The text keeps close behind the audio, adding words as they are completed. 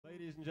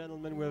ladies and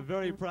gentlemen, we're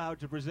very proud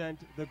to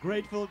present the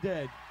Grateful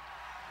Dead.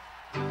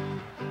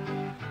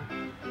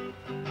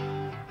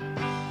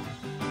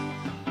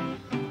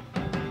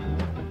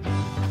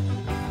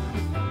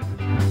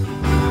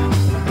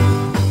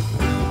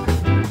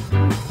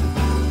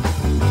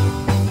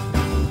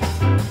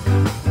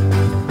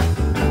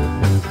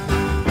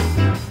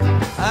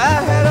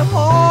 I had a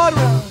hard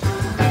run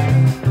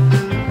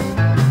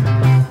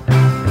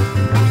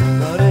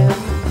running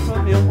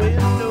from your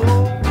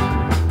window.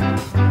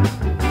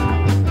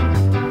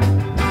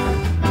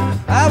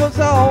 I was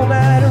all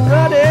night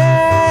running.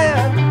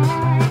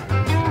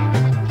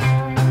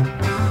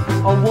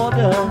 I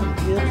wonder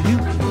if you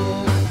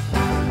can.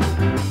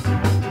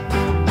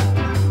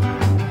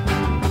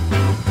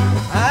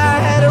 I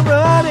had a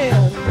running,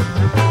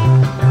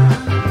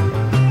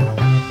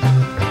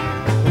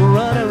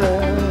 run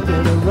around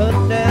and a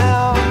run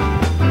down,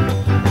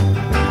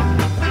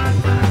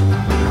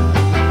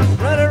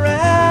 run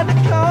around the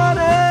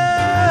corner,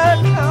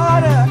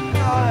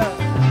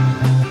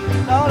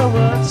 all the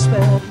run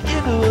smack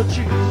into a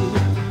tree.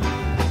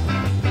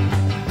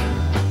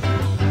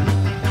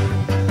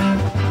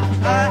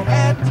 I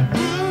had to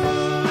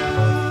move,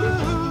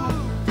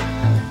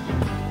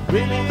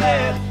 really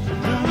had to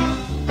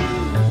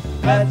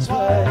move. That's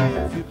why,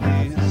 if you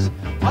please,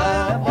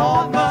 I'm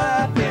on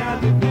my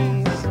bended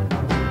knees.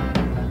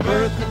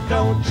 Bertha,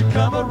 don't you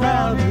come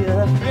around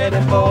here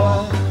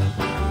anymore.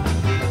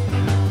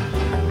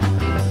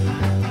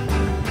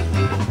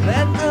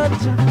 That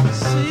unto the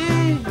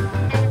sea,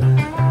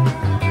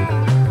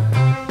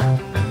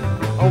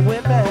 I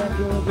went back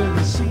over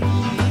the sea.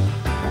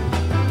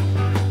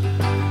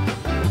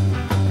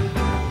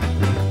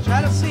 Try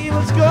to see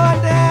what's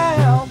going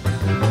down.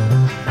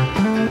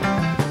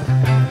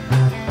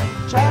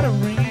 Try to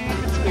read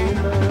between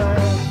the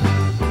lines.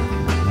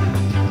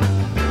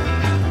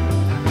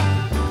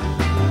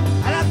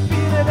 And I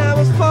feel that I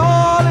was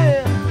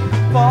falling,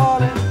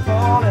 falling,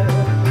 falling.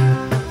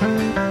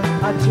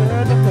 I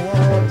turned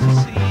around to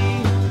see,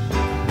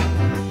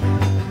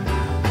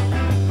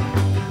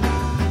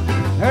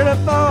 heard a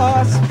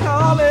voice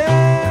calling,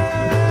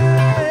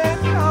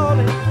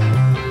 calling.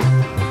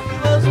 He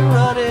was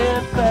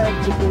running back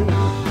to me.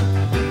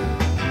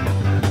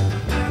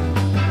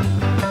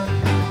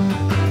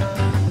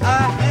 I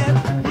had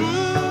to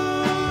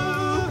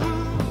move,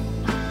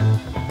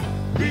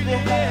 really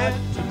had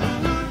to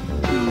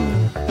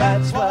move.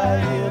 That's why,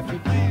 if you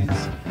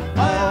please, I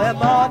am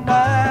on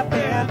my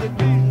bended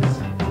knees.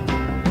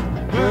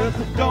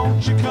 Bertha,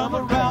 don't you come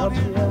around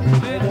here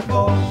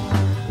anymore.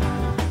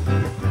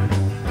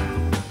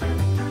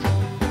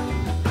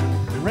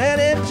 Ran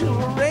into a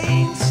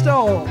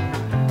rainstorm.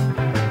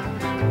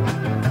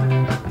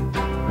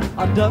 I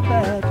ducked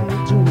back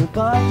into a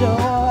barn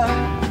door.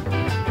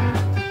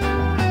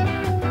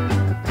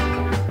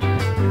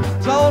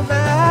 It's all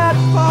night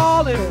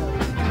falling,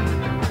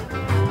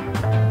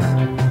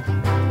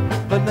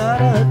 but not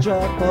a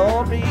drop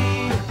on me.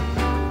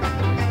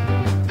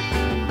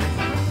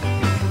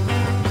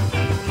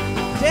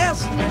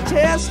 Test me,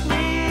 test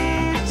me,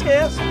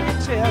 test me,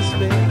 test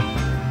me.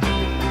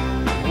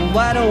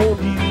 Why don't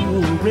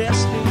you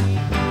arrest me?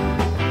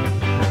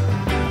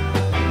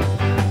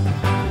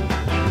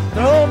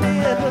 Throw me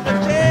into the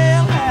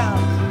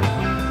jailhouse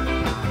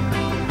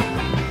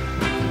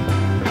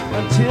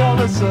until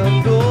the sun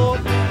goes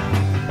down.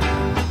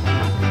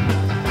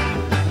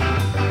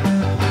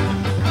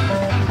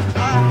 I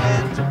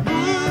had to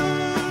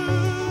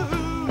move,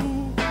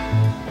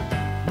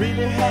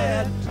 really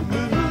had to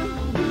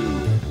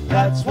move.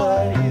 That's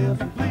why, if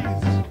you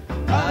please,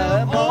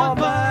 I'm on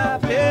my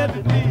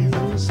bended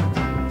knees.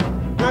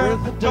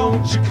 Bertha,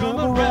 don't you come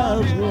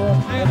around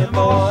here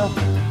anymore.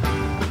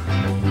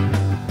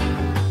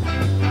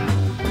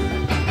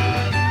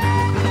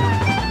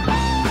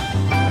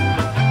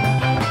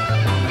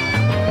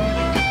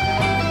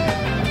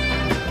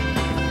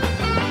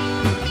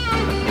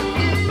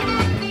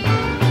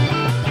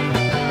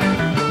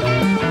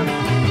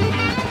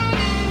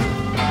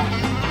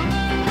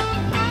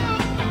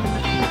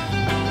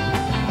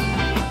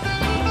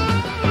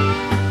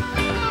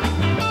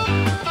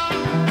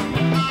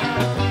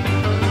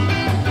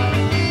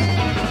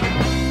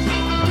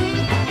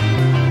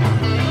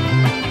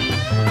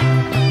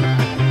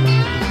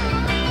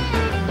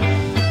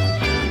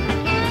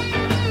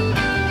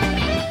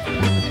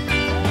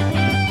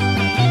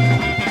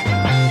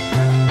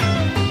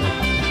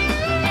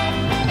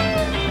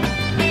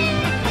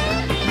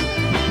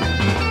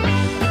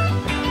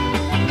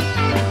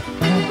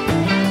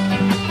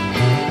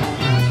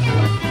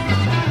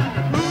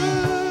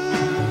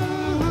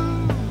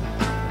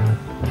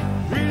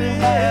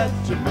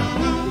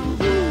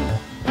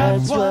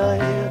 That's why,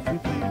 if you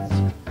please,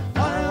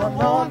 I'm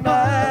on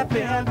my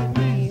bended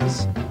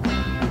knees.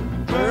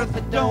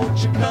 Bertha, don't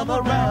you come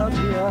around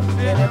here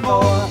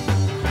anymore.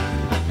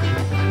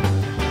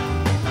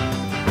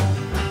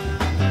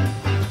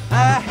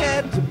 I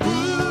had to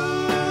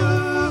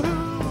move,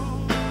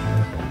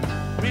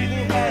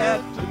 really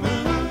had to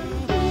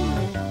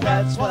move.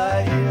 That's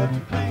why, if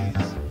you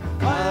please,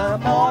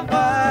 I'm on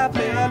my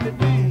bended knees.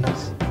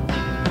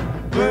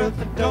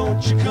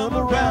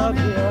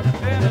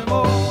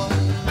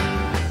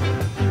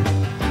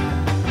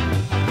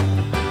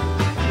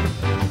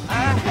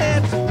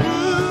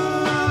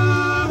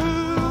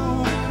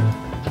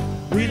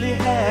 really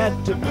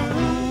had to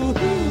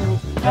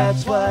move.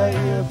 That's why,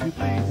 if you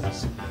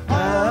please,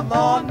 I'm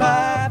on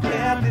my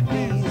bended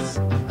knees.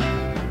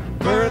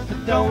 Bertha,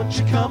 don't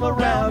you come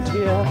around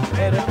here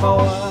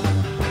anymore.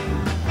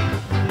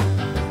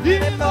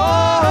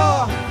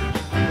 Anymore.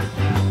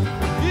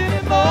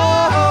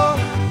 Anymore.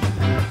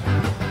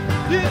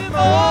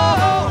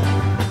 Anymore.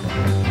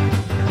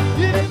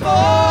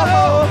 Anymore.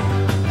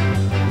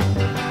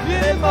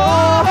 Anymore.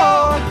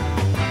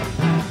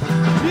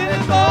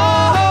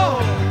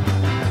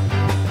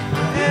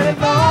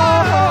 Anymore.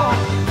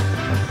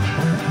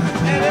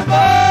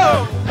 Anymore.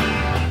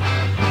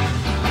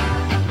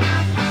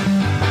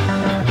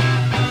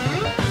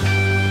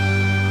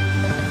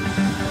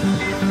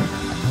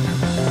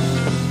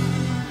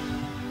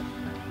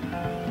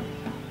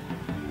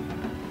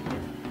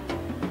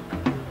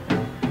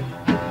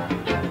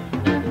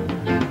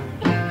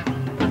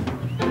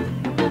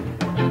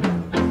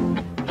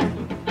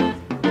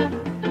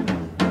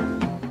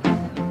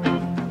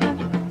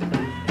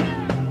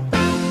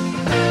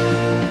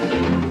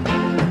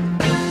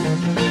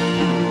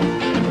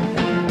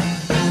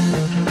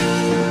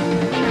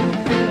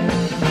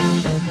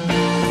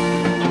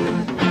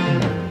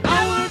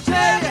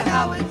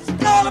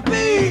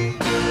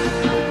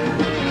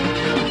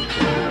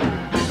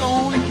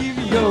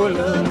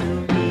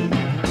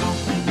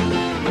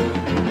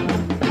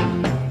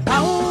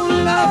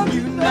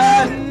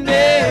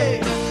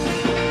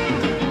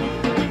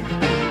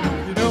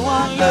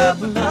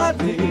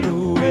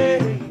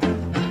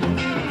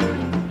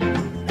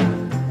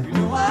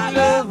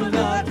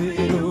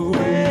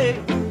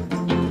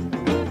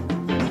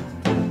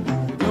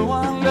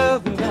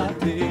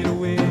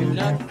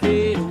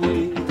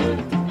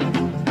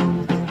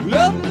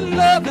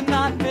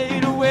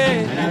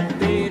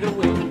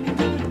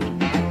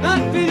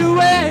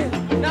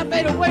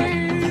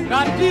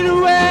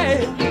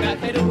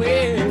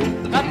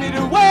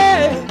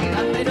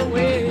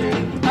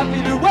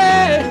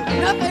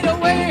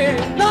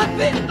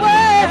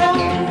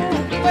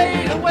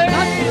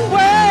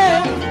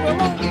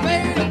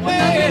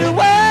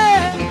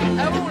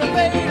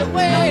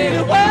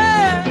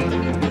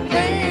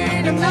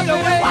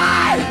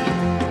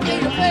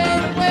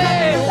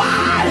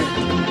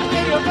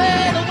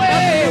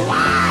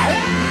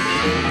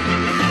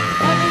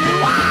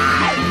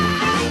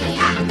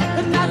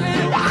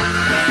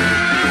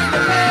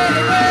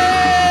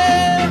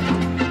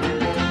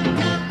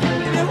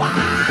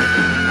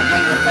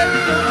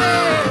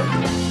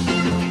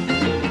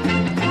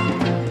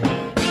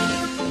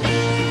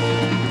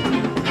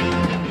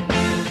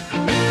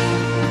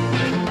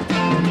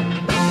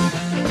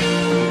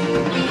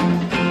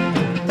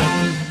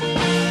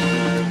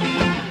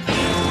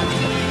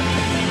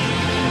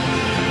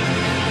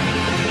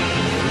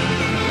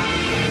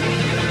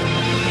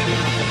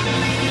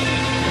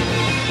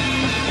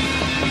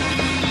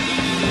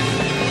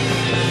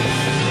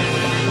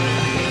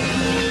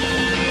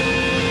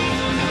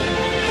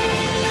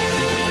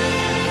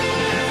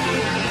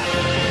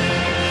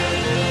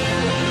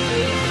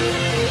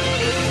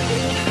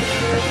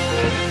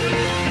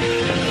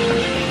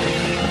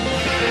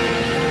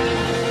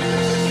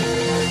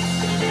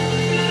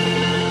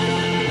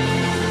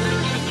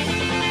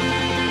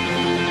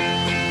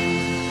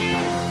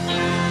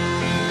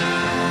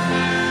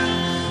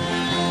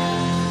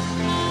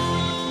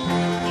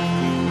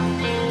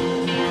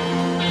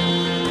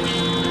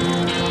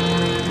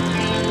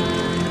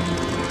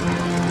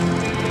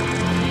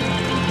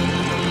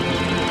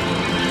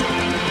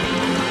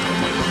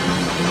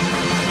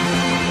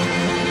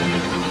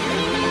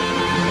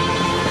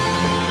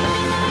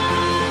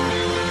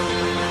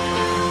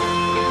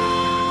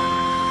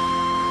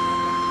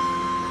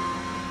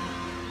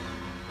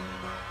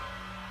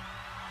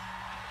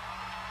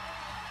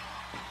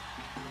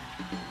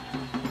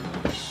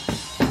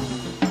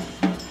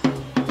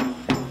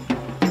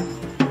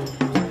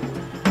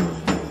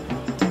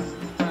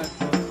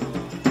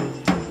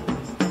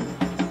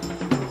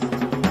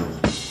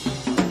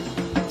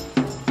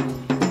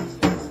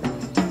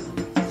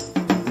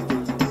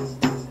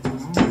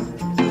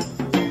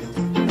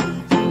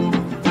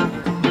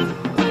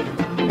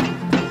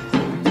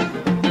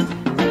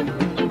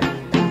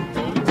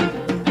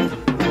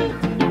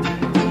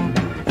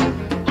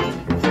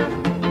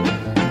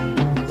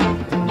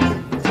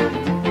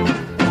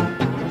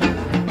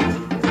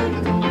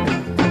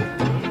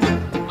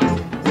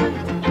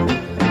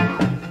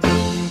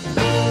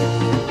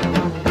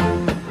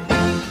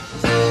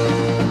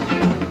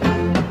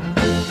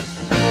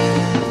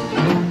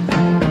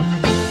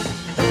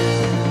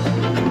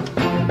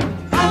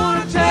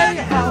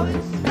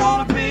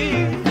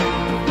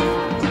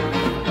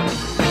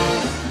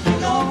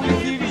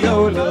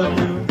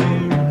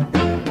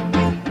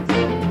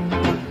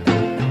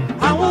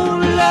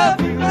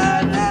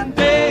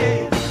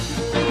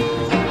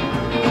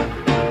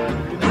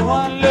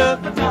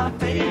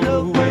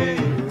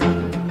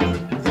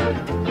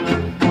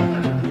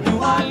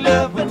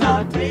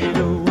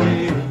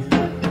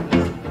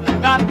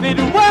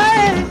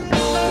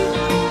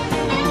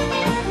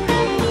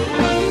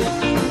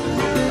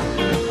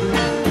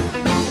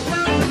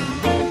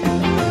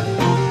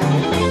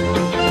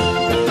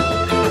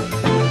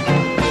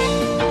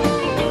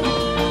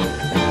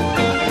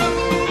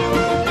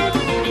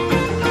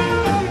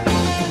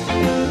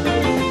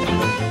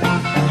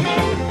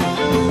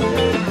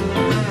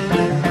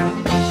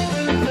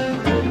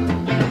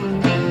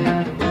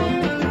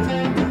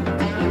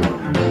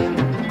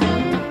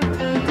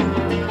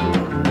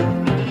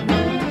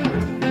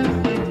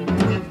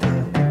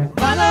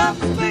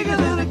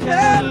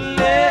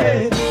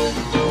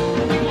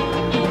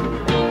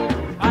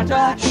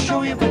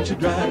 me, but you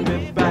drive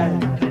me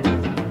back.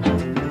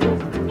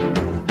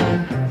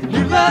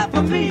 Your love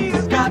for me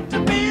has got to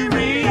be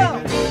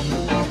real.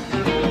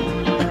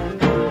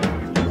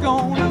 You're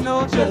gonna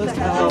know just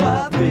how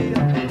I feel.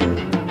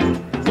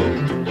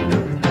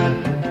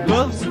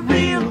 Love's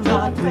real,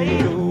 not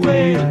fade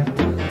away.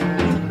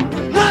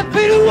 Not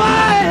fade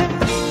away.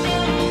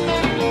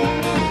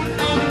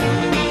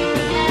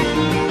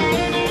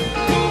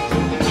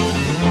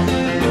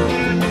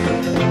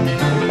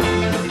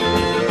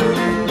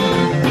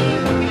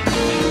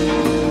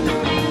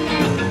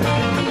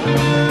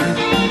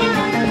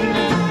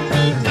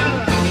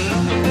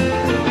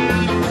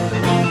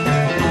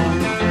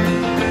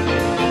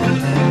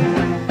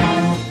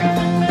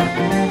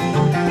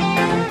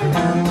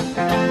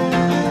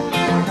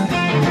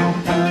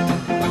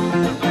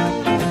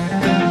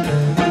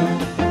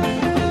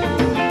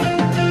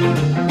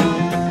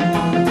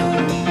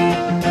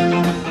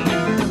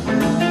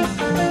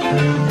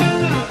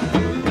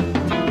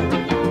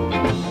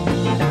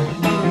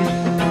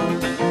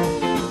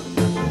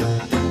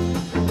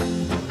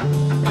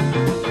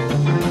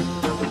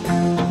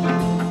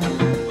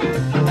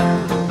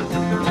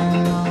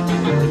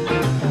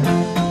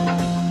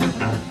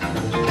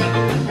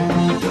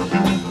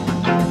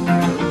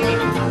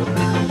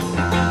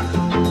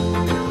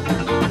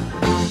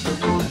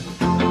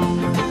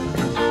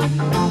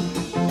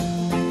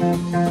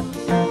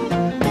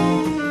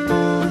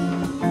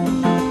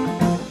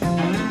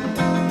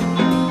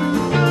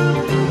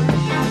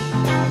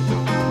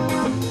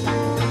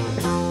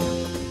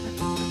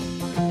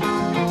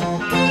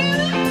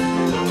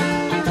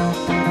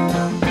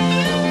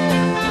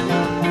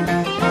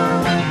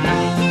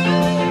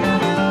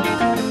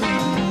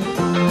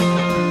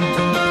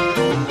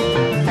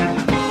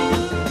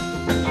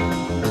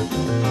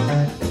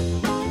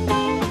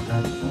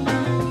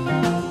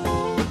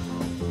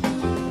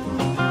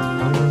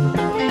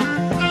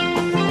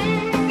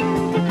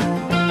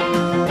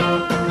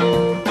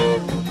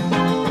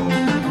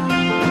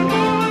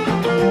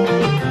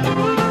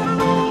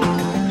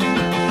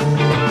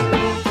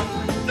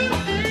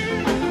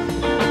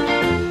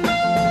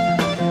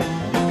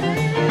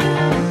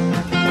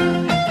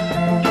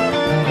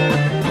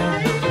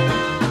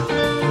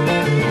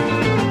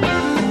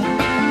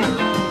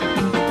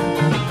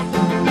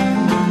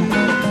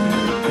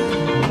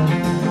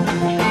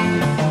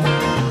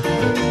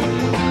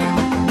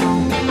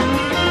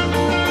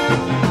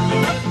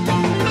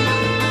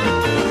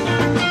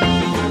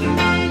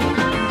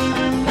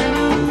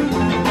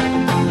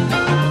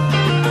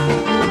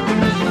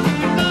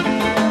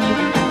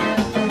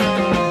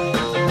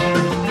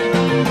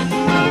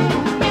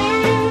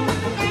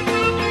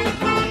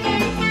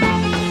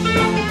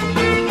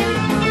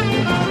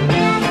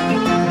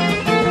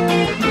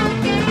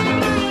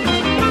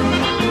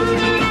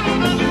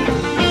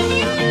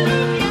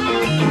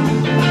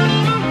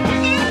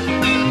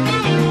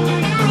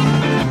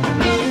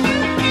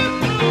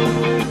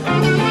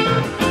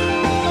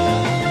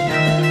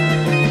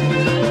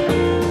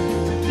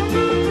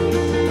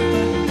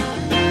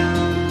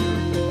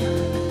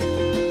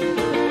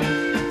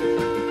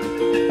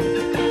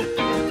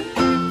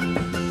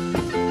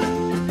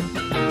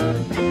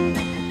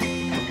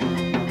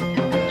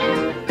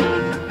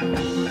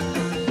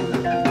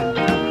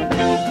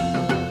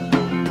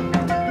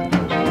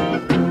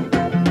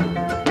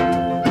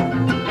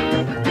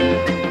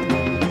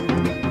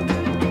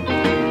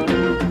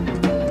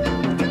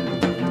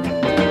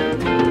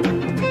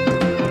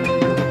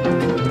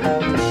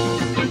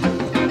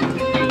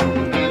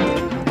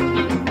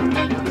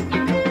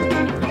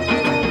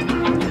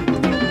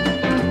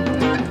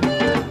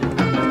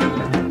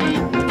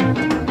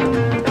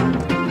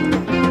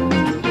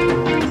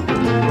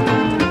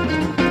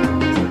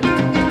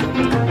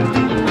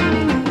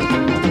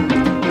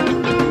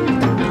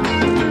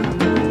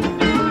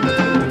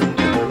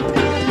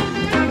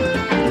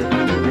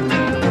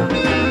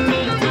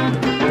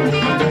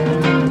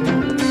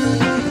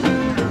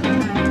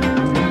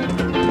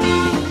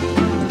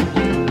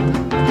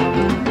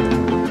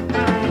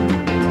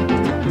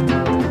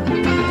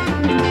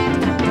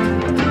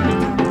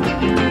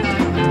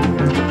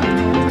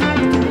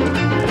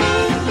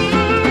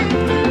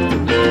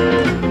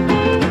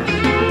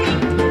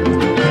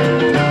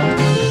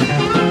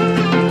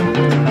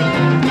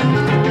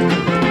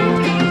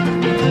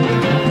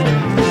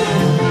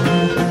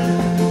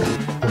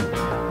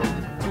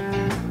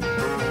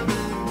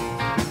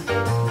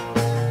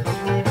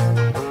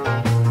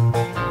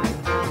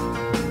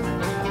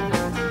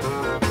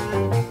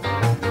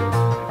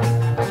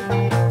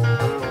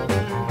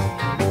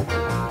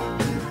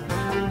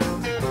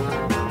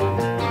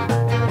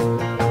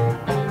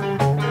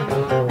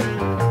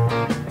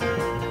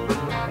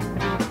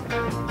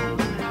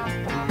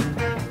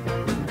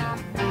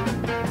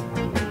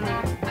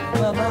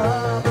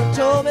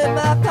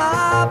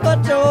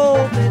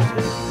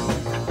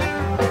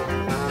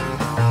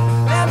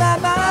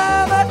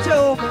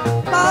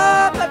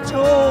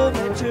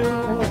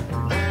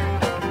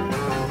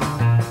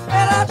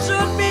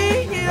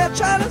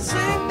 trying to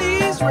sing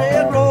these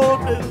railroad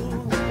blues.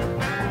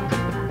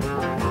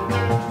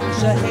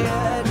 Wish I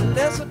had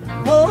listened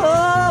more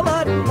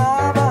what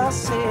Mama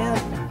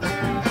said.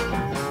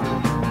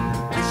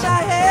 Wish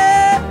I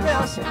had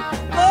listened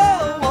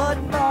more what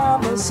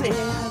Mama said.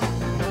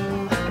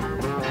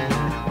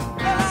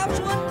 Well, I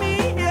wouldn't be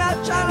here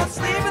trying to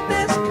sleep in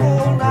this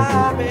cold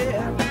night bed.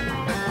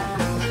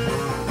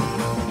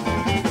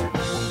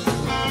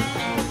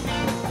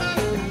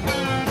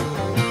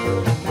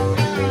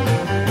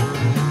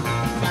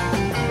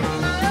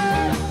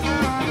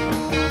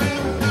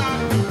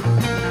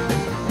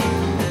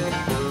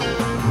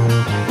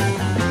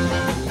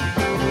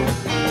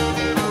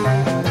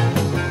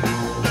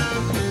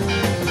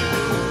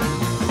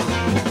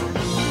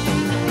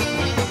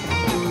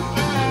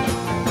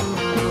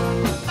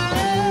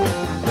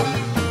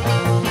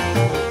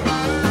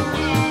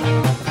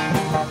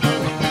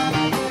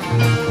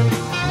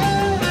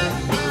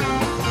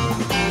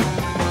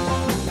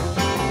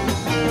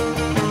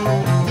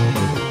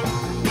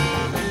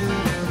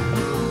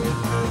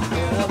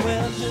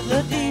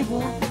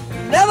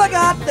 Never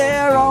got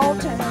there on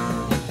time.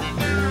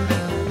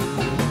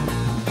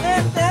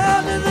 And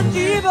down to the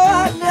Diva,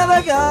 I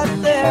never got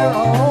there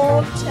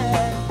on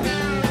time.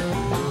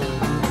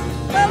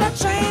 Well, the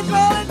train's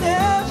rolling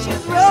down,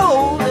 she's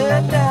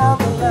rolling down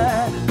the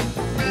line.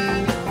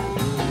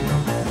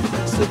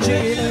 So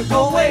Gina,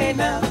 go away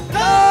now,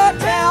 don't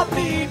tell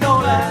me no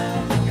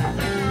lie.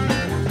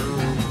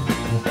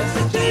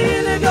 So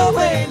Gina, go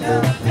away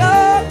now,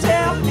 don't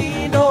tell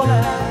me no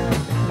lie.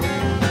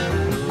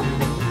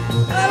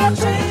 Well, the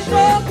train's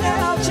rolled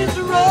down, she's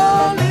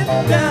rolling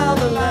down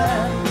the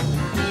line.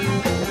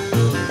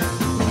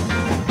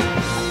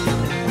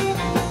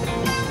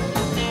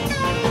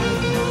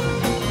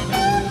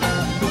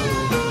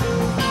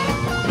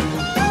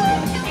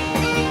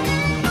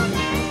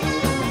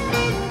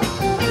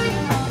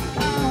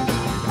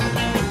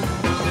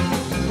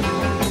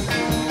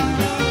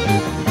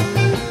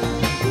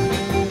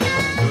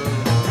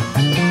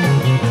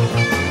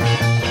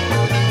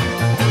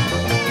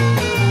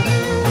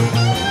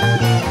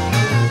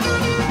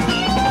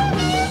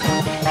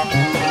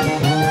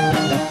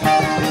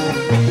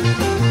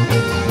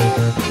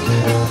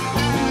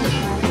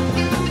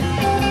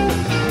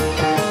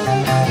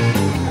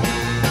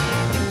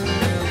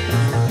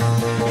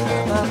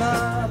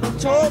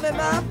 Told me,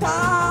 my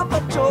papa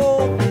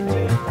told me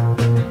to.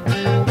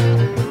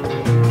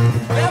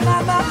 Well,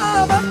 my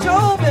mama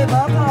told me,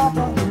 my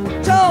papa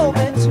told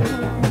me to.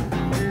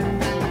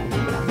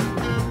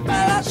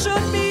 Well, I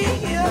shouldn't be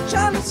here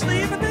trying to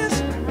sleep in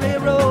this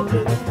railroad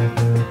bed.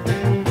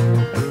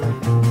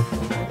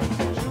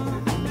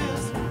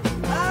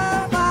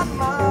 My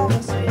mama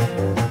said,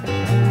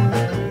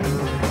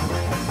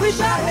 wish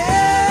I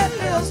had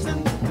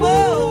listened to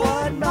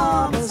what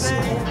Mama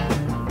said.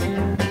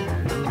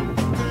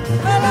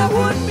 Well, I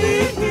wouldn't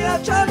be here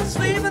trying to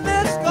sleep in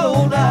this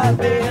cold night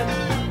bed.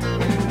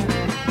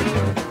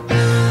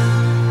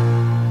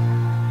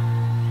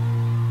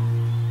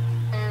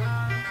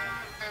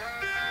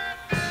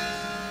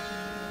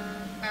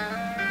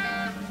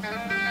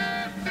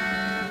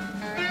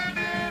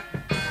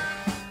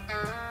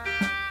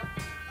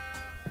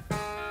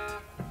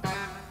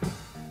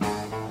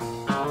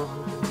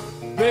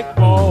 Big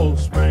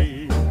balls,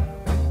 man.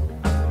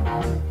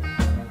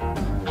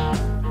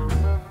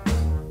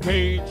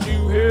 Can't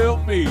you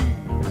help me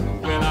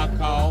when I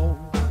call?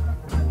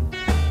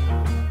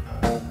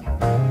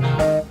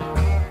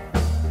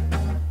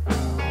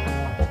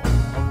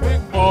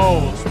 Big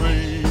balls,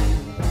 man.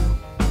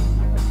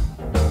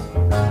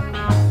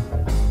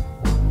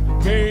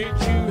 Can't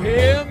you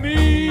help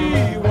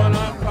me when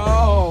I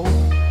call?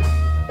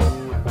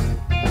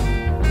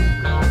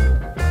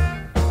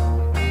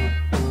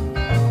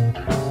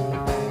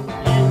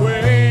 You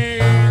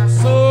ain't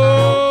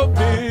so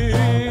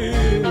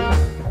big.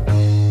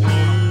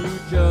 You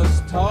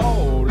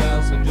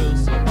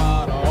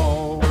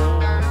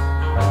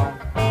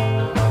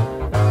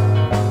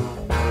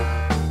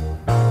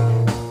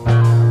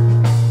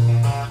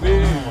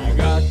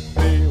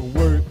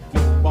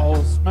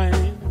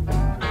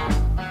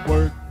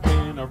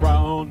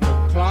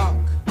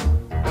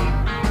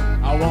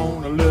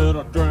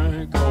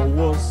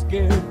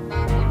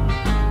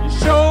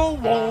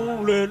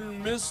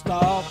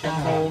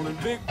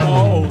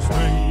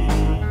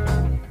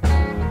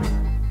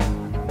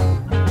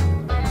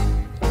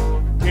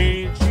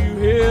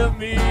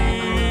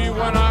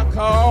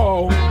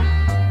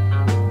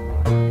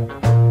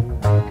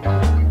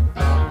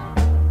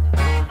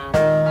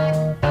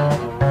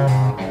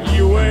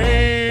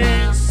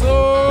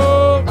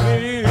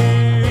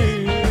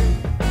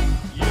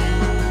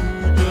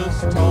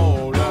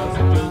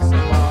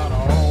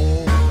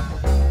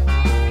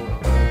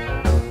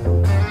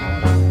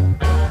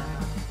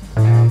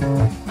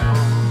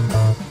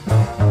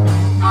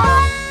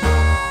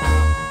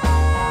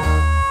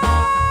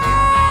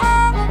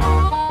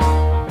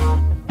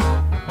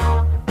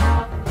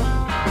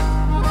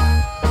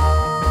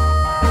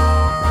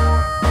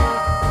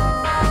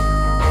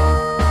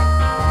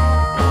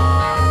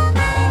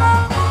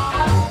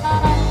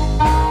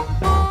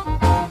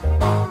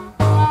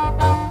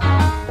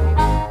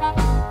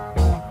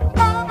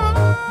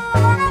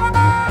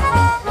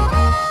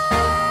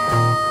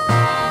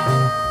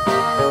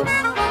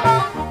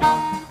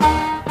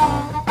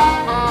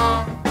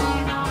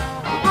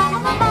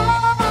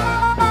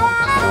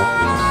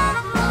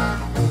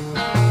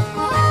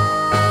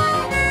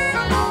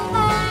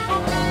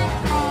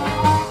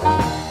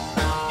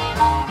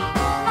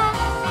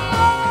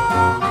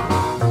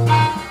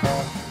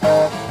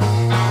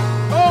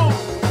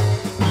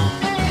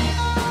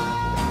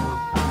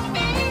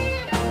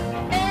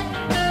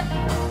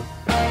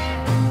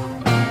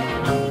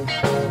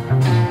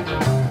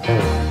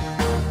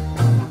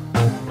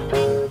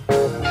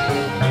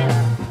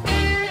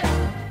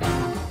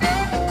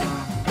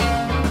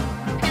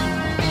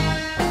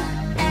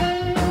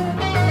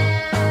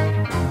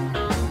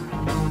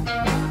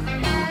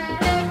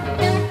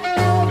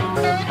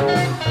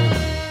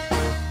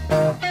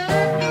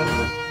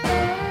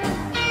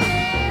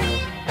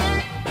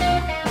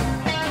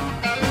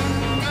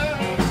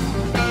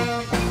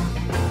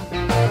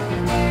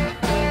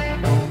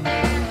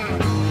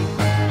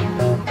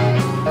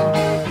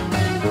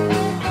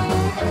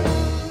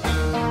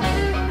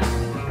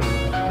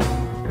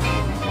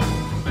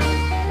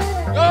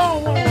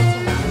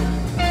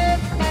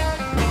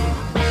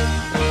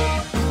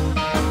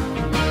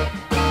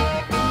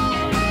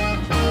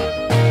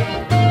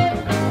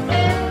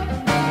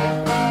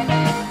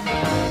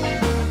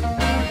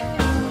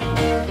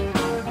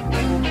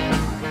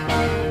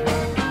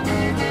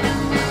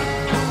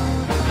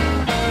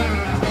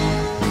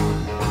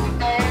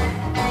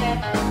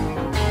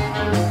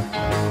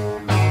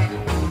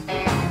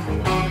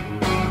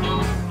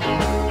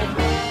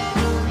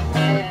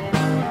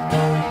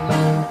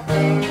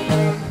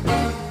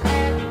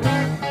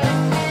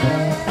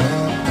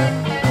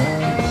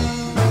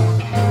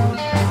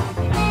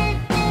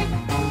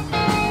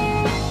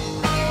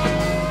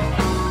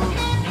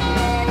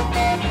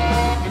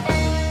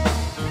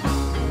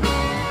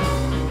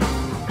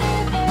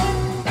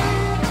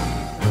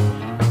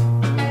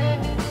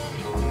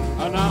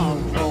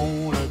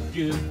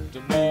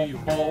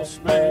boss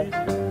man,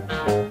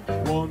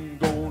 one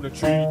gonna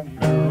treat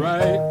me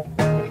right.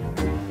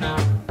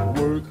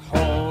 Work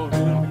hard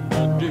in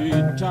the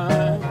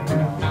daytime,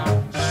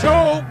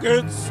 sure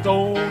get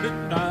stoned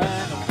at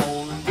night. I'm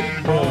gonna be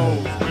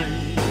boss man.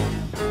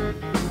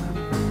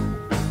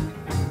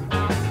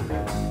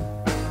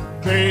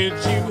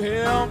 Can't you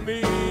help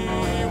me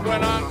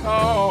when I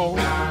call?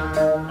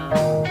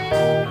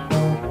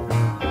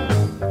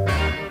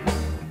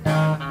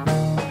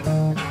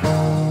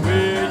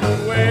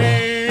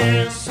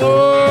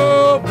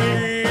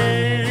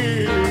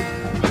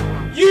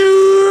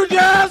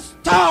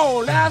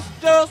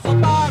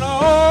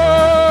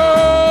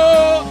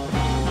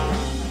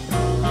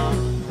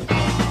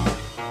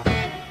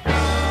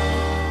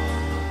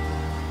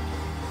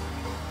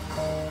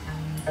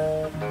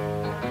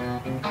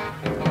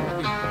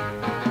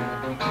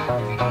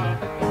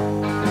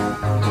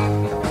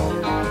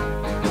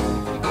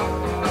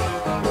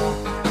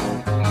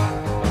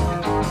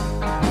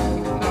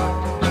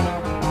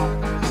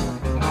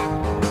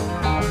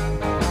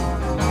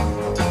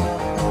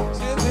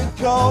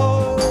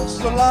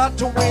 Costs a lot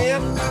to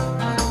win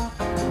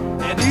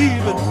and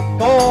even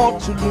more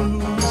to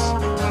lose.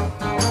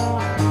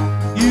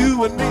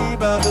 You and me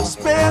about to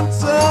spend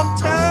some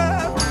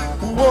time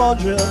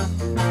wondering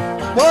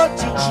what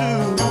to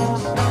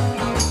choose.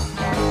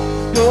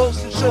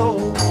 Goes to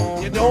show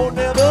you don't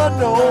ever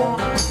know.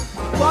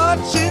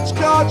 Watch each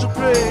card you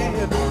play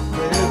and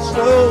play it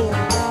slow.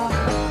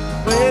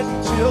 Wait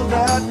until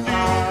that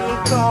deal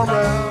come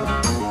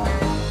around.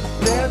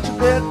 Then you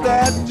let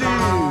that deal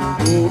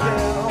go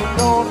down,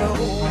 no, no.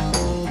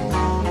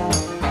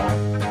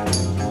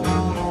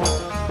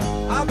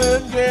 I've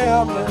been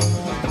gambling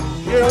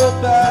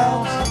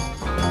hereabouts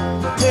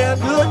 10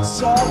 good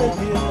solid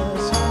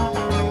years.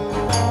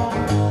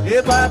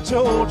 If I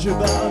told you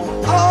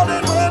about all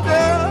that went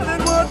down,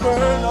 it would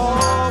burn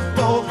off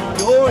both of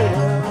your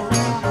ears.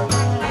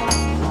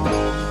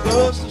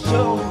 Goes to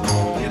show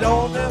you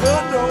don't ever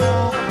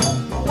know.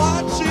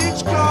 Watch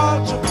each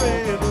card you play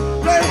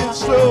it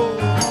slow.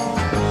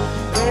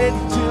 Wait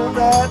until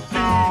that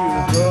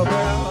deal come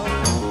out.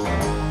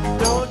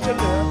 Don't you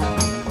let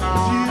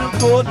you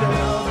go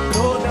down,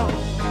 no, no.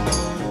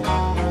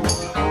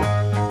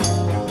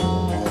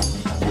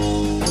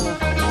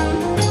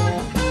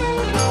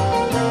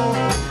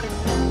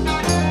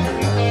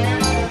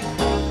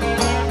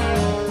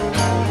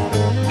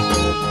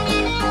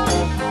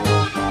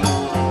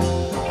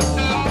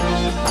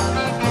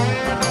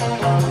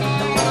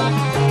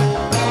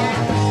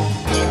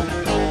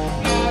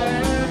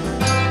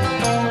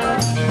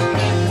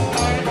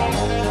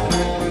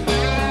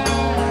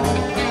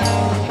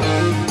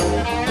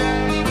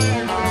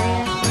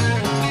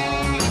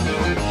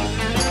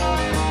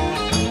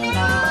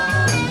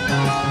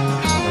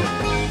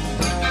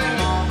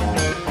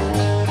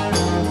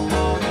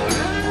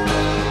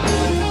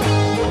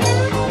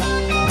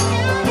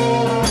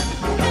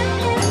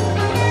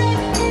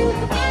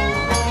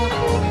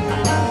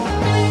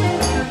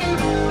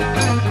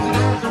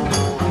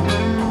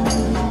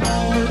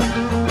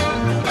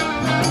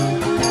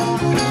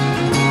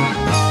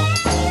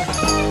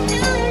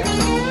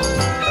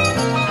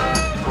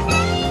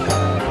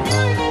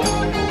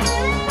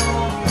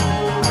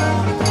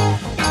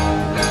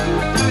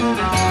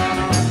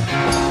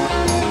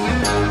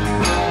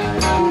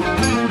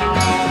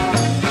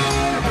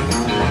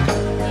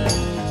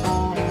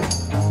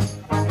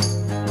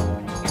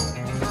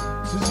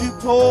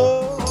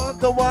 Pour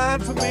the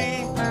wine for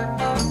me,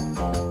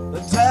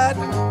 the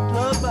tighten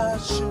of my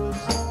shoes.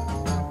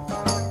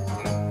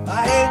 I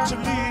hate to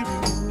leave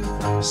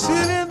you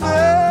sitting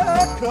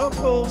there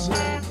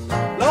composing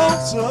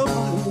lonesome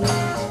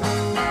blues.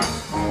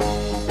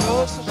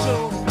 Goes to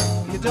show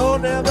you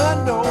don't ever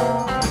know.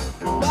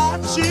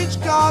 Watch each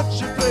card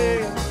you play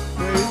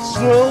it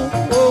slow.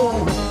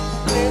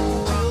 Wait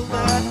until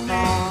that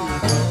deal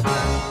goes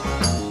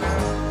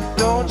down.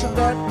 Don't you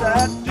let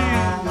that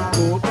deal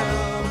go down.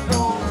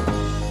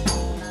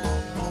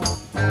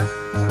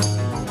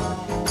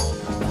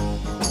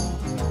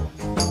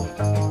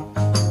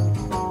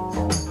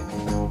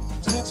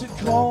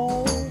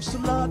 Costs a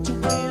lot to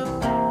win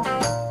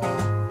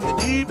and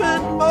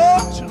even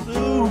more to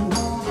lose.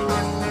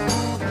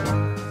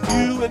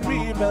 You and me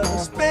better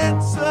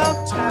spend some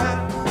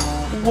time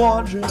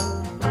wondering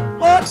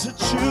what to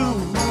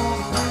choose.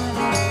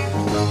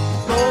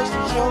 Goes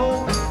to show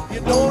you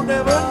don't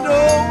ever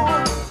know.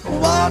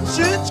 Watch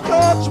each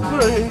card you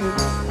play,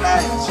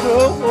 play it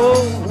slow.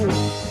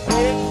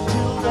 Wait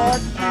until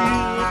that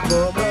deal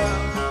come out.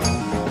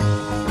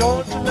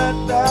 Don't you let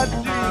that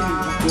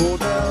deal go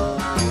down.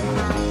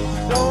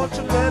 Don't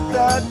you let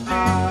that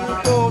deal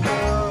go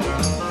down.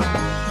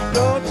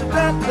 Don't you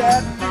let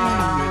that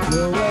deal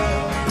go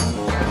down.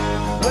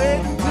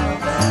 Wait until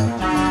that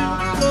deal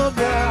go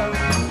down.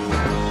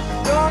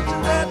 Don't you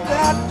let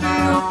that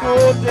deal go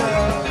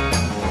down.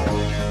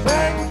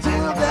 Wait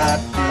until that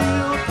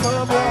deal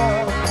come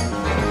out.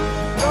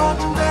 Don't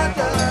you let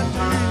that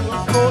deal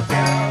go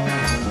down.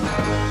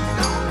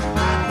 Don't you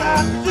let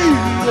that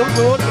deal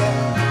go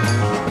down.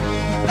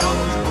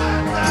 Don't you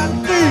let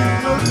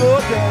go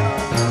down.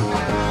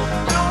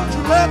 Don't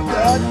you let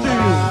that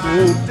dude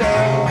go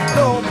down.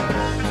 Don't.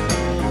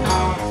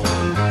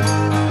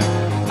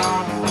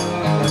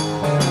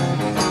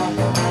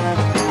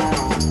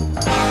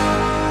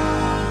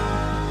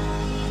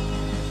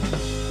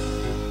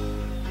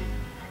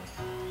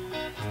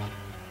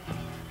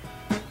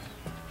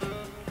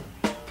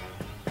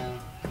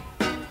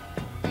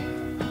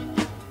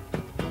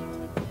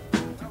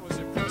 That was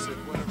impressive,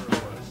 whatever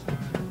it was.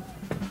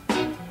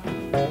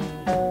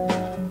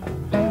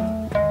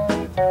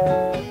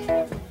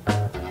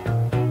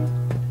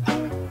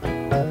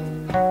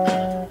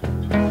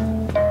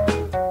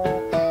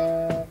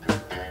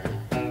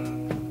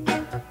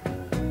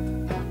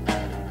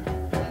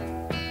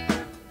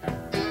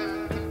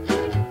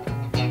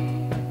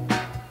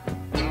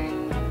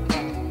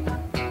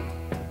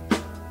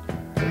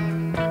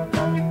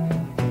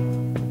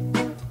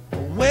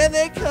 When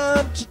they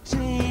come to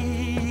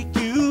take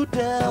you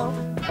down,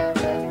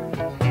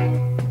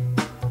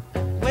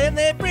 when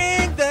they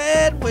bring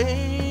that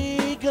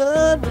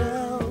wagon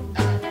round,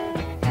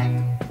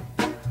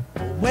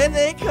 when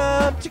they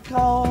come to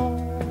call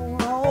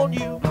on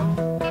you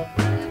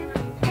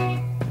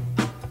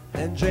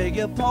and drag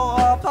your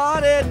poor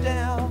party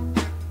down,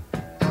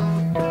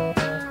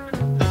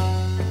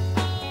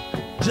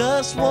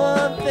 just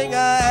one thing I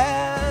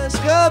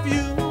ask of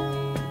you.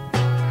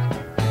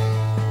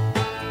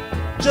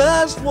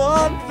 Just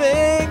one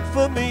thing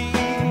for me.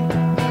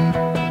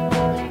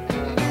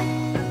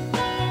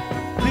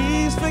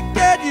 Please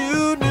forget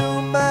you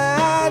knew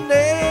my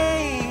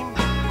name,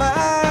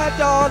 my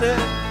darling,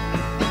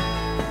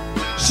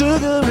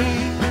 Sugary.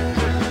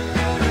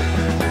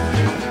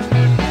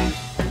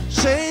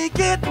 Shake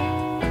it,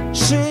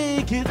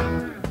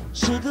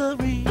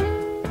 Sugary.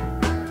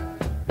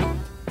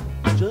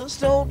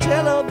 Just don't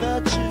tell them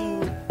that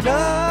you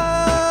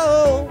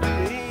know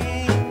me.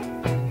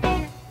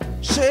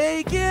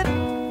 Shake it,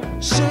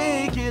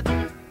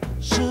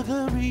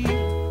 Sugary.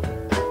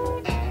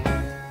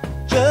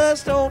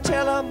 Just don't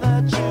tell them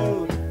that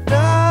you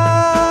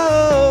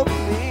know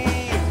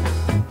me.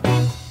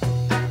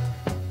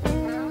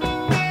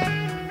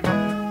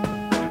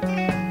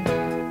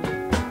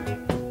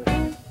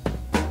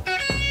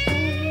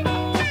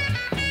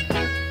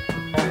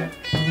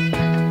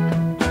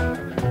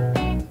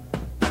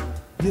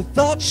 You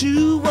thought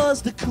you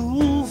was the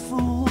cool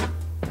fool,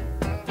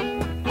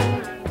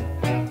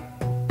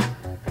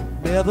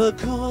 never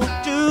could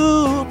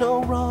do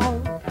no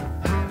wrong.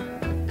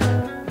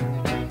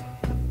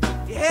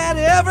 You had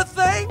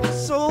everything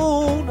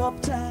sewn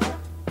up tight.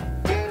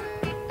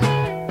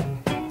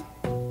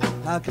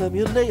 How come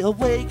you lay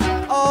awake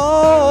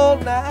all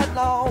night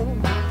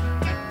long?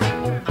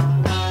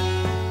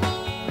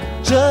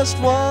 Just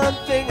one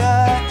thing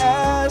I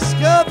ask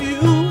of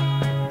you.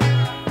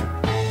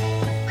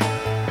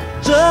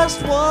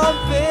 Just one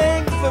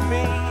thing for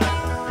me.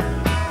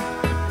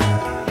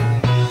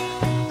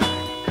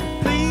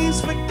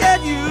 Please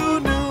forget you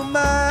knew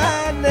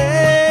my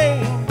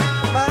name,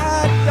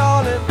 my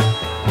darling,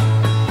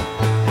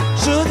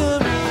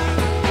 Sugary.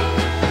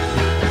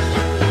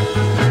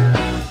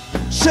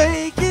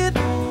 Shake it,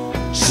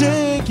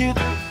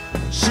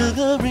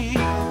 Sugary.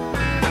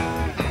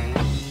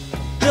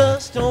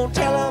 Just don't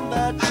tell them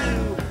that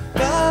you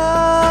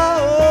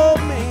know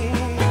me.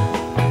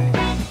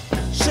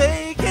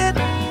 Shake it,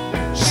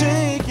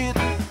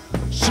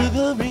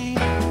 Sugary.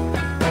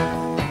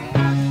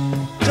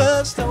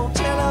 Just don't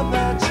tell them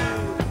that you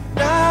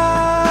know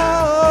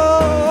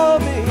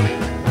me.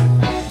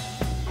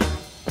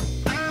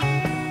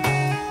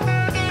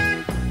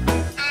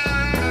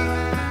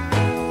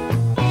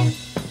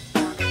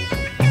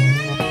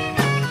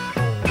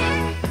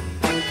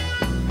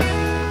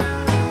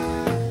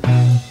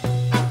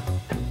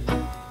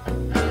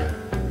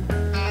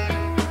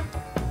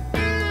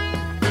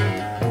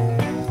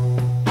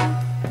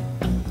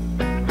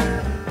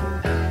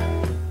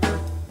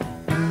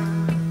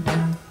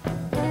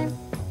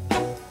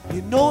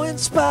 You know, in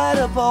spite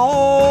of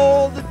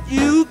all that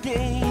you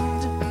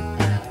gained,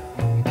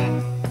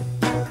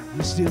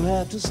 you still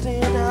have to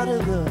stand out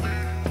of the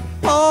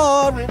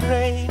pouring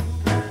rain.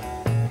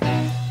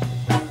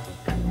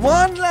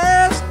 One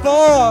last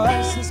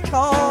voice is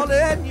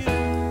calling you,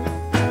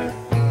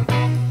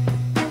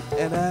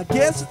 and I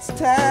guess it's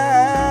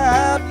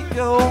time you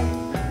go.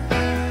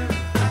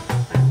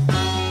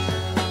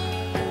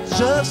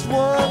 Just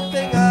one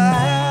thing I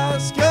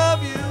ask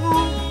of you.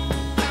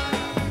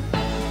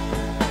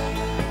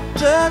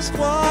 Just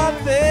one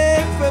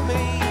thing for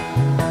me.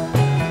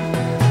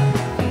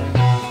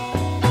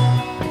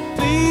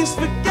 Please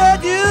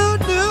forget you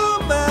knew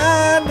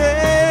my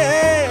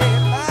name,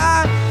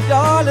 my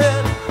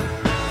darling,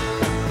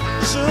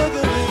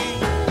 Sugary.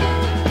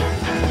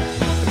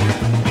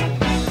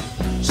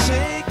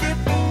 Shake it,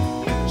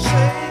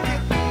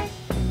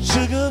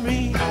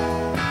 Sugary.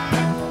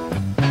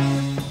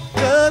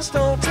 Just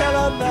don't tell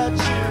them that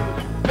you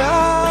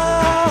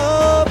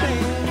know me.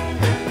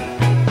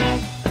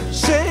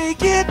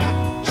 Shake it,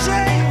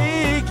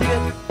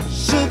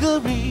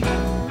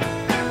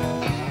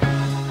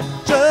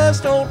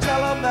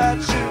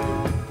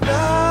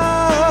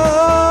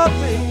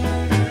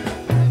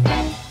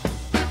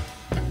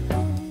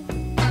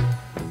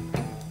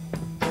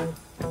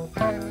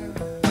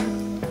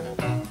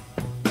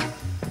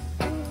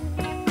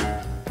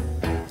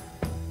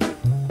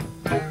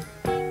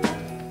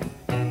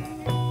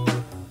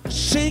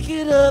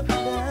 up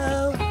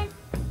now,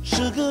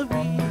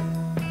 sugary.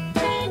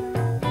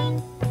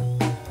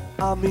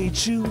 I'll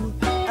meet you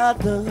at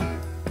the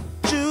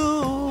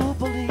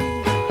Jubilee.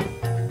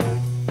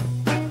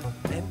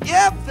 And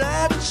if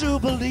that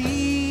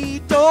Jubilee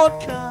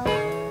don't come,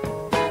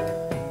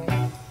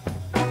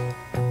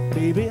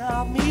 baby,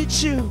 I'll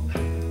meet you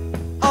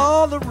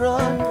on the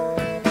run.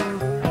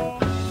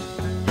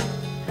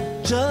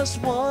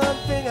 Just one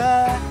thing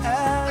I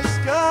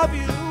ask of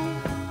you,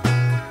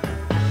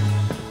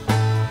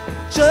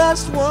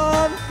 just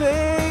one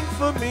thing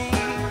for me.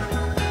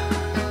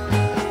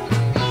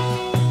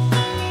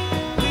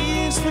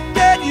 Please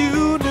forget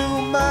you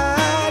knew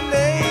my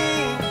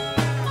name,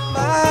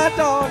 my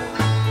darling,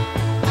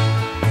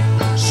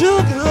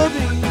 Sugar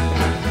Bee.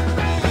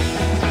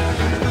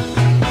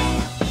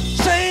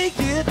 Shake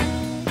it,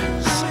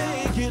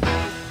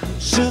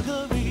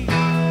 Sugar Bee.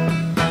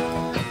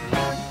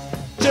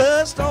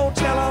 Just don't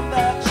tell them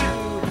that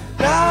you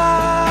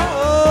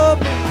love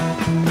me.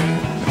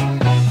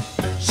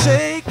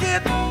 Shake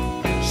it,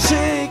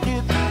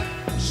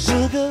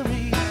 Sugar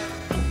Bee.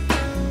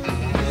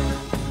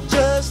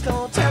 Just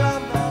don't tell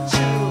them that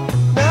you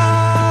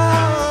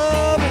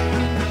love me.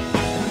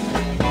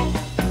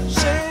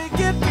 Shake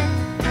it,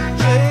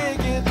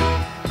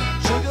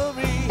 Sugar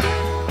Bee.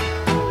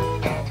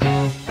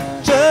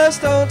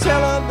 Just don't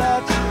tell them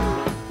that you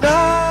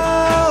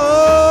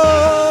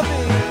love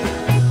me.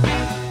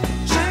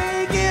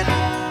 Shake it,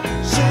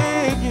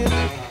 Sugar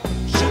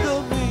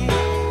Bee.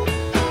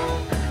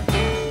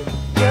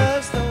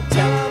 Just don't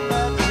tell them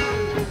that you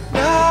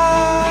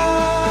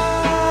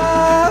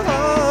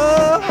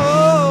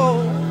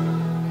love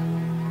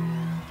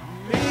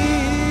me.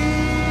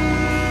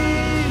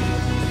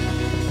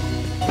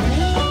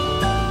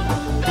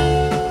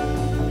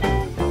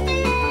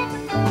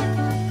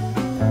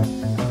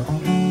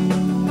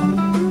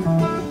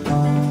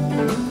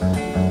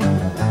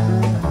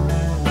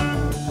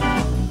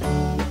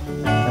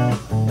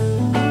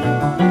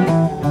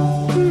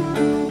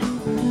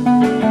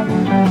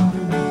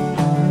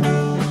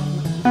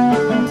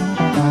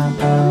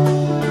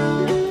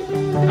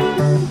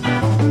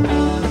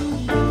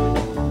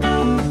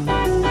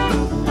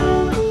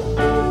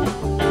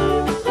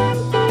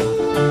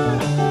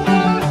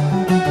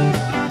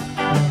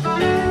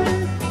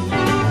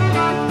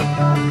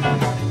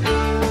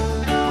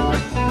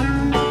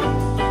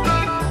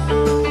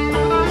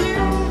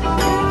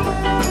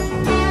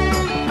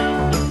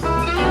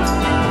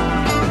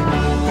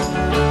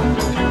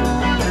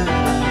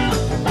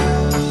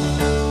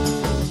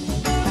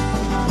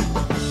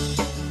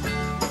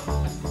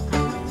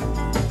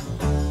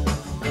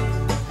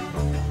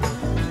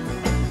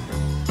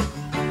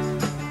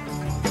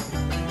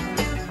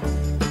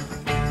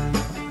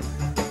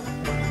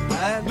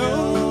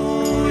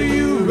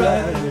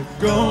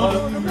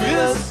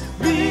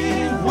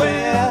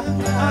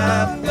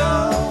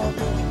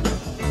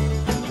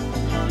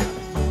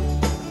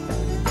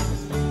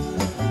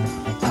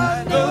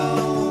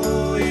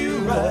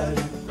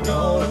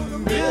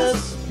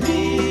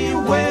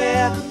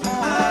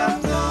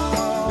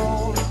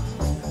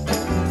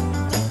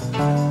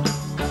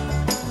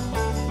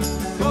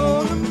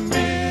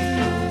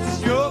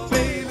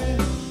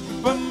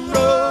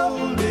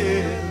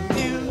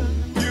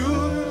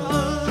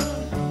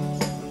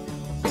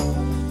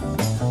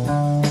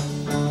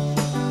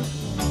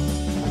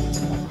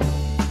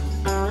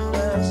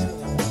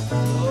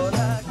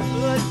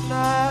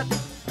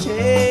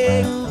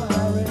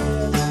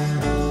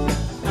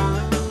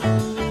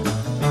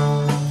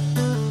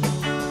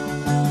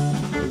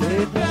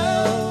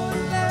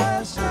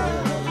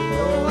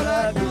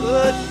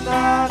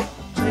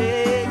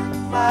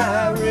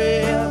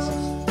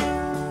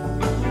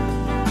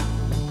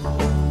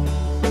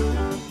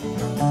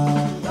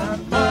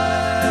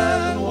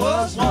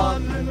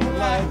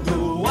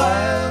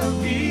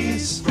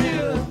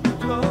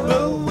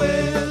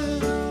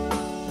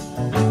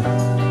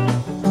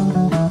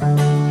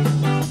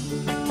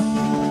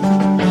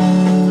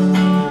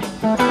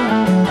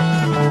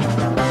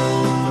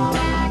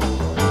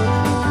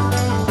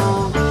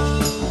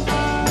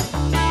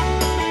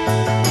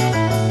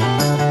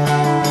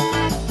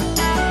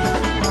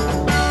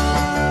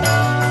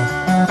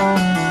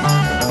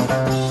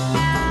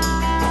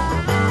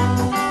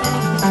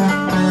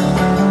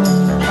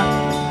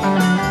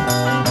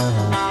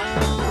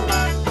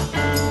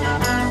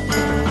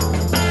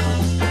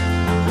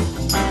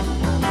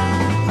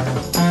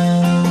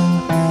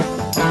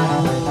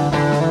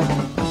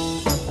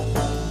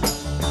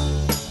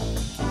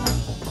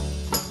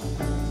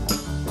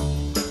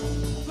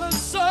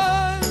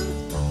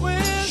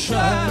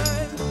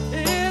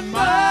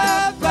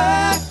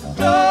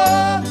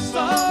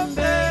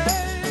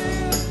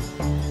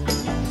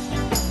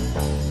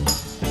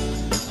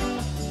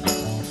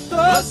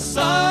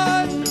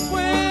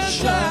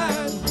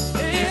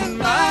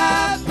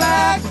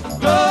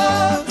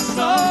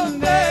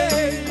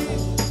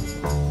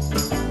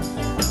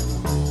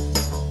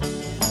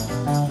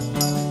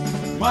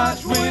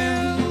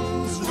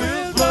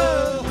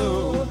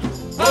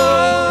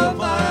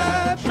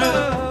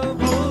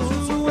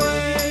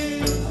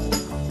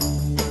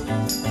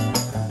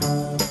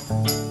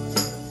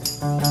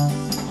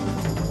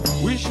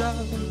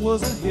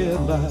 was a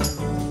headlight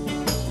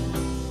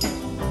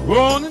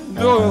on a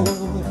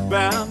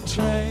northbound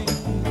train.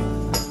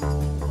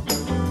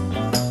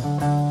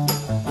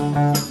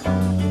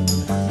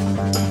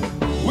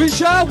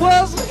 Wish I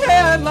was a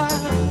headlight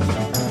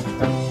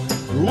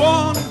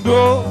on a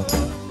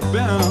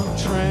northbound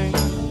train.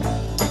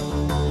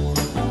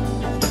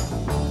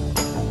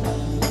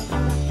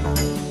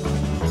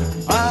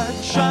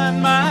 I'd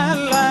shine my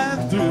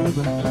light through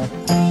the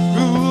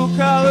cool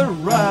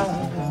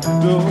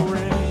Colorado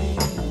rain.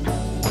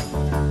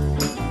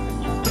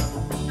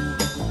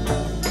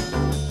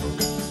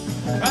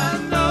 I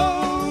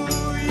know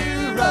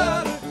you're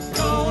right,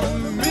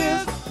 gonna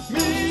miss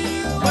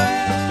me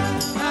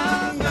when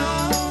I'm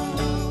gone.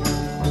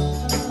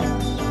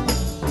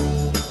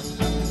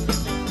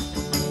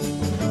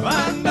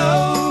 I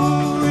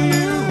know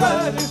you're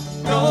right,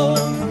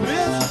 gonna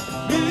miss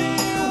me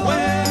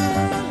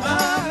when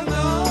I'm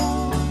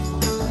gone.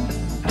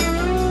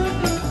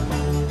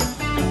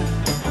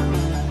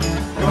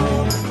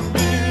 Gonna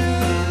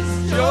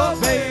miss your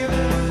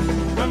baby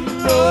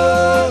from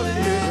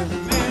rolling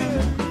in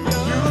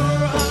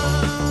your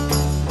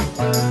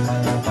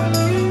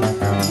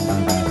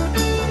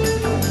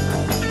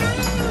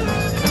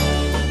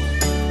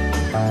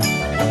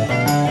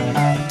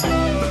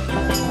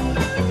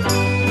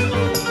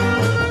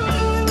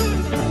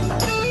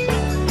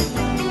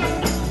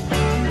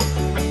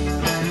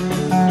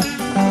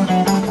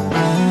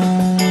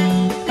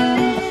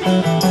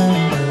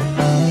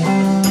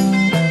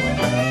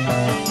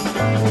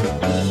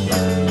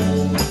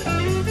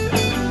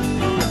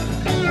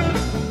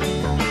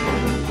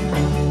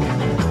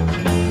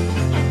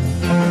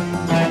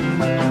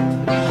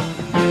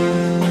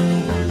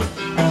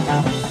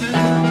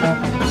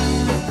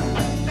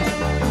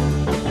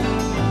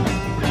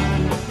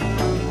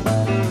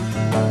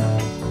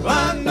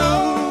I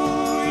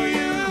know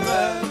you're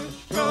right,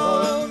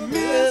 gonna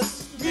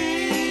miss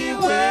me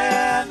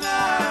when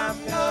I'm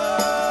gone.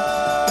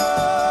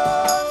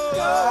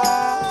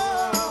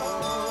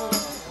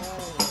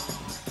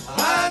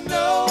 I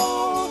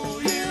know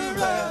you're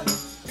right,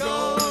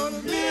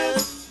 gonna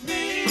miss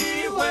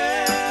me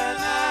when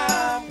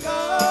I'm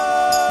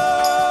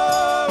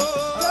gone.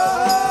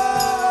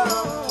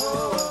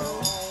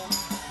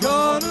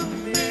 Gonna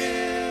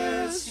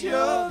miss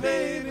your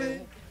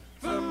baby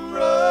from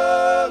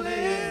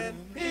rolling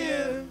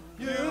in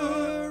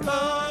your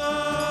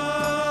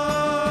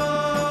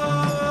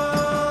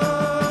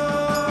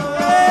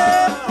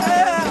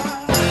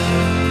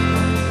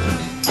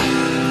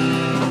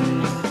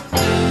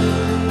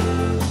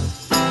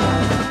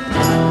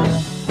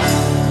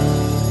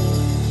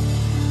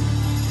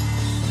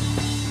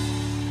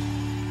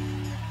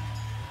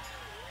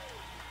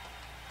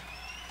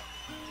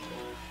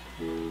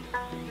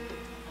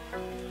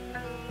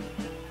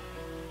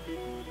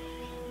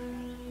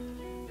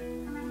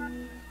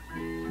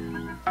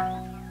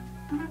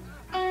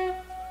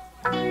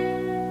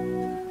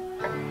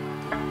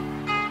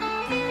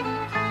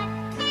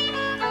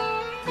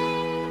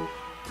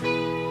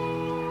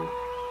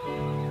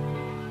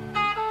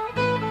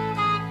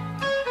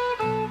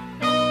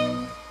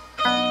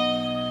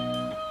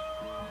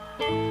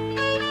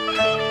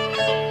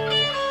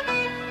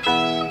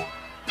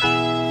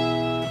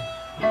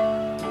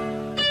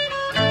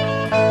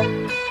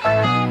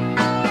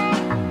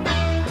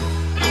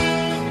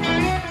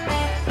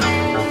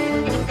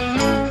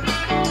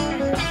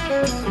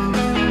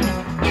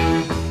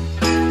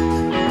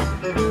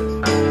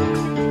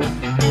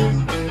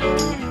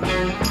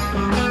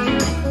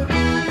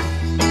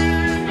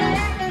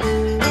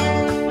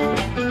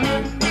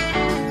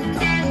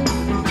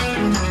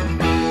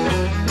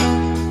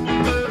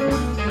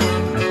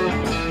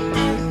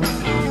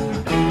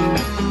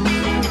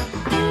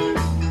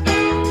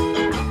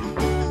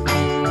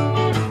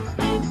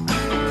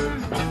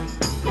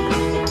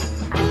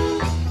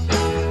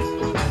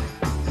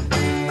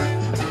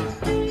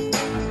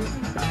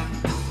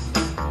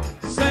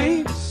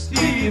St.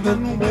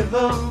 Stephen with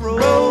a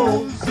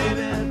rose in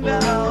and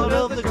out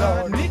of the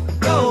garden it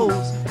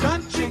goes.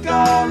 Country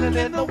calling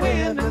in the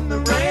wind and the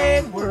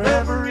rain.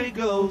 Wherever he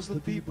goes, the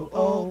people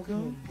all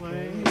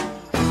complain.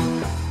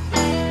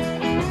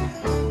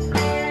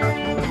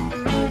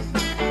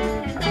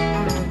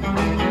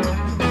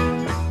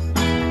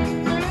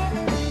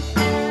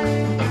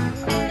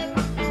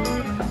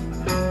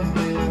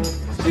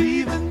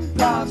 Stephen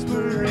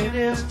prosper in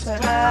his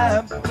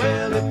time.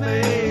 Well, it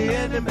may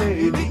and it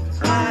may be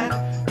fine.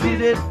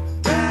 Did it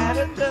bad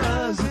and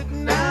does it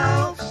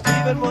now?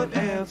 Stephen would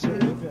answer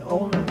if he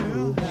only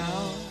knew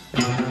how.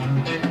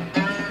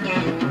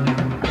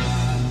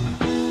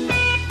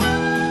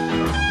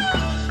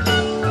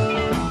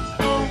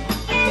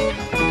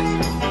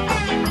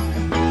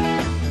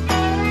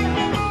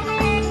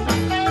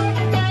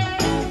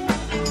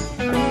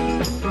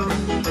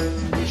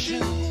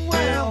 Wishing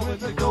well with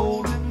the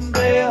golden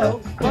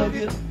bell,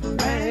 bucket,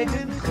 bag,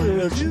 and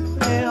clear to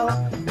hell.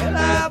 And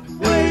up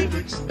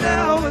waits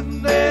now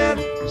and then.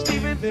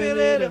 Stephen fill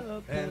it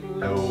up and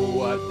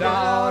lower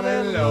down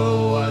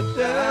again.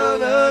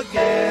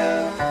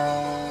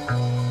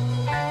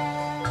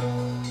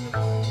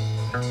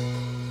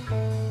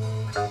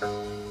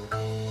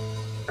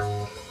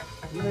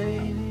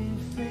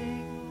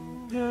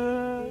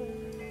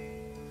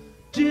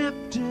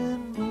 dipped in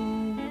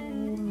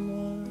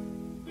moonlight,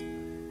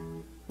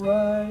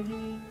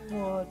 writing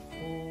what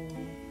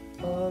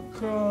for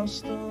across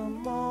the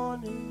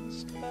morning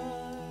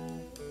sky.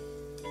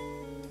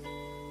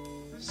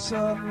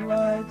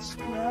 Sunlight's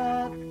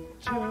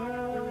patterns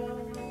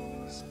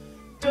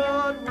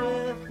done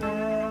with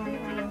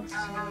answer.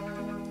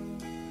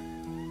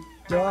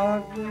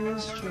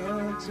 Darkness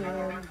shrugs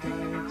and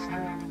begs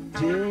the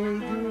day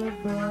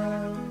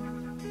goodbye.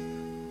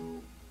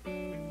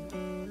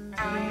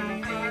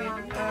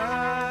 Fleeting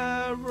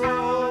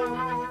arrow,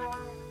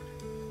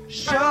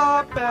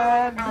 sharp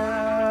and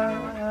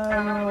narrow.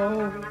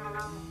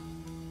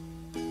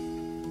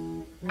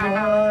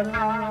 What a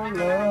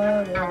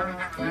lot of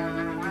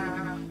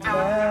food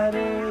that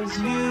is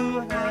you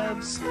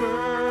have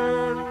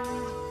spurned.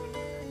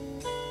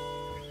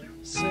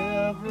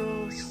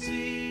 Several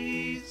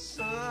seasons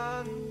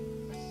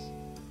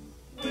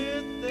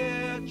with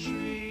their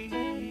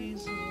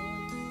treasons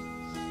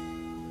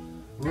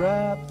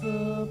wrap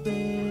the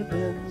babe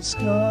in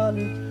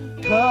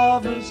scarlet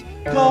covers,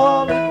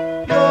 call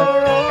it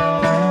your own.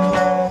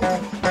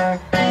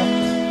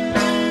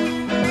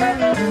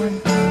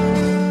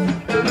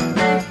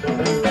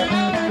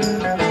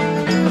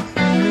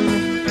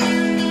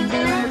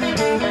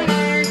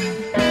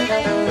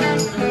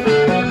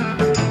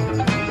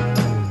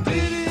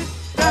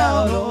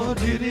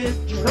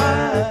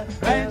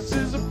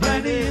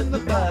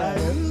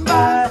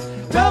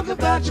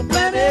 About your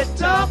planet,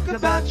 talk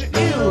about your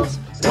ills.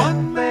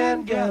 One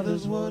man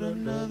gathers what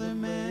another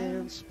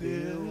man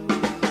spills.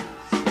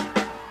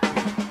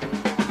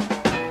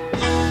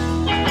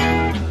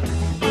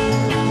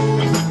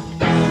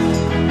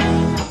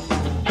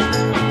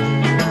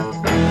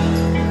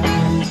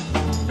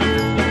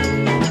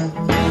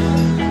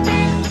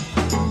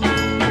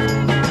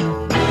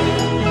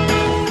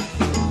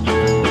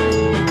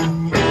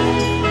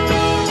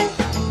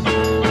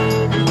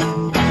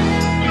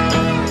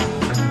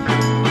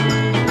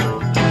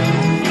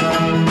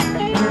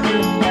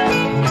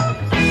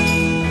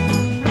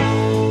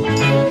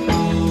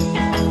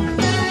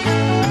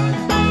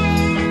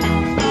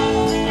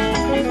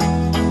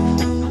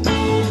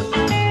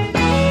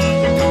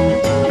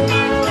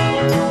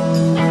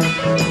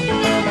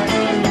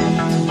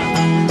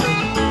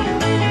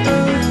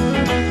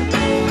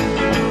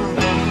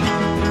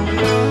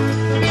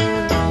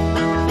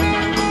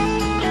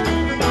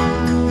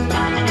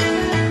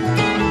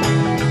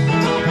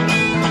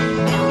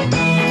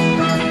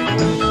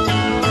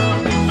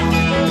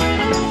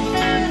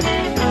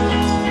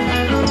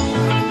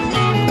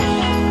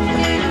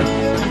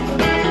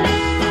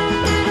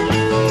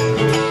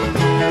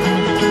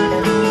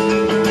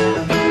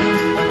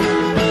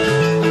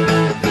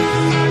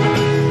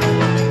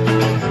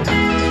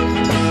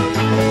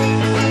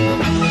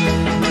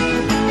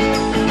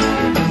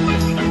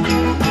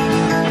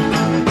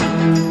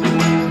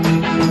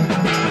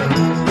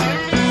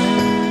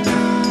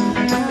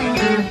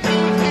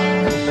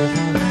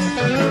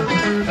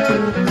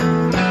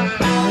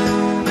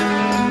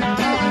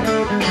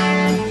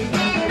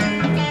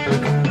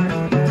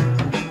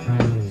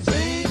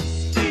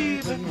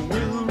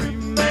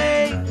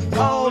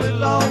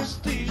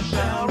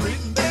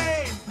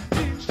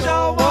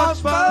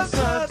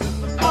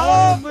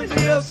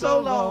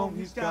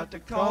 To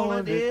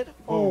calling it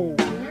home.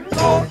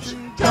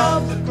 Fortune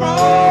comes a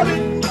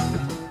crawling,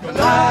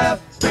 life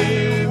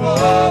be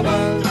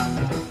woman.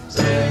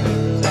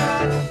 Sing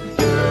that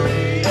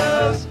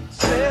curious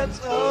sense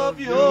of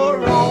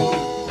your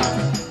own.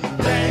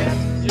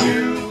 Then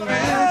you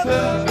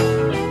answer,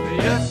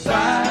 yes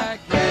I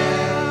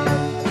can.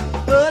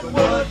 But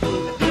what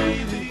would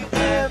be the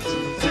answer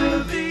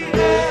to the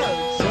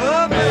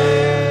answer man?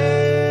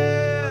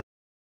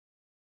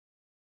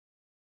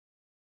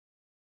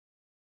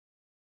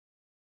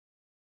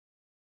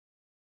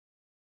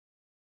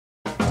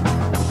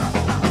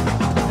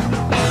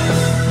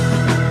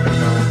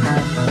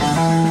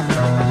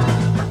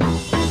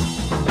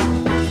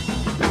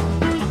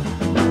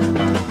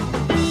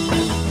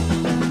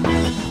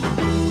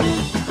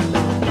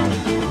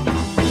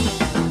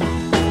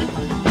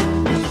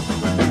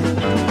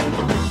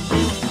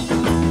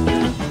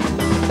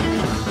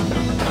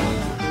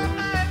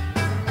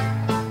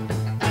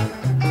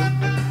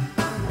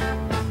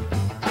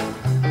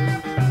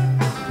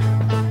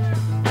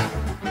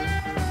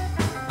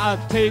 I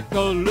take a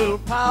little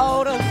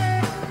powder,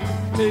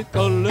 take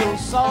a little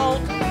salt,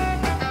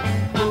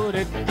 put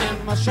it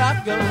in my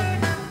shotgun,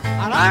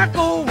 and I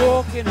go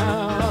walking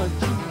out,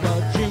 chuba,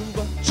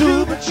 chuba,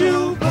 chuba,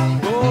 chuba,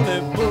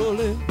 bully,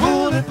 bully,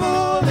 bully,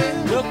 bully,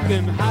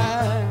 looking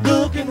high,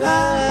 looking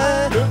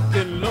high,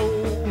 looking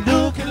low,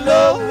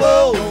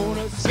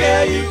 gonna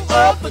scare you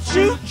up but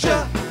shoot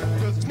ya,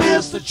 'cause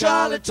Mr.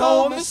 Charlie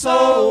told me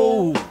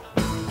so.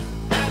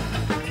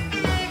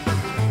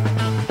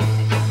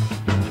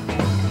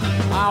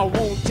 I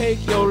won't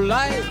take your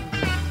life,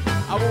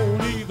 I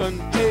won't even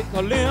take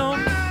a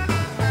limb.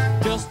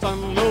 Just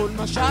unload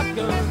my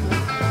shotgun,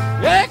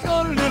 take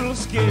a little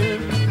skin.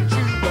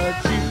 Chuba,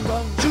 chuba,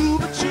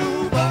 chuba,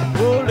 chuba,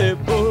 bully,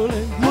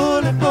 bully,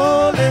 bully, bully.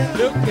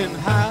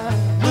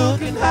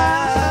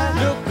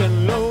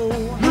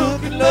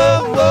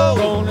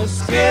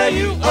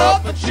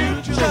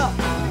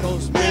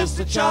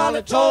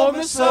 Charlie told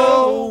me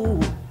so.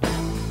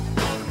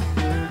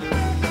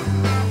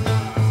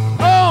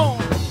 Oh!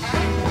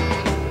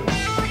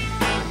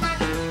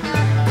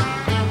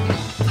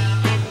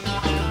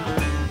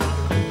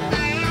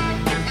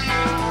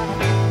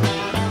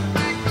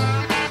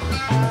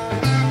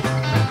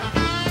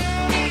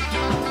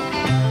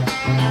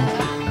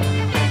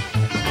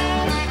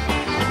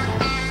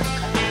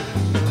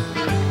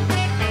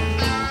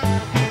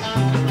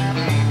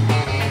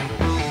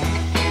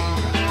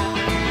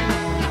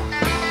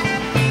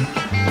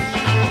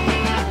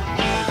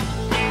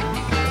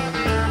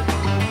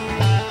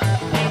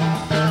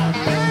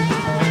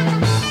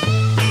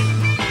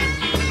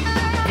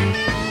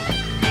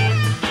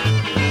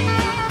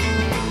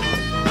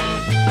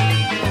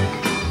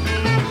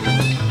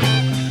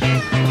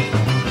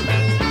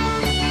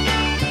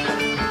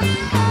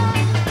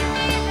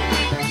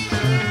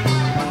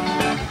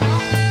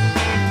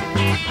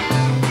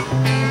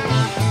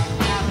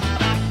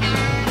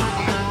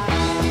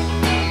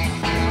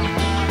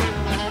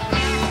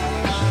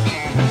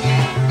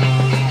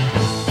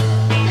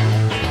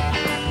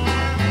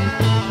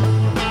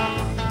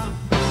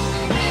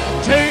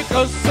 Take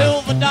a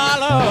silver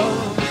dollar,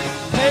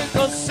 take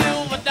a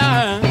silver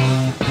dime,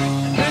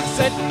 mix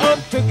it up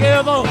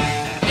together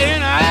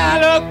in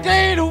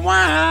alligator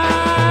wine.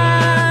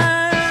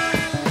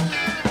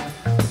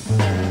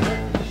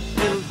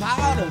 Little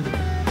powder,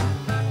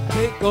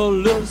 take a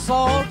little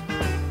salt,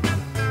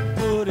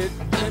 put it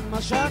in my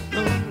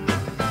shotgun.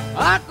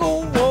 I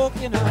go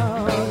walking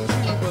out,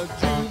 chuba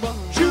chuba,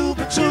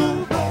 chuba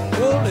chuba,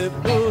 bully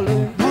bully,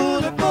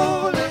 bully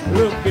bully,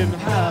 looking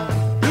high.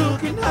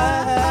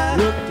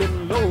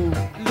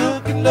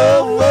 Looking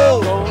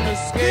low, gonna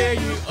scare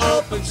you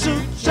up and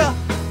shoot ya.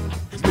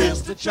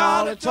 Mr.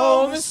 Charlie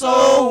told me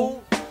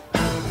so.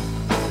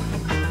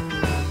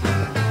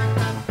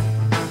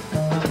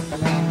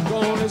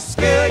 Gonna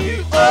scare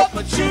you up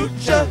and shoot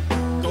ya.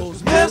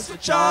 'Cause Mr.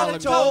 Charlie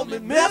told me,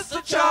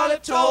 Mr. Charlie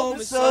told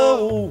me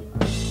so.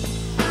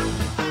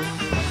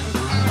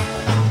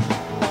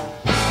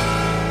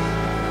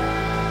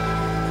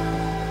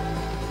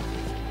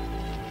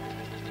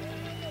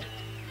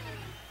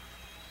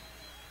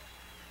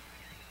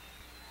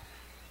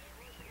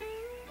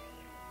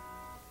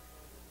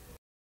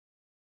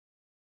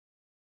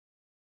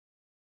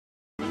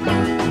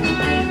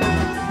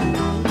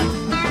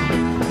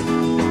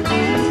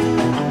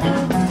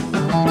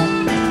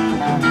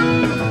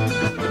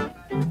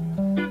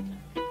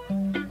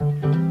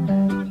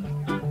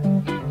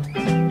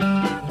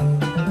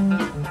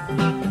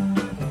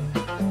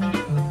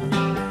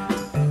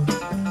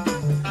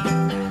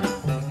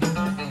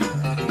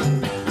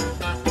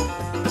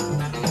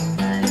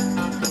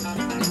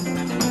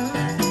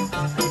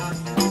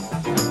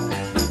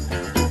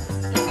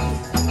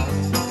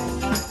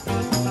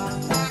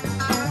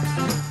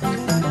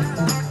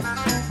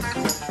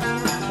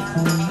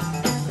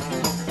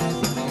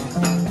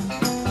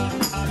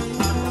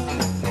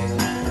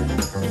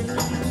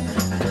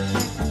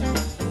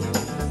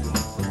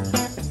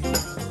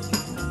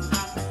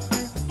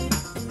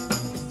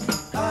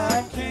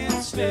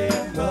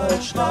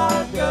 Much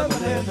longer,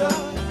 Melinda.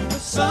 The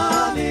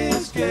sun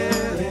is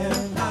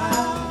getting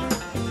high.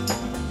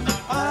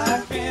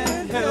 I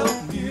can't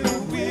help you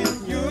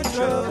with your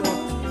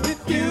trouble if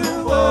you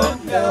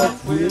won't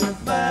help with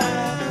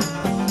mine.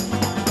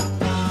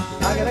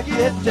 I gotta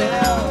get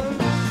down.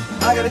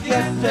 I gotta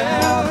get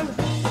down.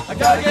 I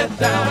gotta get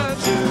down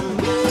to.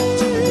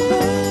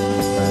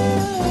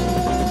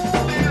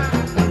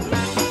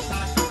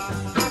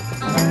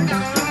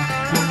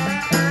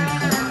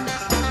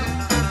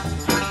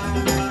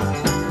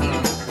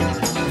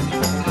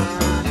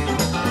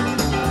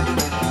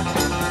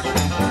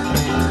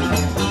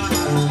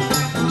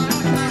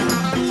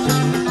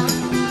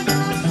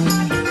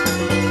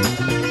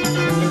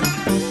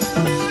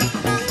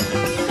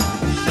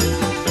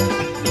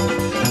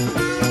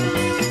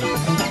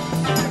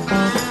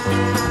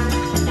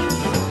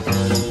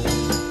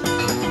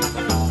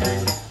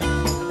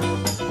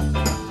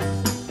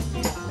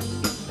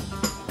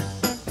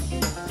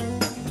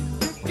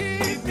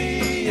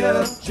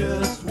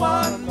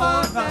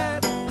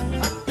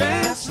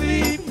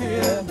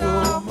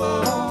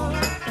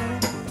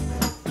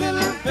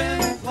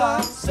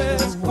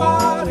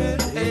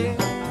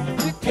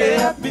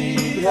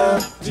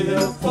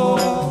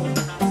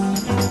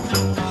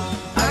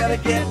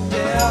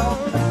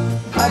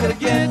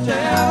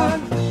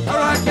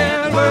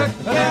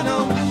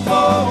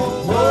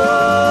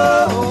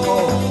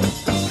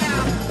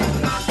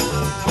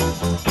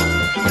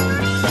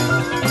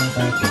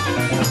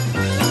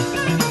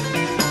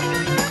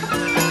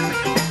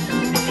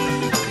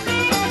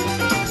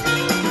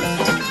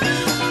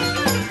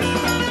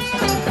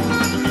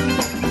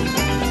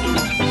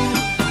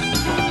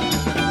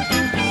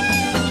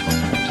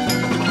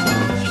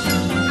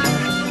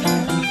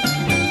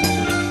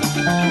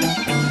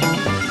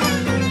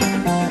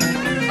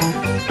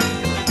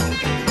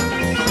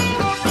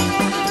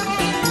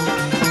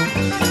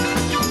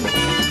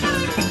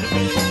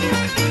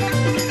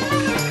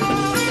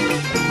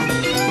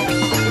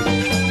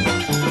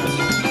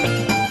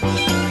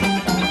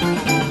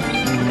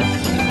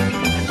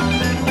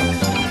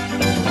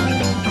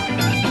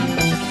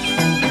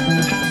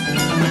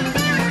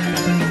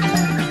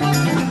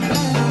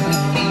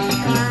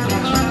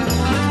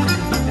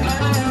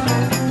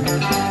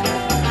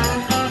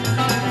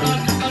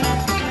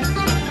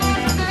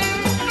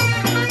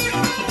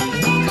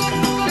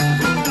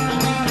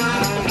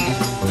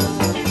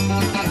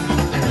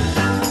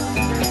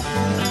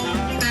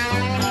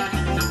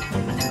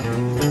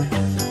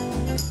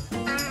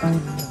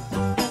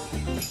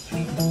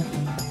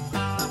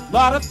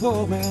 lot of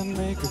poor men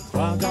make a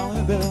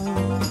 $5 bill,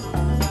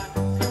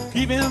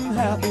 keep him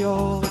happy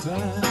all the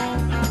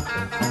time.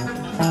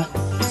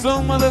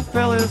 Some other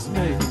fellas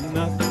make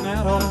nothing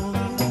at all,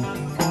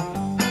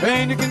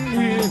 and you can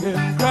hear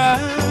him cry.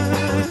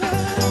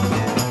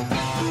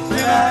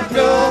 Can I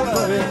go,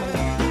 buddy?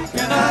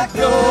 Can I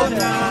go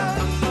now?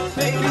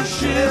 Take your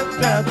ship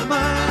down to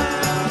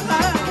mine.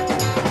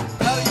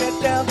 Gotta get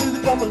down to the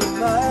Cumberland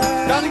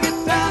mine. Gotta get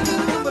down to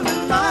the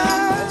Cumberland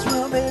mine. That's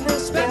where I'm in to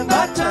spend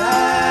my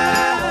time.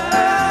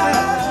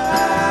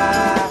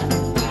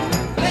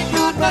 Make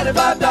good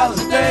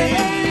 $95 a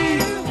day.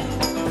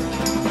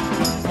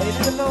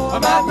 I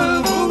might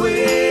move away.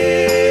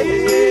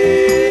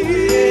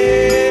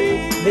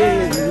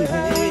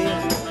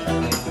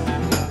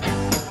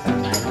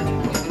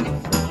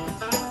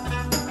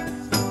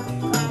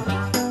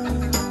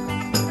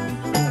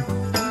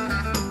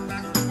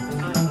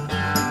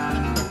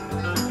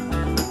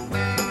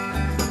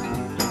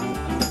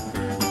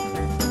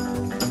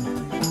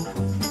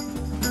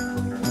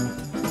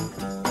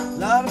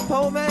 Lot of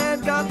poor man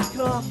got the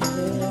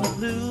Cumberland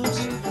blues.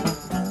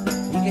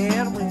 He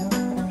can't win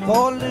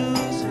or lose.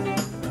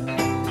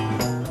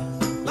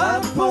 Lot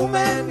of poor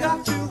man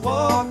got to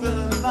walk the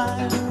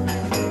line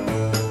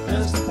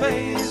just to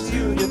pay his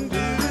union dues.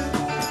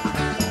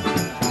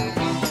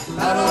 I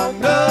don't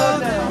know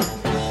now,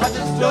 I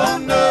just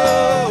don't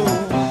know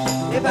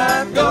if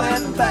I'm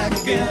going back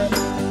again.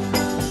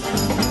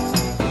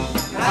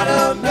 I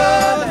don't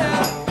know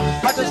now,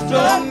 I just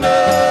don't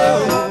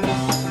know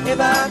if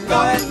I'm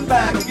going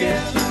back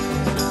again.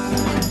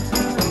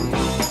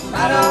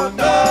 I don't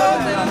know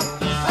now,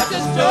 I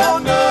just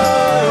don't know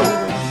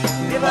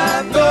if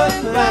I'm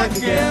going back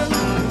again.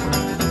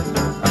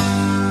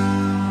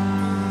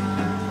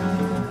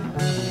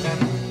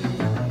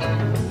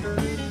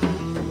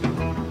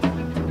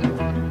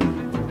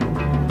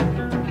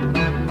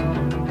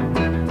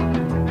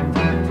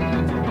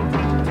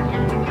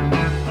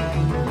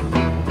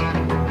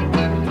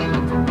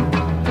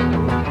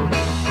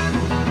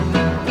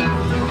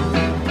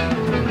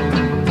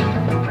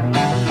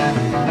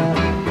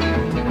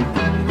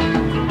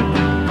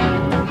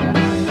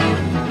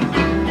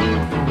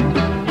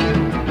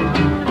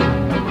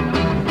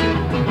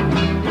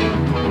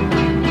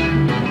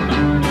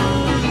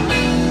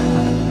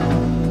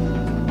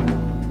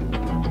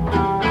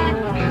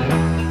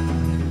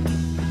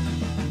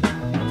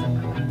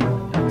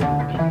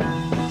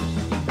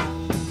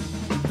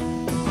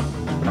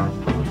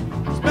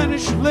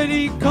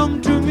 Lady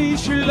come to me,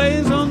 she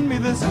lays on me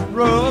this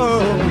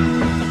rug.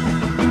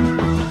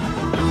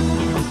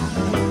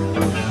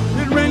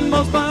 It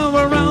rainbows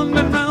power round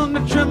and round,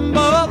 and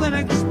tremble then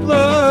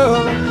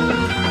explode.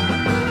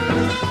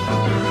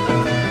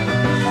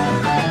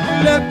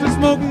 Left a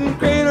smoking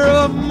crater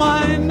of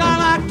mine, I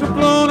like to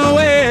blown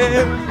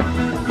away.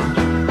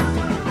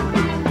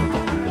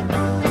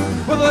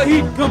 Well, the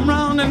heat come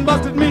round and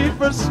busted me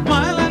for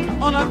smiling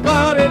on a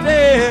cloudy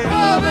day.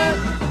 Coming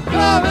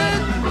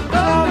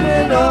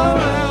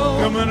around,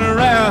 coming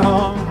around,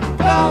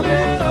 coming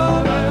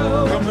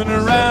around, coming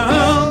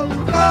around,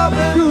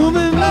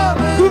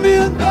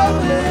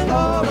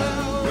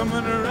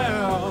 coming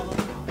around.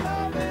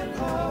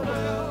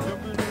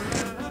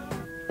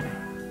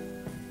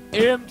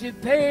 Empty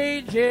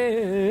pages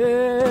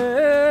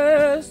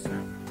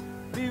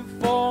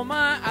before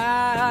my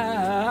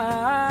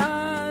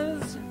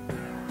eyes,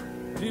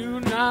 do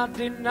not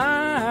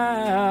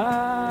deny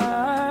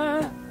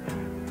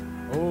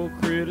or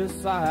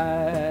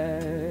criticize.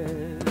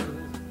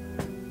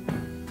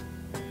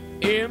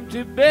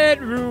 Empty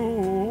bedrooms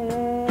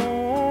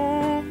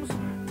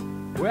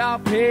where I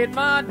paid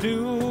my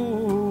dues,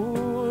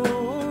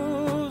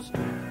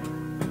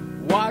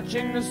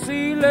 watching the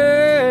ceiling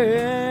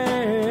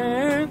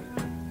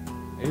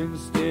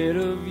instead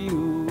of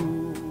you.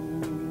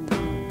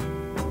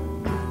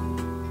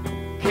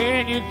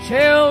 Can you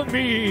tell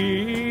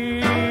me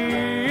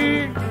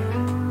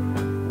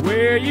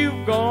where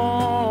you've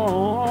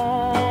gone?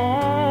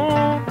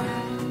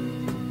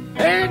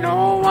 Ain't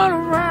no one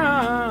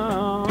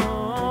around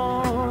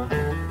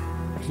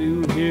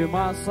to hear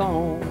my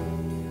song.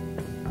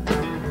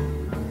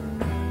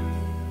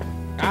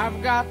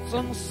 I've got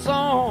some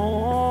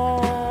songs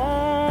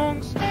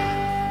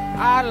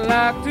I'd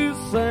like to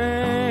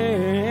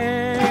sing.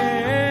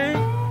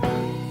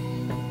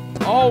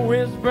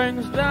 Always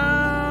brings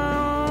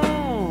down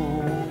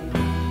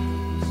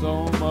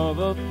some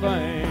other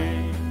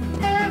thing.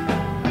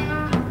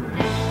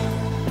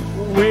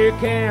 Where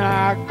can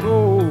I go?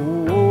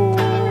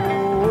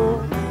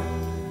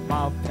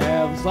 My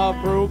paths are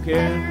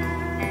broken.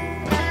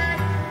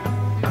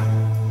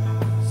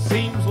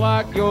 Seems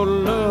like your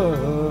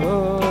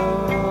love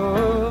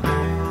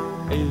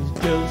is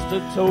just a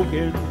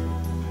token,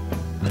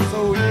 so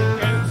you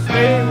can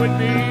stay with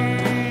me.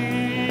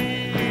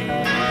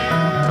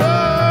 Oh,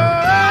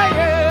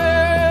 yeah.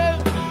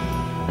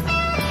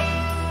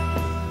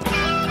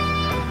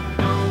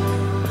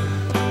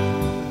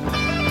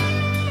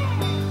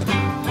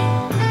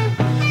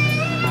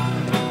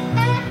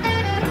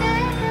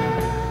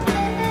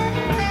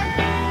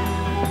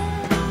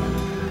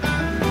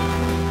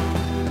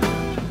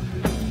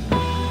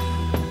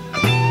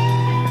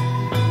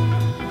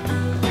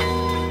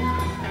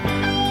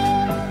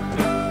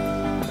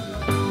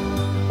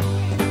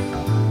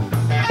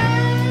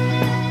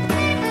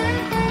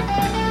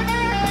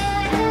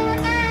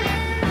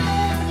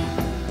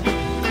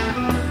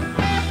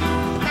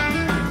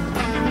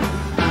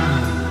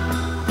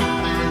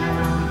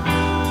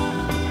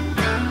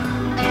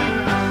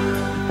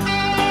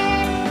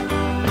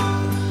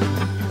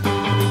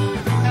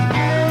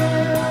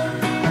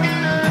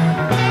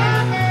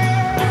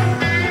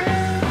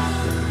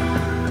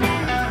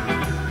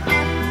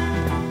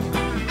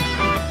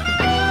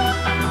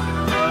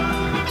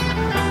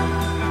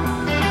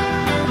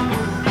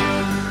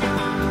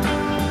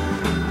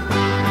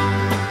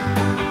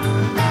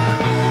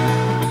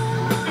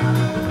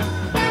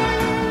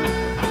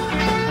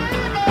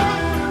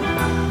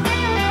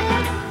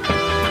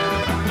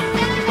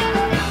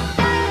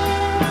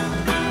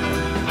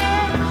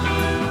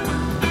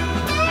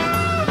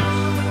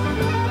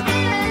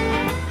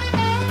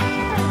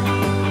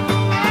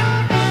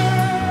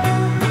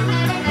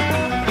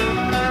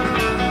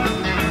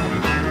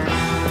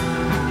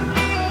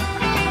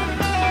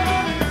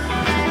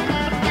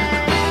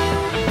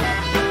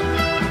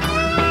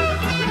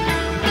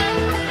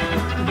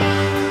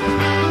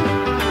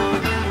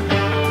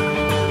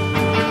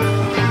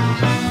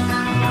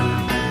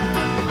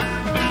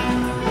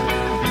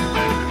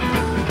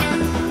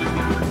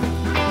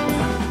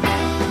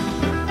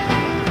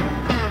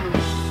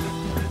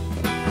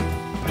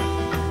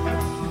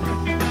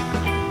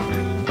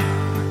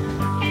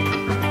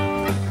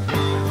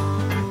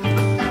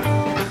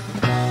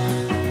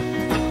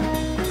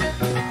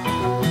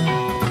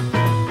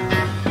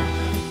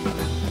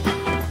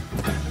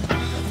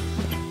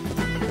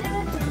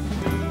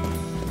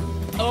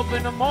 up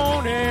in the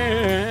morning,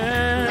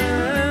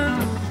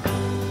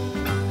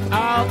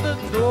 out the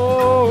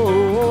door,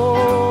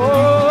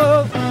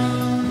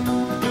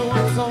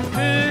 doing some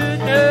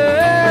business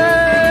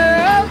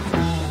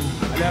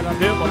that I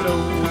never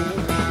know.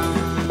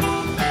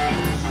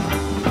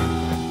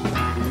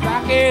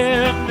 Back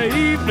in the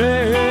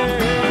evening,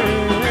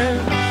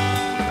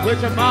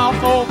 with your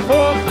mouth all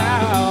full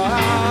out,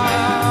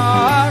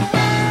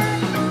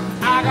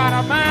 I got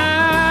a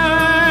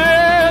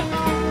man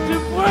to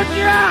put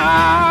you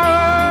out.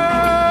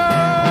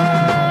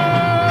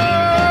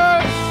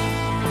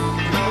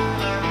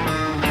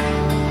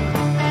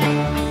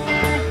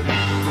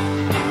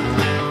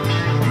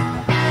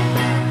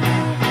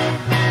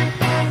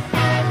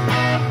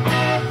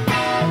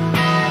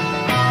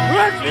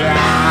 Put you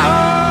out.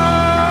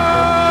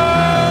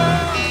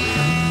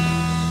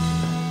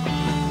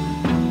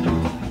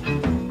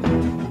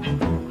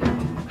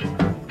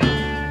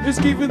 Just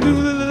keeping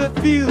through the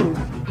field,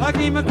 I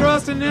came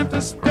across an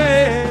empty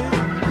space.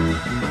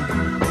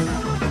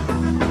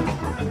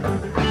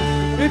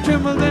 It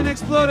trembled and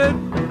exploded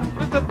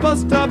with the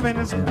bus stop in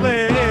its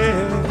place.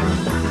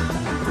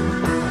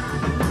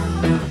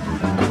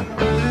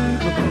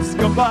 The bus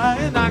come by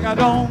and I got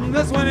home,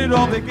 that's when it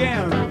all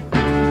began.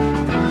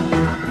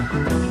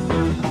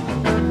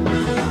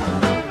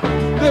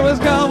 There was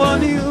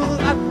Calvin Hill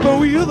at the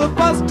wheel, the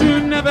bus to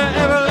never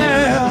ever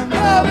land.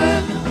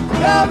 Coming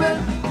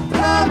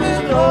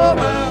around,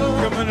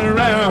 coming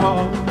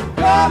around,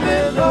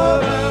 coming around, coming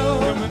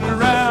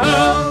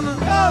around,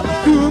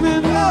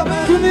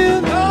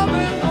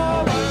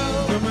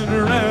 coming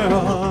around,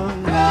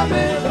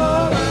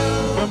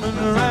 coming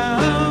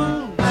around.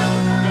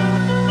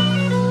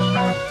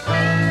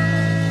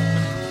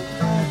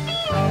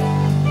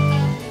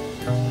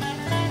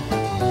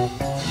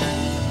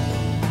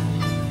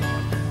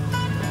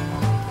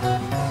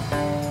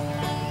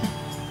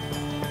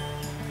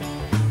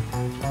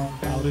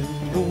 Out in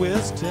the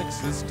West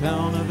Texas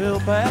town of El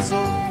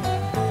Paso,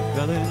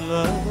 fell in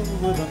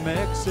love with a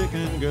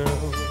Mexican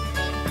girl.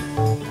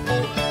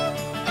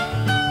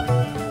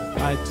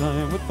 Night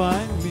time would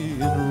find me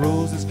in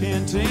Rose's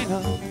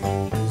Cantina.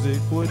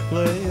 Music would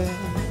play and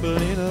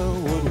Felina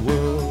would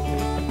whirl.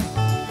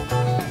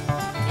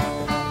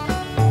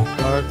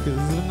 Dark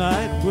as the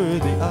night were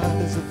the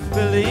eyes of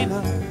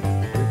Felina,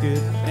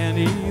 wicked and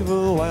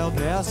evil while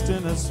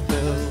casting a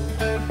spell.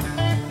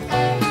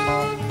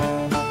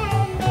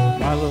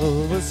 My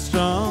love was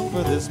strong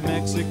for this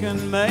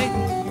Mexican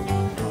maiden.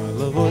 My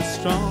love was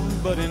strong,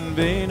 but in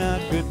vain I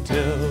could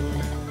tell.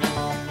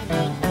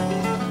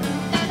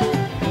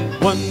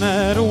 One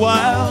night a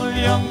wild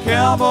young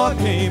cowboy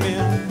came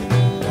in,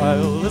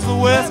 wild as the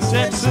West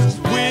Texas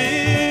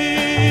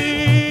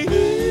wind.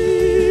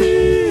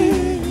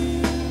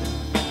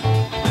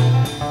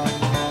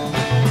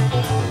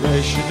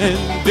 Ration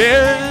and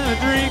daring a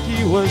drink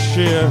he was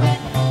sharing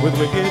with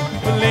wicked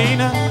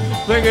Felina,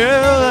 the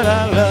girl that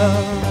I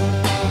love.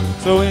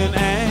 So in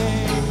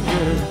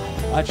anger,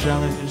 I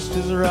challenged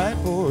his right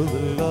for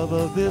the love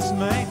of this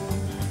man.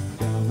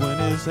 I went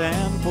his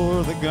hand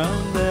for the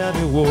gun that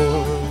he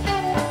wore.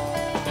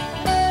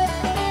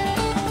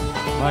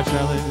 My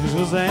challenge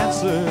was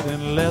answered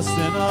in less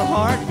than a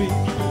heartbeat.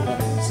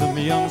 Some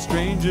young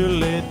stranger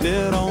lay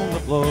dead on the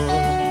floor.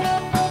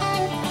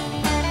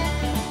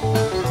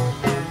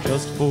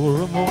 Just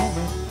for a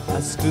moment, I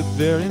stood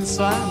there in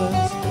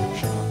silence,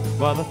 shocked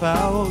by the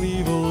foul,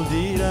 evil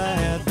deed I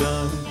had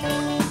done.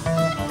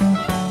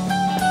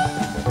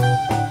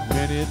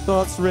 Many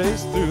thoughts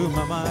raced through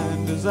my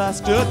mind as I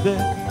stood there.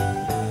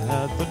 I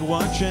had but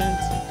one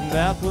chance, and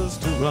that was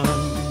to run.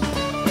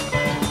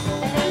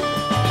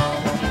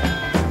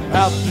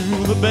 Out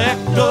through the back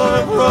door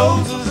of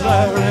Rose's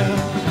I ran,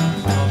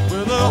 out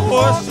where the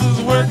horses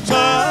were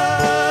tied.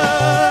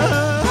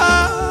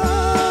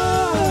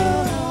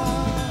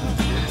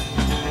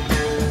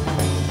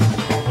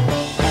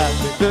 I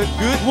picked a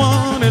good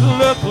one, it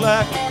looked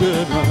like a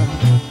good run.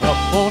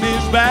 Up on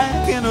his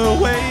back and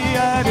away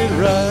I did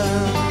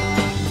run,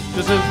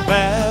 just as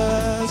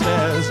fast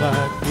as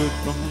I could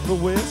from the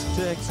West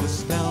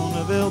Texas town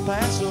of El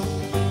Paso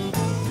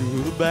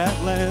through the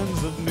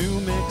badlands of New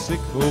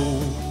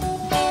Mexico.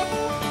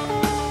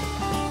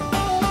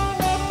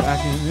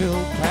 Back in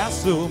El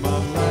Paso, my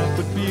life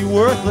would be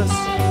worthless.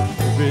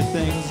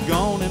 Everything's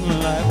gone in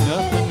life,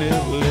 nothing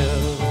is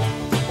left.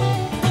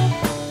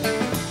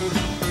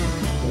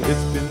 But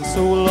it's been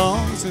so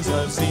long since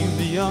I've seen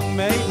the young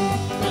maiden.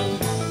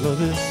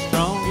 Love is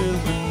stronger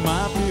than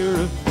my fear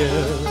of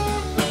death.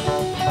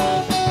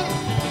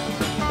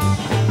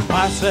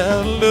 I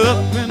saddled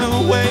up and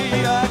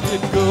away I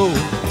could go,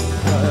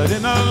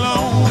 riding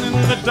alone in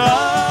the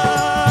dark.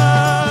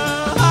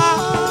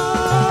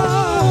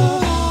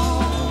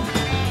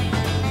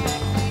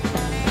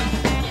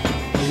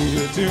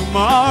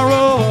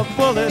 Tomorrow a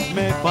bullet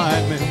may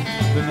find me.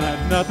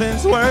 Tonight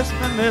nothing's worse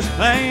than this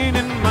pain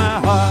in my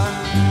heart.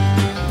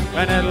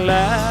 And at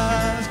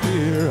last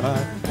here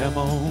I am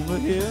on the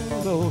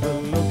hill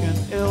overlooking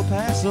El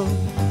Paso,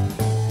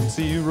 and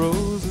see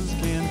Rose's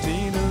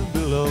Cantina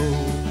below.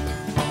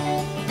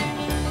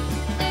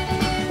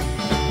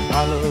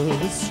 My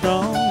love is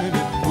strong and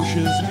it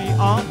pushes me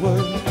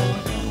onward.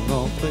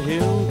 Off the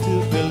hill to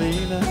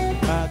Galena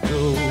I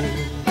go.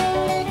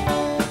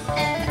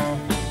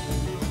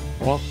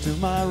 Off to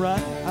my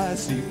right I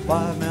see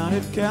 5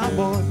 mounted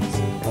cowboys.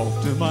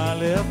 Off to my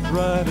left,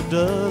 right, a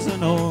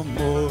dozen or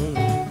more.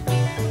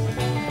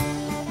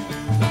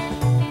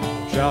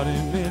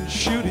 Shouting and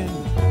shooting,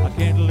 I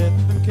can't let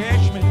them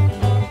catch me.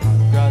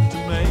 Got to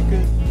make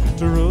it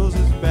to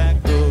Rose's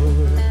back door.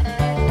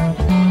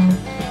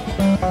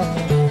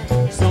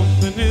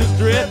 Something is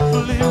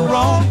dreadfully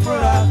wrong, for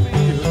I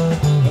feel a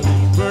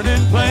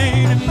burning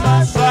pain in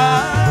my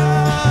side.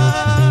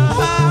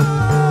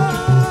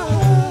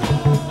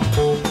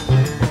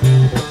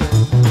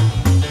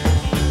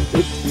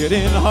 It's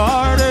getting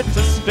harder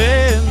to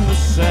stay in the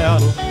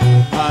saddle.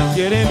 I'm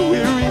getting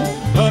weary,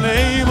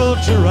 unable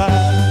to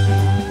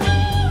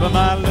ride. But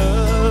my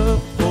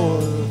love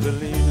for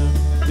Galena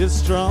is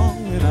strong,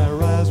 and I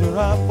rise where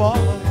I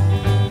fall.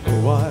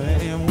 Though I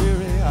am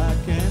weary, I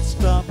can't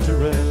stop to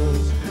rest.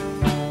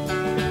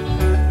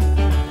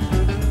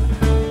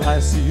 I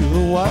see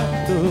the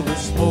white of the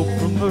smoke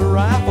from the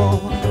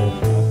rifle. I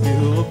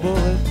feel a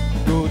bullet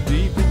go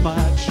deep in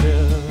my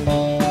chest.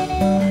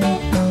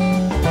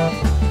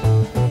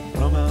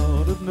 From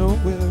out of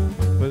nowhere,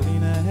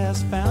 Galena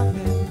has found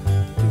me,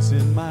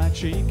 kissing my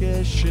cheek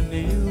as she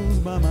kneels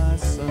by my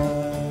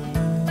side.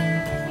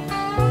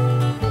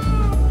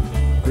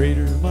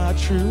 Greater my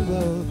true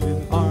love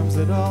in arms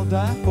that I'll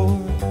die for.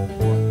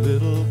 One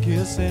little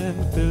kiss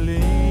and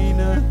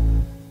Galena,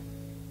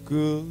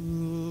 good.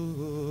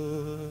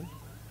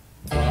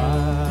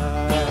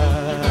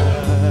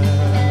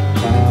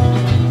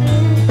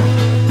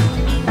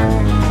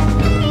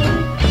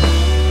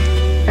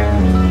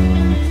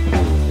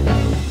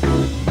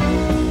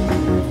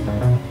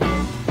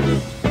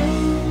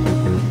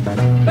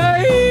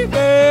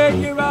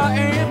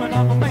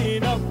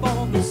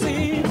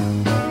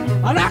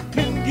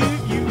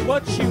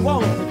 She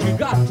wants, but you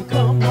got to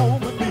come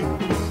home with me.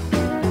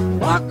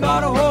 I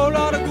got a whole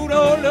lot of good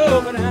old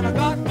loving, and I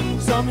got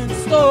some in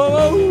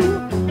store.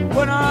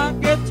 When I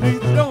get through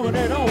throwing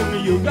it on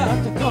me, you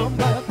got to come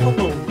back for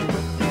more.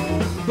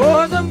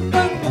 Cause them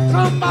things will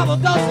come by the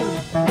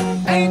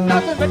dozen, ain't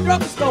nothing but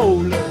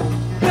drugstore.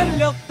 Little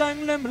little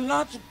thing, let me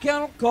launch a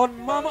kettle corn,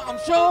 mama, I'm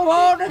sure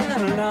holding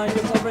it now,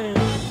 yes I am.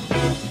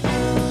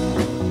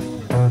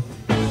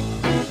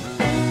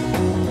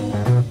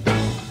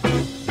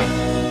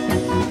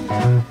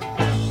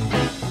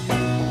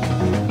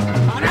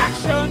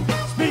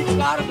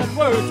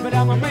 Words, but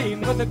I'm a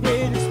man with a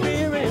great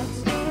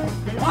experience.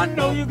 I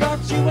know you got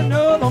you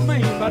another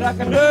man, but I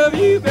can love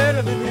you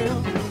better than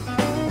him.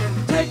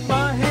 Take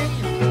my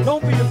hand,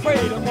 don't be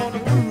afraid, I'm gonna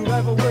prove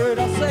every word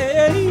I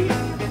say.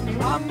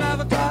 I'm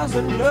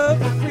advertising love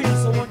for free,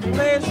 so when you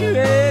raise your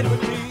head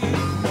with me,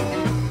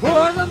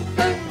 boy, them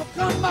things will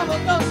come by the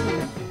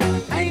dozen,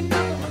 ain't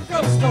nothing but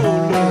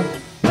drugstore love.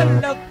 Little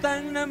little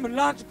thing, let me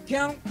launch a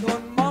count,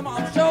 cause mama,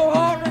 I'm so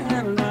hard to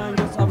handle now,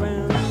 yes I am.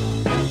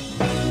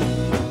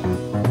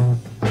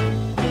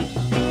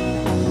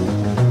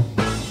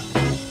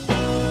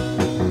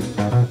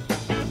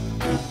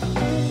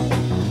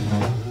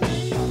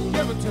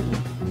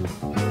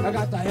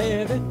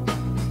 Have it.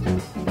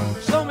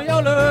 Show me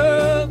your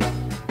love,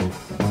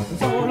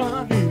 that's all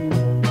I need.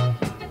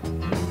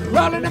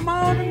 Early in the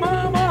morning,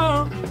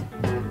 mama,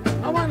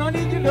 I wanna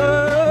need your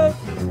love.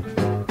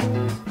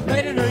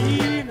 Late in the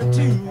evening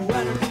too,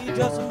 and I need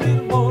just a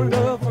little more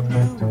love from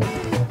you.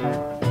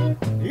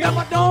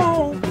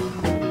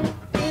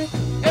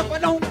 If I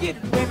don't get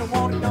it when I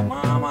want it, now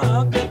mama,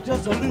 I'll get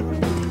just a little.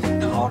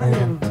 Now all the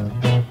hell,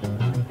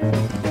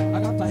 I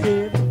got to have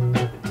it.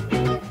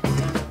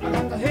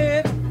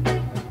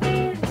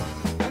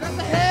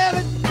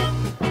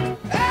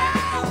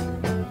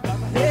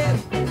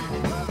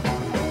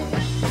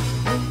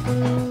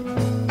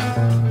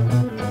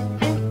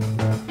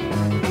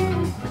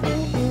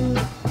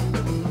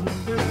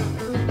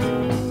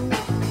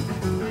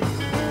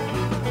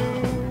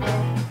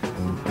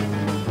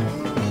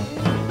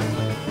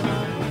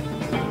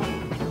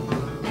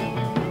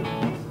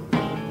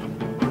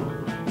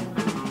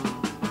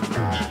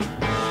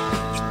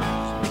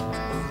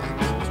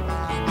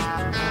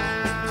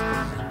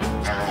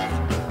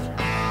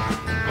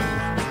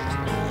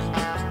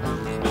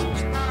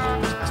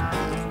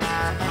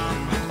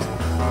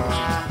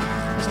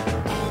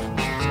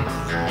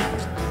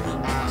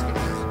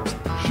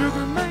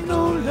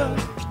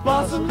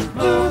 Blossoms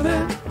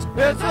blooming,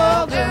 it's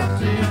all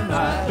empty and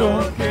I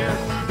don't care.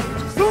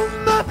 Soon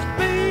must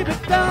be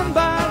down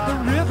by the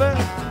river,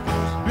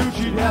 knew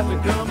she'd have to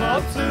come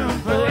up soon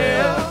for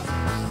air.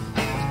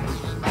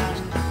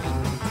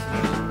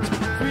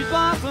 Sweet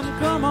blossom,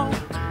 come on,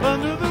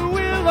 under the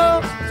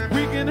willow,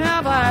 we can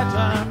have high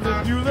time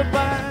to fuel the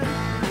fire.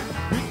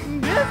 We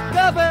can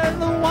discover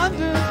the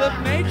wonders of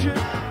nature,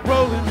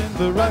 rolling in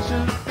the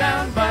rushes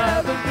down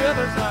by the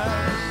riverside.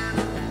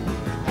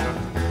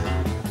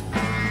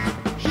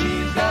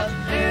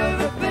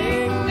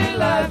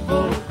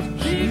 Delightful.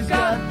 She's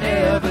got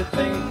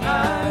everything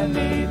I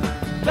need.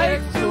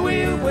 Takes the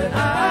wheel when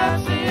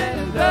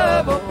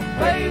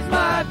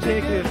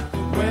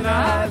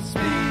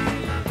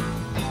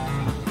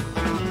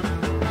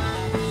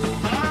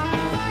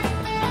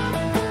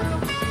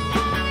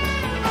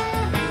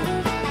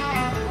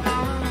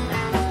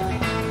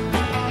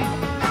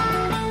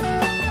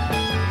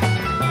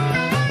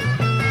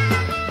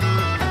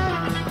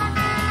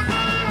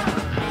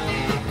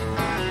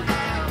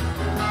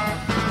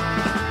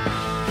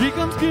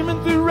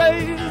gleaming through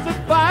rays of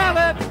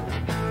violet.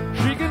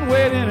 She can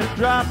wait in a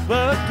drop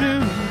of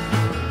dew.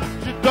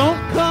 She don't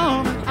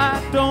come and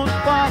I don't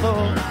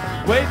follow.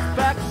 Waits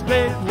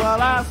backstage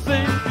while I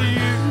sing to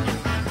you.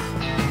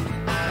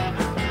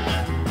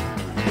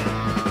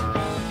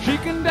 She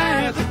can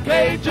dance a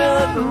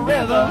Cajun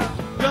rhythm,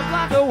 just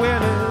like a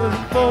winner's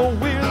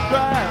four-wheel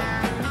drive.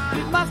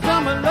 She's my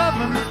summer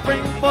loving,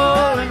 spring,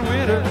 fall, and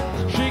winter.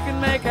 She can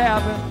make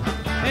happen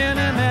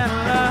any man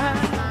alive.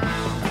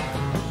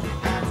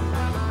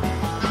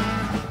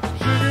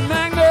 Sugar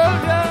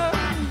magnolia,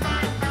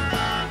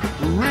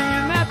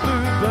 ringing that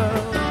blue bell.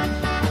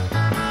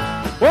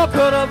 Well,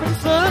 cut up in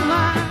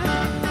sunlight.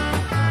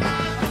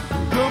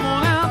 Come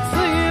on out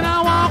singing, I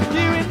walk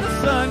you in the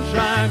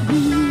sunshine.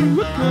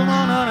 Ooh, come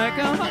on, honey,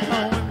 come on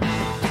home.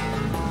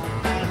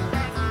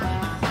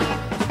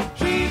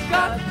 She's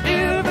got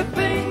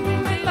everything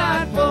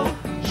delightful.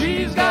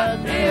 She's got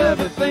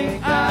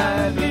everything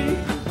I need.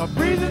 A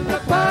breeze in the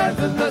pipes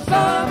in the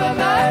summer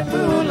night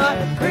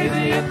moonlight,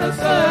 crazy in the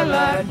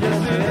sunlight,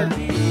 yes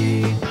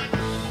indeed.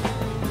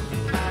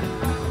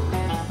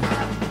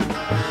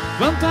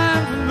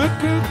 Sometimes when the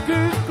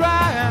cuckoo's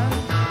crying,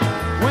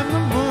 when the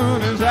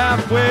moon is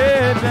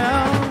halfway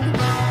down,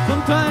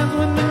 sometimes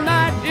when the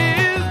night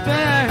is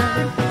down,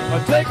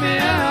 take me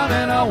out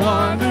and I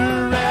wander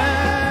around,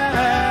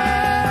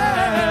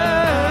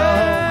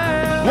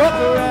 walk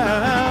around.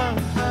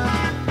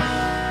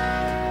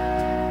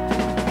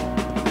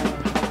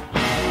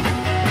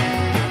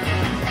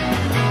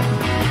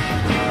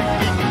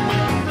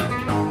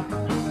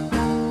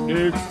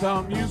 Next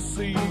time you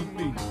see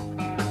me,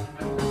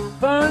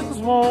 things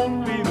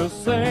won't be the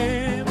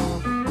same.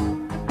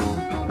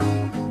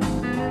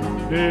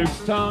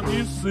 Next time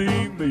you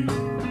see me,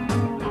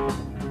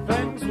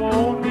 things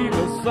won't be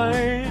the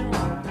same.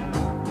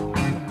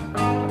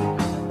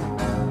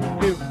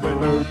 If it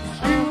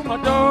hurts you, my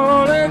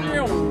darling,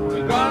 you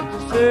only got to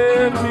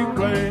set me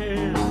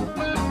plain.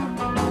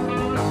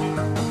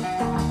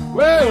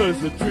 Well,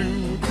 it's a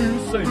true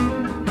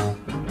saying,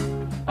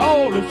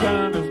 all the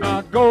shine is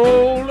not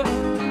gold.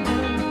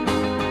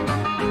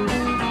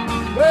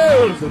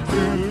 Well, it's a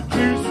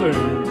true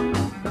saying,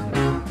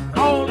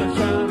 all the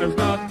shine is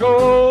not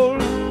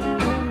gold.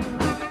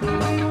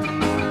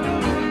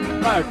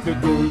 Like the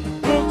good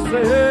book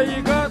say,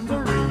 you got to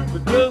read for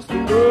just the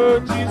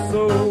word you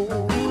sow.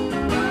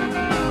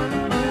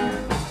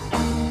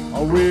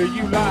 Or where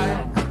you lie,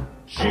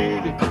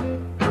 cheated,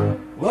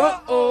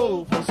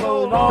 whoa, for so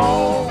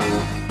long.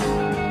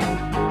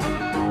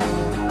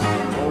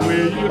 Or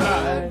where you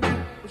lie,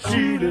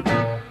 cheated,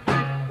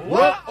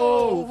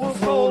 whoa, for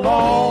so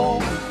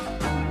long.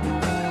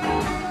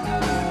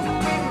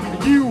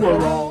 You were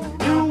wrong,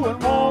 you and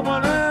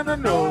woman, and I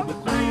know the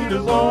queen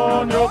is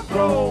on your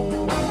throne.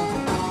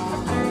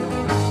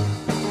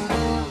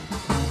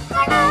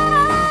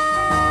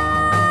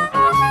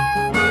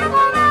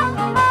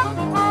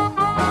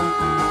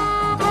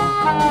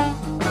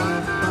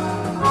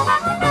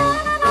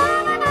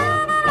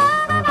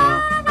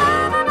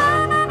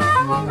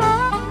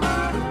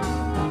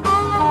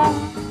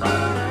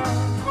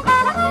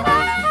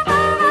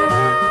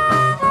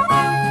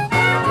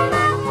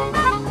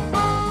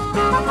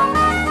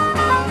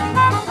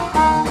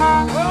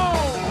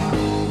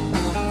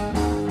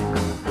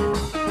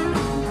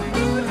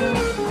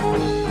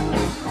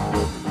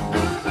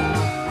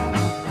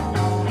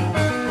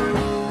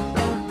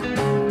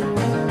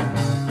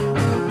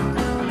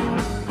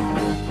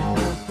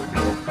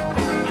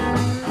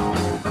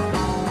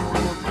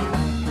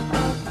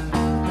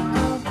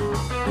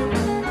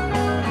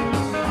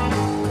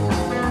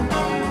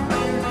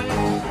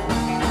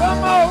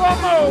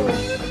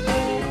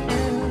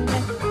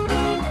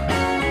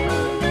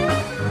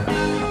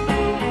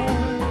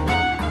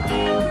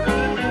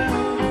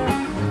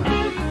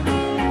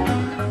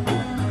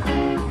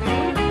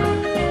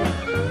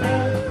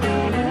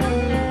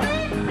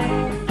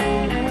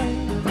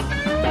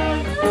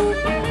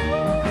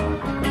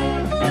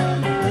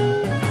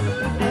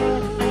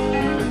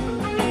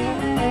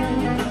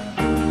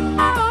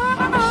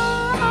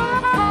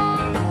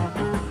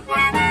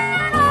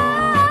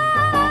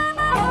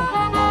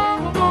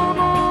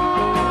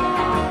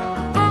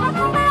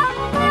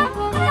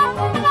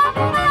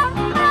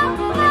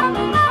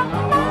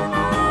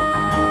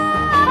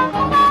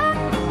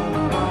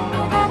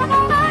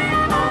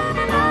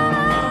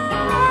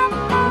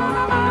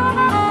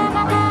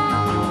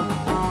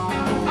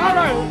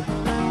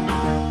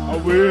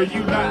 Where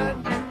you lied,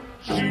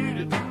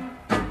 cheated,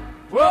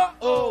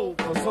 whoa,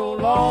 for so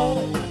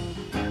long.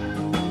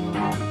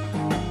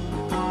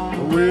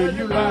 Where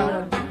you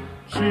lied,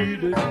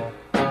 cheated,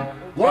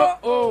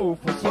 whoa,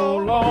 for so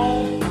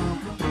long.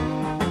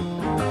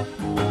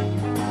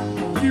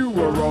 You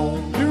were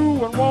wrong,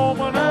 you and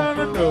woman, and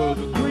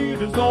another queen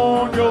is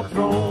on your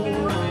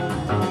throne.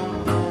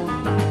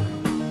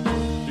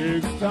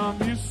 Next time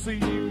you see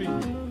me,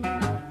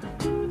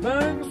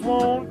 things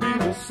won't be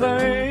the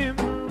same.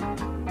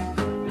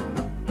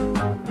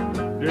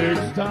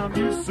 Next time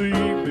you see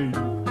me,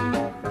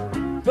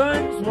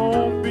 things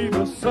won't be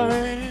the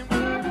same.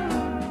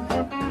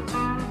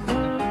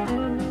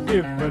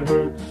 If it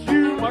hurts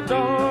you, my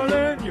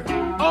darling, you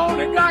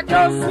only got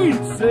your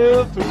sweet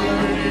self to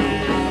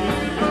blame.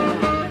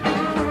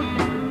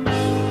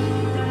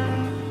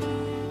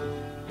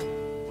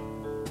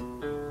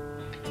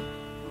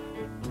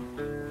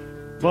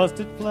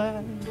 Busted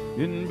flat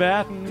in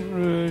Baton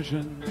Rouge,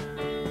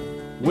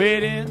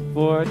 waiting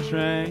for a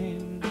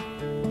train,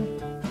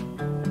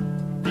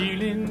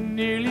 feeling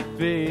nearly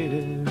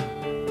faded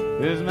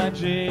as my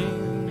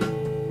jeans.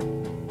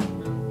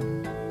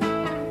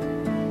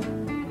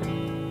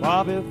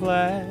 Bobby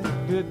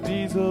flagged a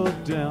diesel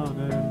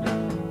downer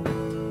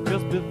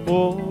just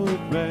before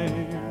it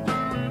rained,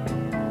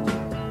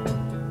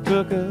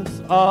 took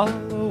us all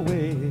the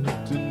way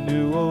to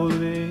New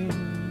Orleans.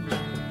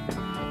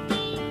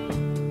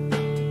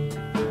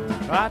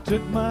 I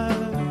took my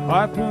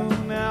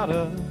harpoon out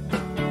of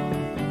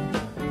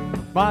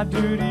my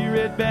dirty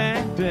red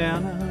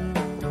bandana.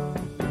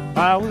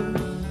 I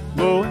was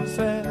low and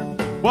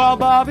sad while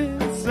Bobby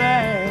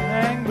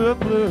sang the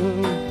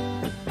blues.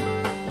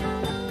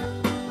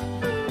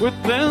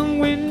 With them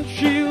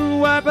windshield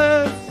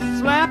wipers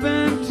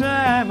slapping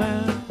time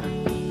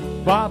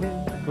and Bobby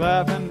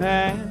clapping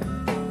hands,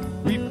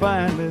 we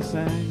finally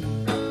sang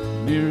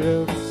near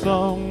every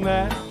song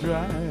that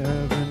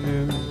driver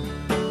knew.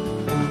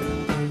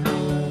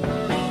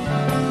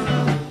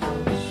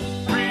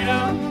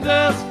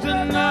 Just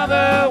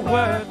another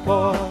word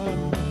for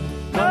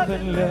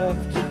nothing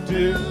left to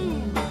do.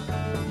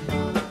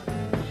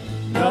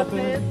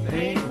 Nothing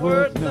ain't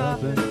worth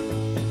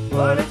nothing,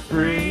 but it's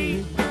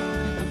free.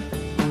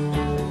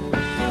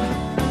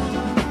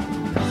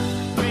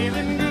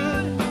 Feeling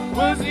good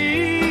was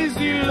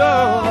easy,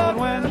 Lord,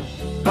 when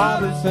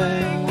Bobby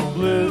sang the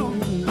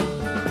blues.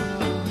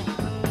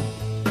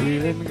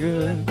 Feeling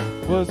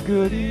good was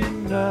good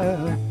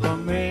enough for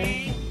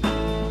me.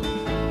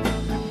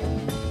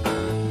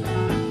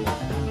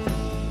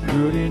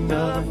 Good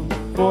enough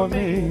for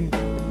me,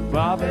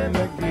 Bobby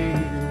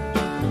McGee.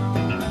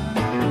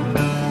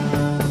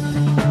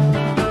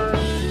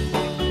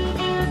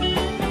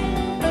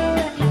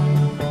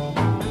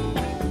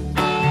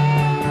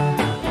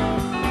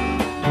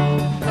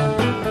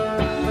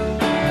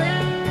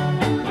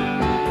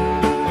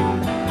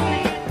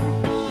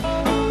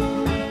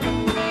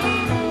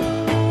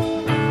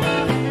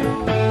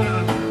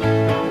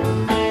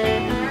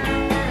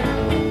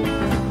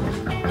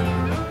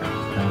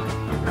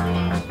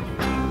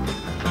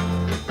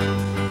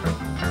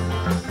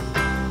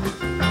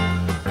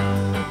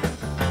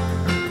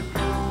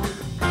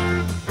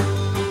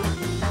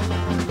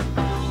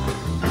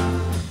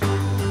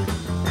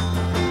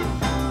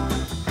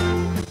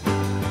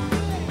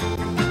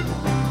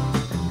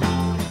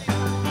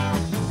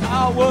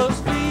 I was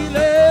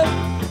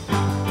feeling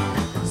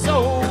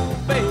so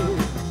bad.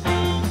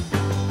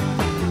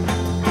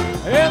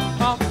 If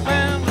my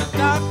family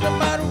talked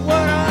about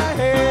what I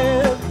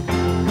had,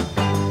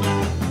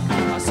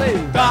 I say,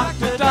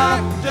 Doctor,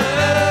 Doctor,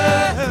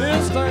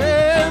 Mr.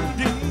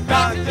 MD,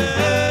 Doctor,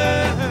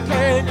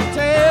 can you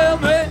tell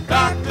me,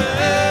 Doctor,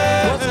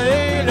 what's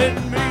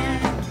ailing me,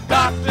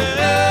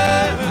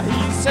 Doctor?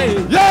 He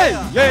said,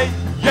 yeah, yeah,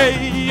 yeah,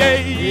 yeah,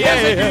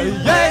 yeah,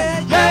 yeah,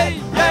 yeah.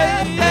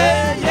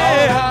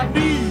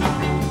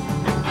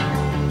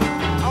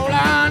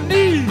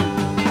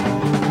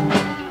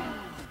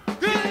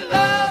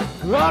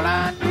 All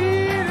I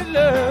need is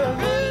love,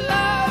 good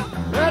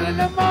love, early in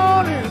the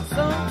morning,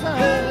 sometime,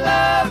 good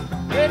love,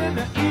 late in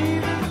the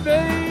evening,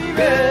 baby,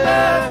 good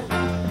love.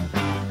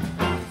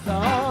 That's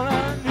all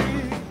I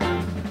need.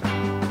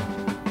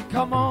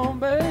 Come on,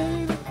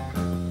 baby,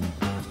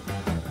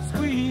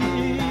 squeeze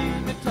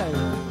me tight.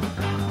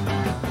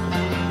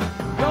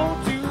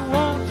 Don't you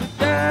want your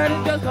daddy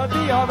just to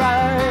be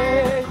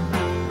alright?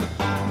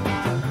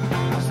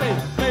 Say,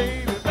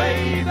 baby,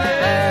 baby,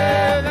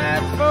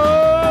 that's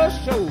for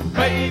sure.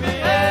 Baby,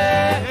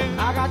 yeah,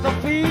 I got the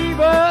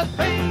fever.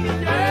 Baby,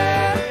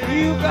 yeah,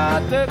 you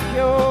got the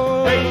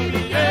cure.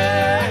 Baby,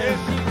 yeah,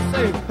 she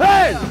said,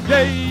 hey,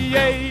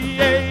 yeah,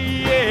 yeah,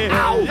 yeah, yeah.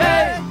 Ow.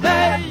 Yeah,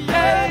 yeah,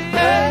 yeah,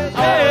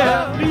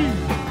 yeah,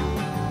 yeah.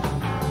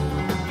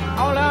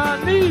 All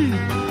I need,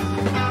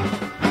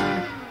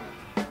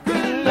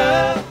 good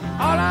love.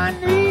 All I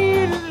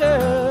need is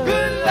love,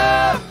 good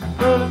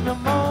love. Early in the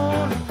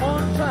morning,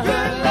 one time,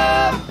 good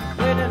love.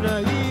 Late in the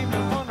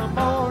evening, one the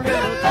morning,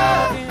 good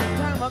love.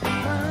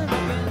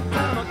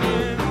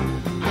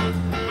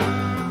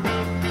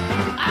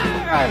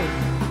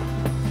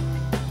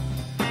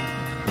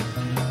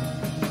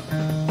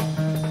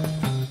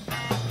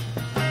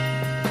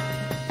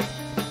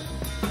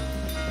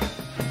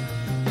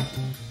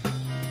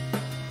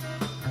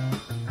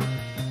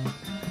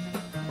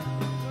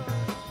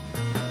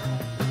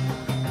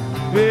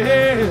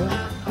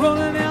 Yeah,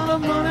 rolling down the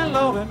money,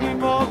 Lord, I need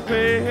more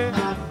pay.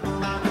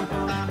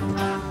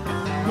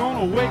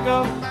 Gonna wake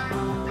up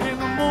in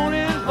the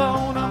morning,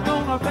 Lord, I'm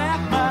gonna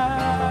back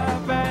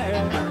my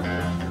bag.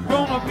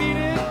 Gonna beat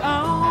it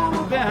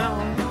on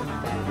down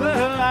the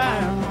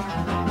line.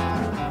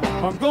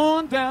 I'm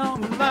going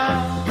down the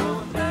line.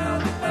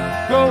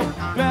 Go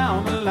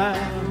down the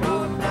line.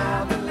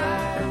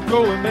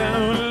 going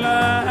down the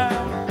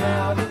line,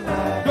 down the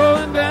line,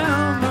 going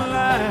down the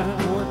line,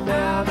 going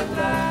down the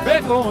line,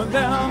 they're going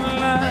down the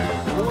line,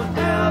 going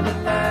down the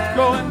line,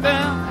 going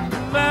down the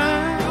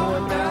line,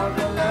 going down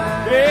the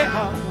line.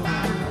 yeah,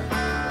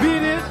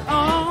 beat it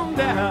on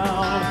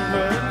down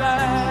the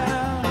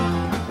line.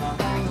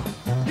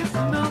 Yes,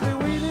 and I'll be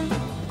waiting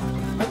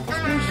at the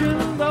station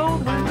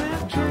alone when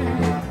that train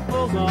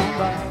pulls on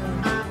by.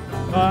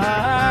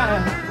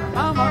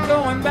 I'm not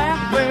going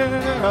back where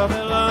I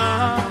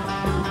belong.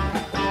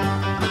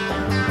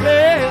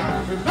 Yeah,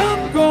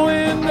 I'm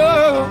going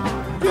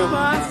to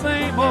my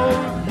same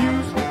old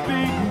used to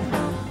be.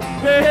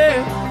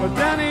 Yeah, but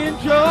down in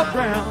Joe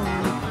Brown,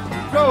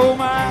 coal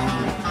mine,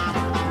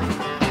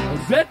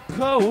 that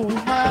coal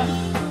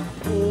mine,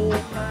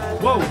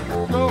 whoa,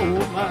 coal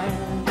mine,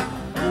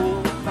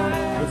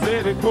 I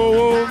said it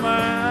coal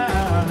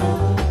mine,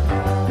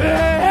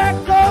 yeah,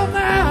 coal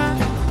mine,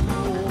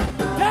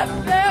 that's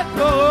that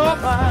coal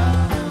mine,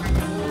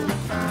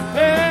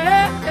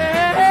 yeah,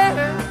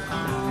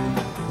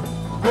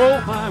 coal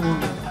mine,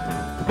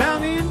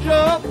 down in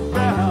Joe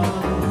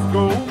Brown's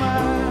coal mine.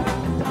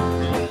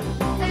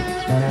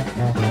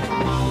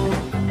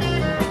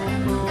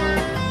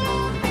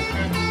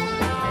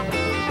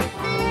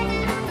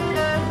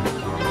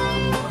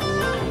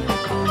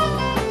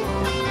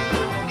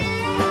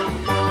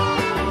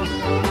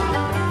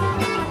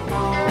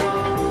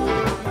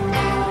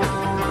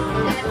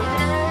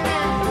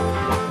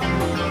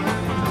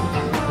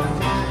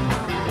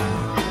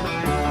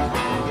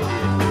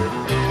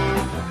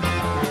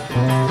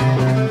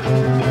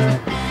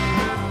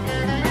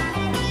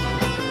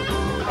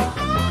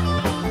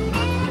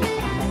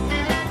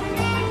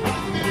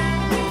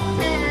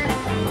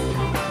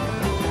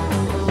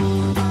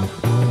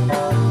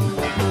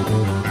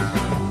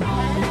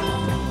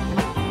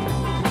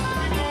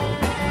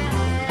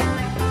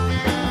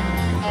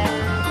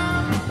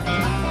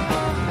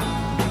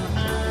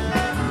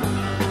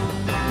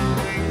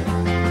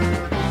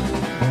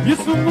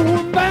 Yes, I'm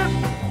going back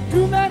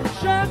to that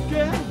shack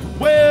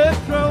way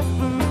across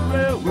the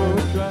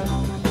railroad track.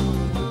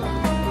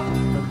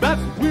 And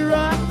that's where I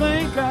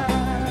think I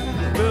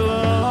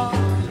belong.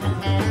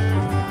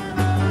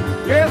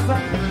 Yes, I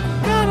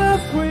got a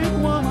sweet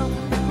woman,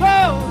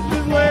 Lord,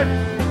 just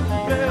waiting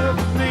there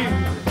for me.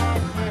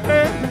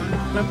 Hey,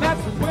 and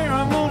that's where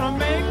I'm gonna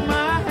make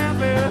my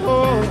happy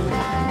home.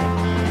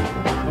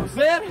 I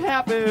said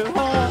happy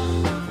home.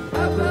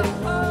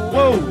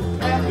 Whoa,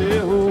 happy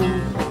home.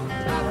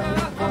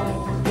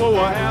 Oh,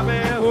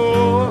 happy,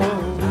 oh,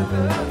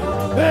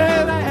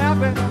 hey,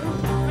 happy,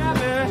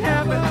 happy,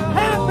 happy,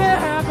 happy,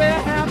 happy,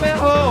 happy,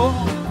 oh,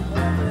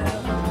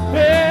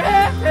 hey,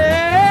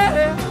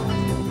 hey,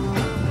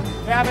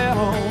 happy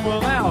home.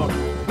 Well, now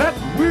that's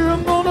where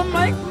I'm gonna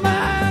make my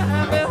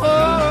happy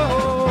home.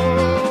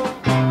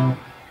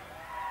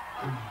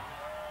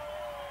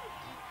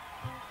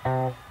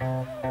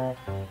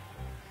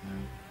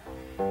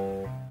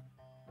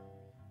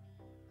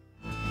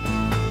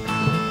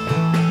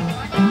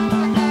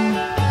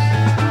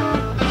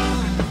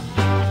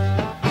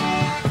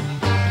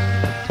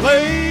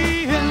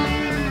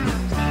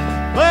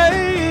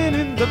 Playing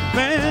in the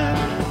band,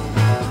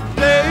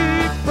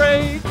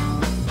 daybreak,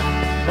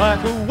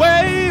 like a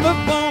wave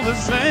upon the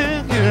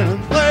sand. Yeah,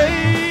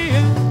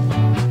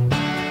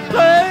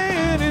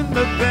 playing in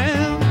the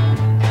band,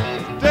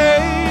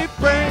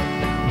 daybreak,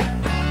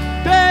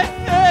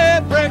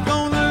 daybreak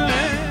on the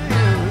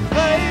land.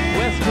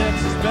 West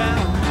Texas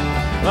bound,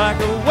 like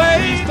a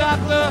wave stop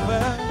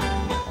lover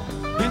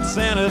in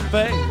Santa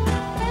Fe.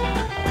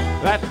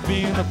 That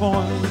being the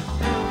point,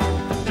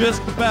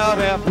 just about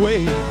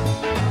halfway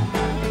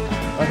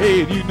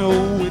ahead, you know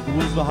it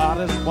was the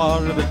hottest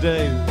part of the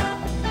day.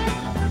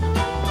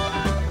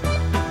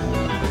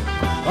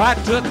 I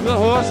took the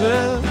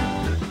horses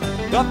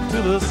up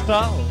to the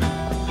stall,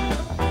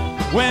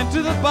 went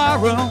to the bar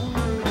room,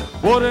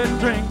 ordered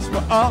drinks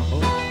for all.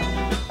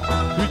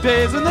 3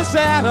 days in the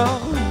saddle,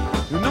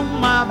 you know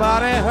my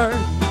body hurt.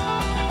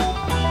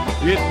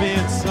 It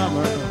being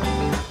summer,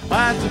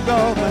 I took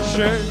off my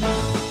shirt,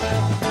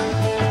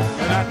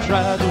 I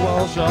tried to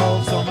wash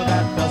off some of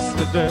that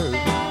dusty dirt.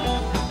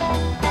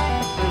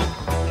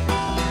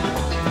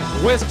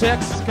 West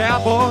Texas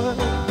cowboys,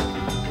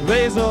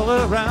 they's all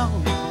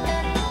around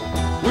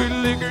with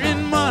liquor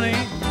and money,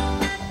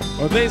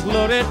 or they's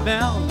loaded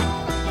down.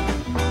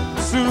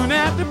 Soon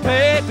after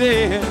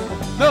payday,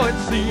 though it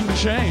seemed a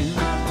shame,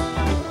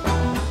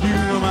 you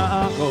know my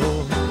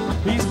uncle,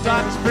 he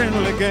starts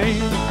friendly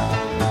game.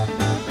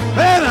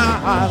 Then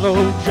I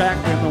load Jack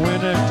in the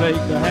winter and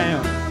take the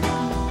ham.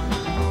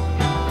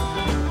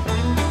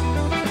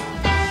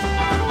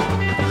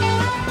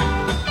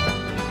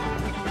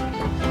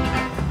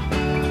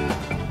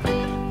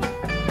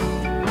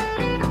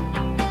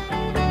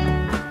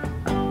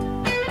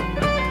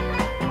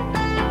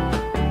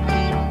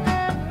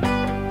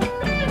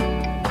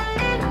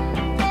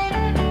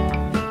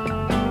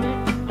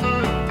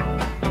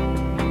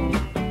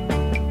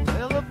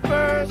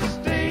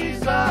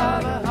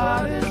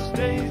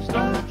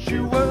 Don't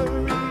you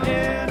worry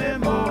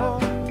anymore.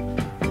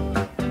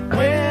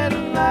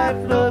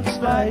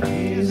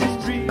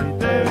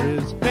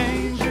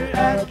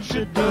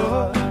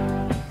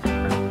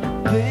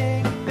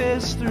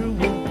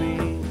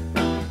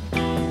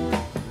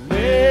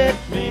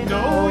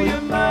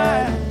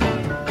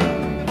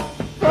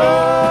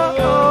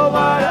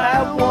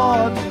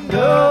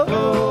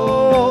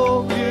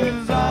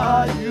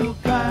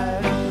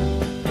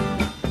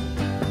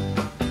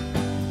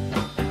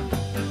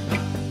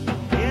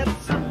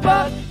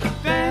 but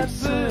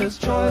dancer's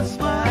choice,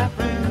 my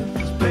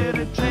friends,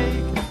 better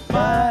take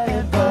my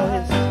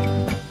advice.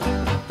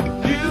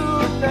 You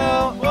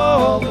know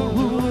all the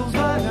rules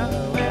by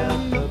now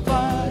and the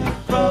fire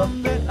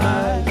from the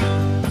eyes.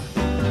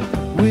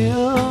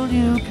 Will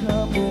you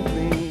come with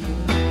me?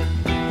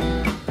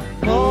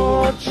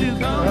 Won't you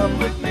come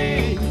with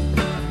me?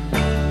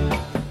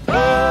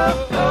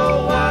 Oh, oh,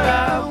 what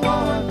I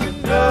want to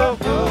know.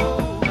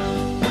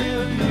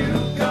 Will you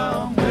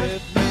come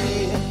with me?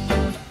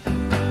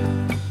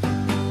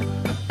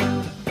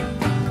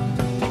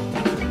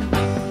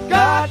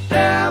 God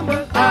damn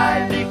it,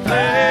 I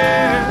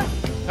declare,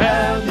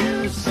 have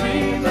you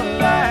seen the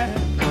light?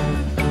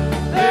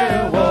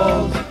 There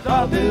was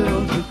a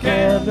bill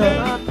together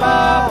on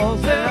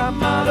balls, their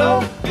motto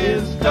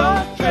is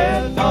don't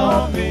tread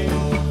on me.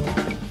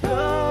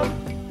 Come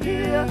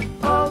here,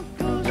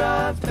 Uncle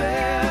John's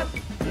band,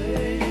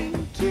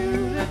 playing to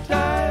the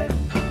tide.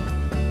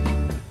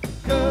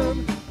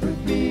 Come with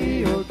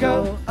me or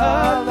go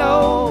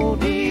alone,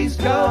 he's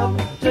come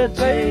to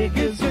take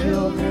his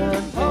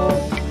children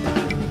home.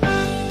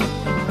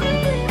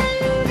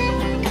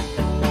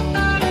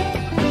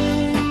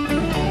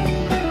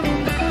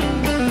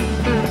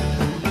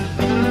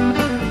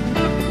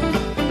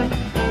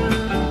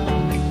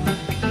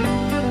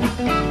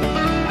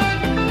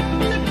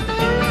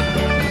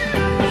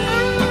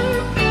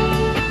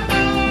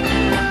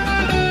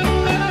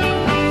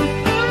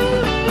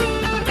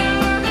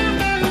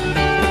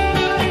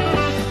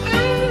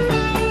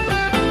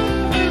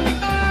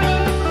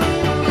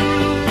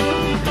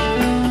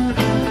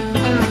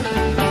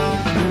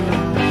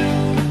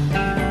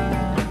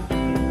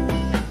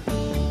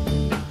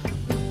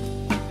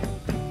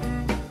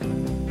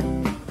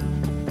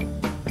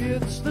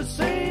 It's the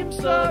same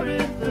story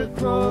the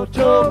crow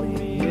told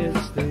me.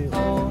 It's the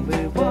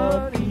only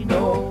one he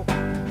knows.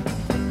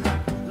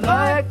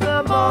 Like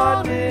the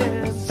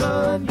morning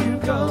sun you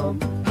come,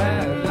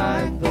 and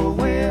like the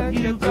wind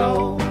you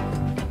go.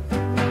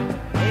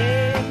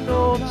 Ain't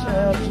no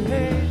time to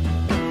hate,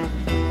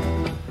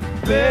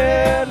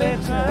 barely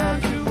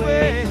time to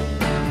wait.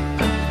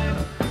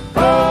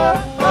 Oh,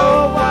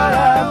 oh, what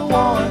I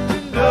want to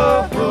know,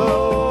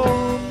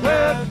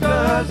 where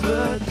does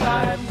the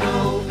time go?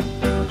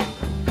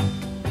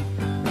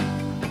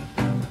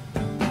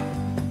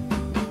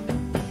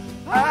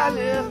 I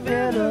live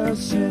in a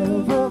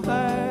silver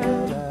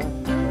mine, I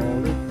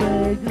call it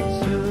Vegas.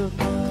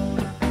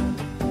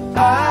 I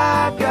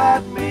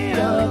got me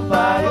a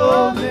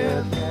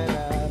violin, and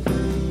I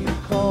hear you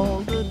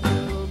call the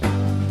tune.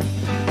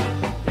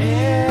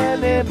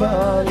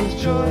 Anybody's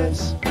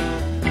choice,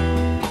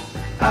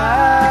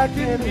 I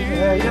can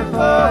hear your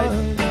voice.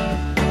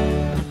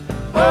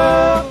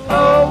 Oh,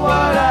 oh,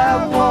 what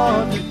I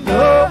want to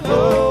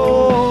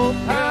know,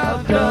 how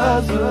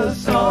does the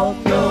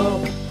song go?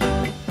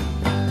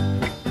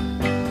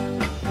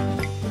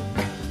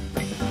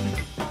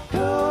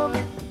 Come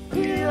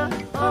here,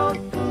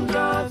 Uncle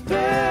John's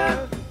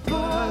band,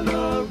 by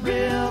the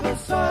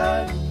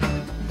riverside.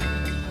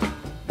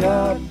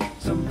 Got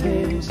some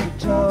things to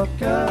talk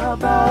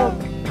about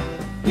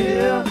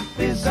here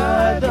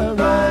beside the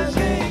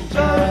rising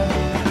tide.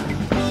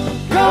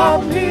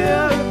 Come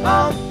here,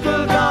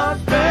 Uncle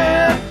John's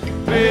band,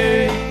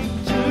 bring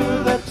to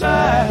the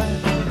tide.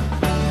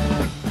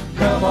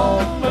 Come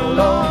on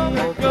along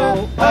and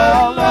go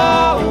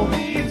alone,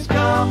 he's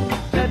come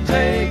to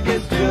take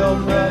his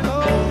children home.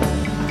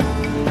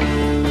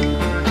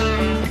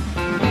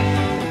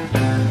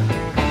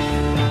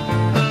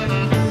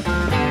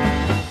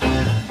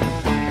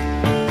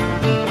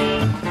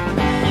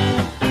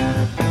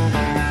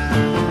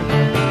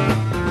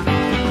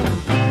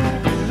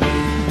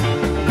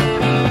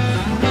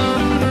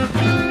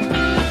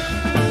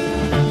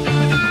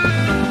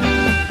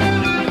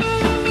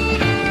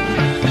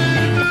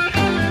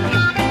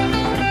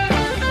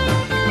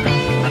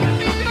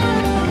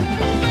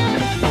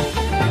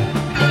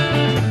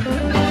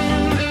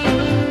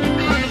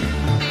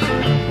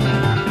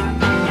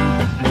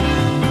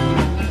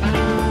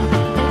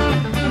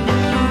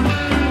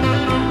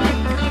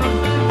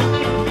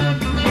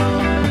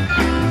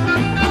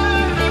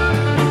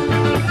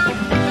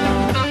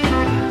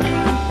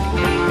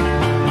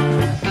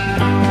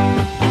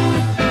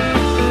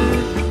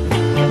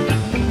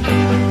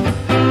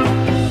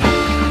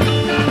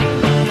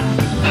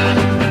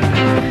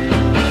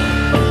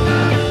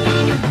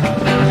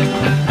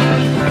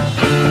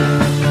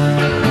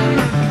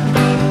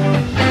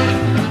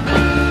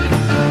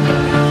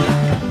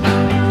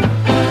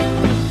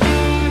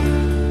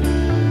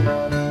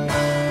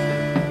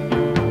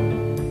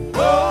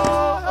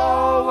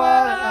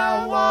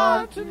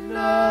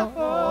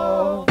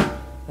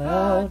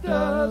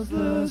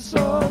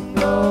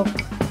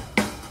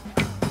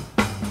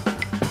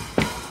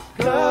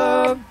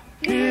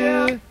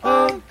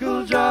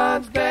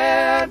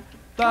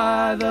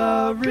 by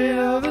the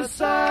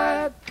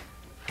riverside.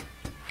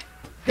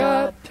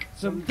 Got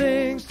some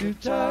things to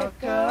talk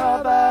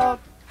about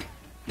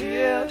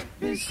here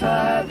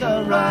beside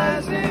the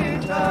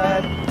rising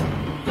tide.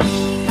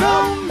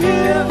 Come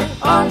here,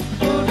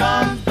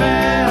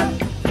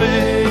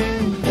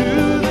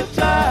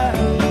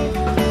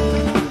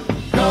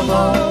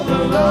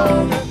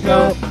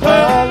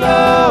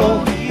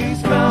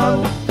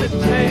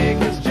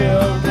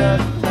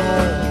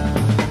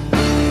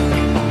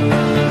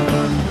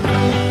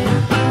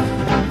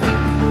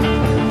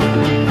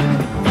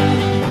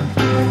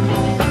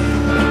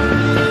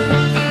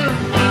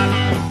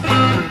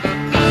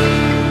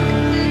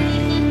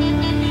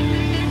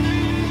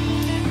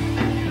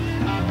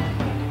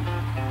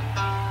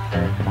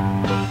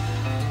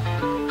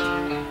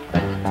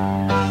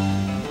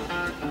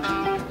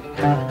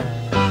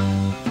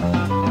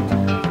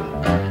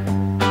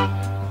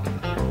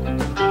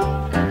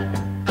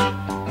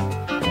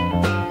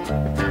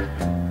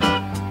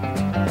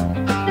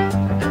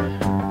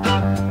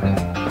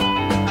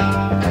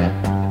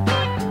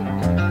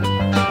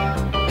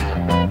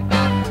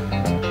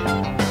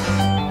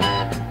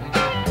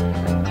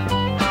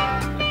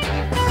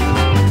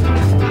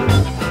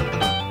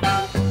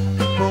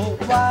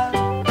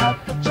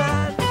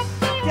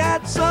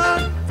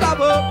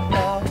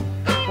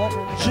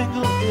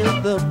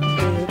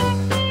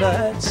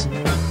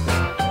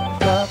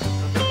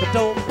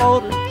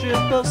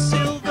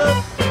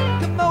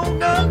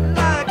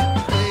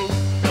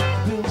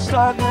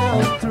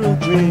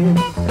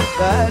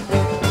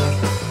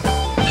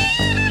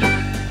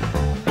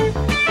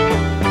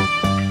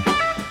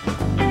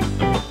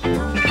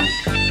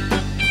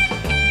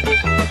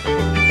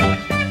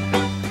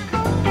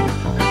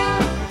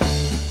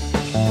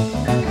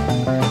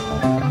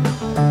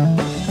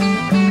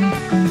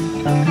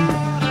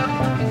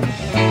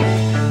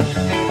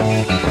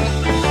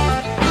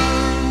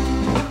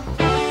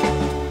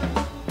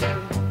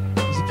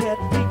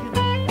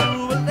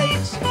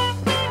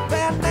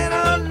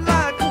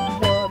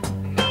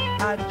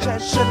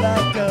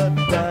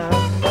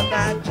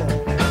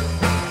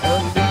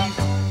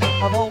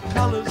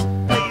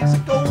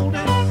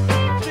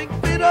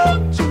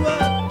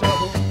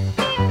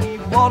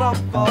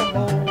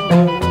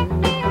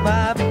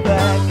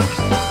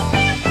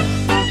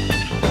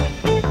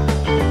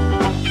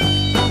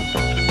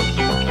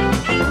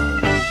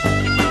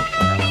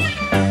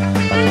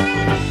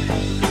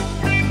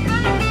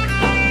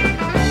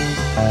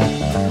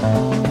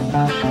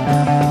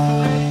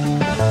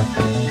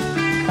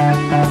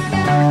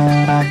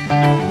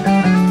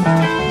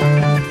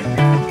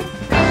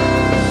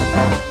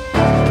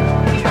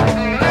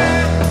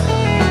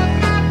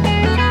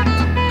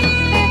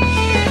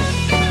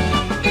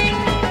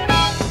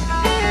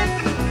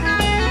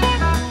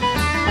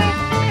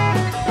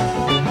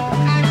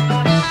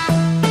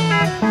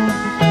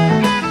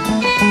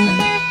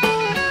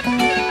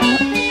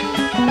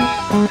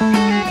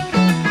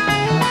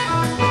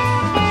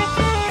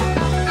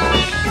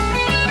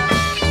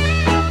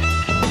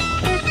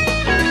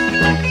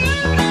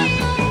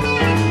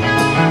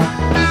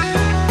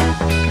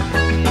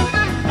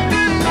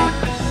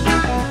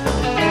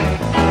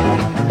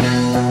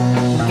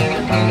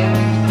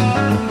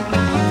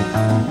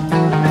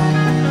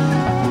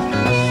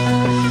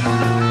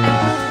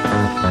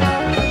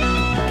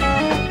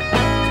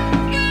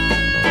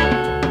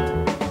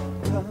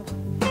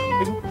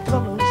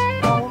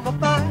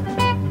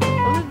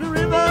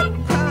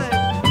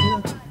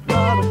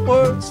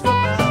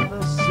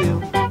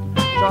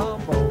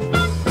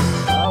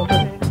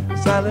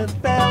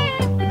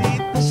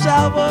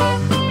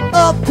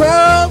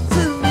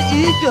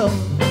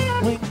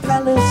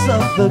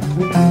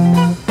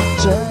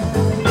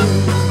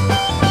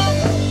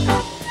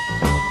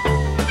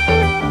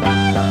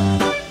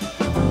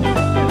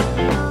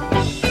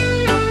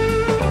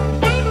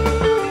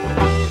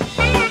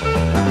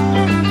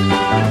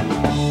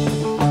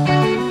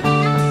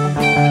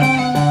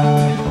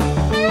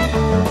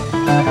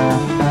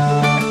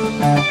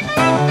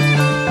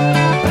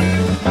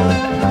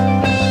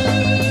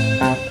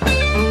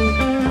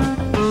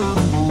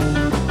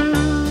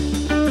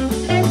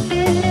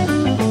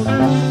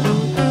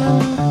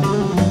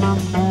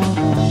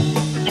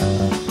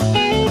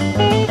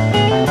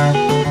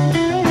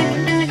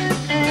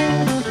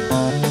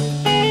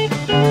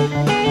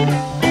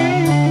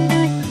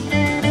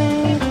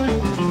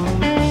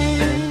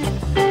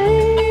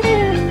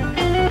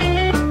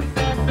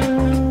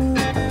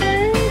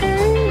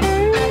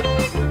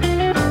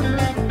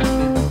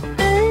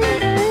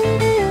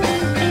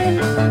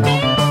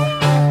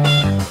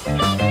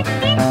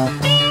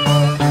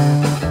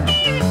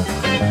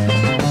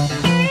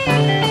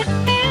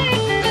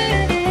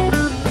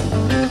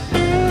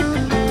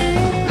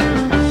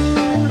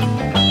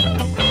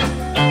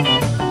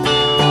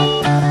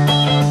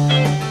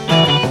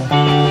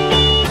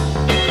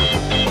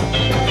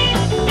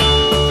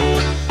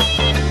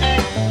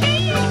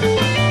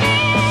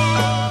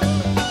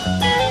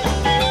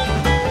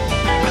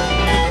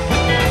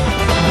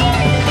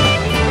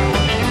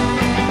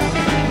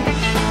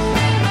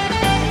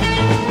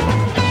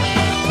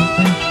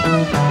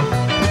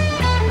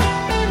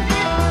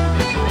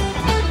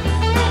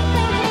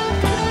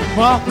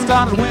 Martin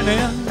started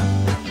winning,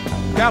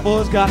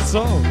 Cowboys got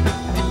sold.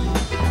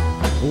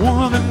 A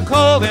woman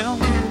called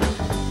him,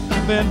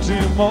 and then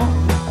two more.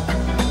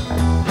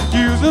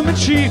 Accused him of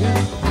cheating.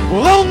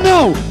 Well, oh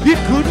no, it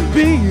couldn't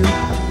be.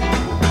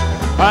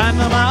 Find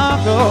him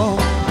out, go.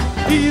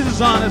 He's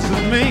as honest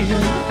as me.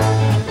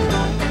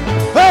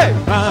 Hey,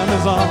 I'm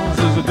as honest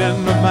as a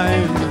Denver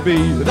man to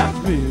be.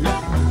 That's me.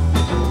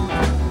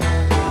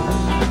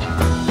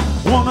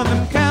 One of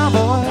them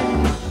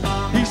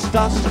cowboys, he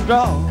starts to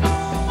draw.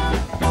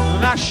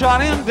 And I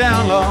shot him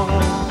down low,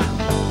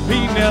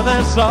 he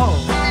never saw.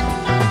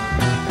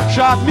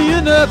 shot me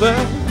another.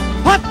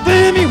 What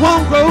then he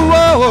won't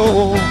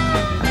go?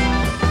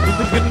 In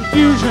the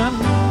confusion,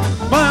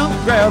 bound to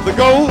grab the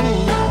gold.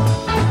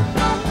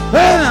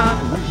 And I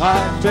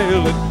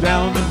hightail it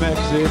down to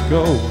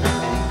Mexico.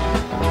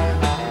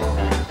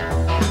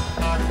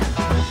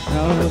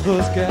 Now with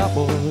those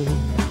cowboys,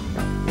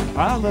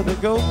 I'll let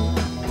it go.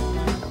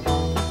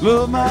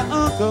 Love my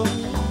uncle,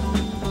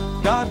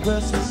 God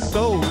rest his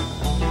soul.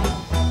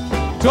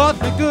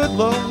 Taught me good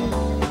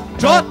love,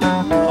 taught me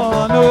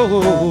oh no,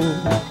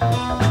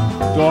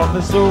 taught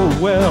me so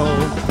well.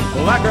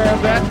 Well, I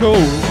grabbed that gold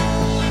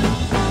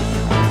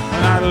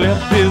and I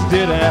left his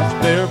dead ass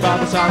there by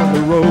the side of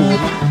the road.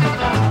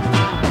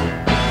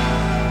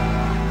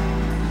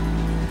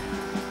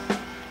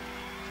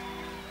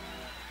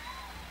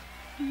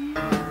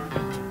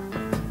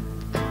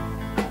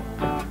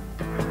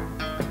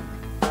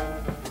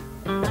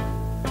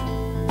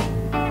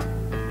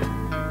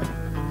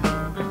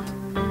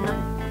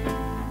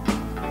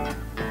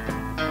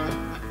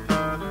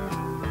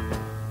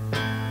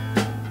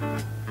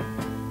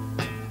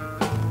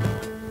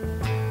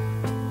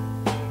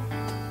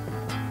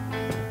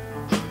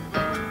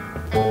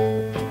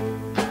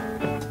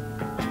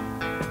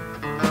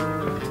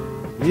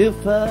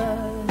 If I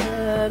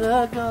had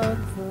a gun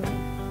for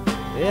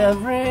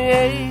every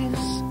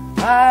ace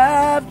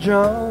I've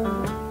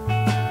drawn,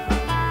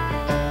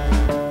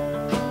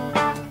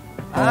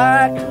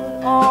 I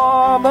could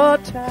arm a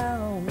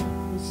town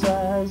the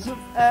size of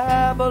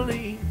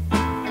Abilene.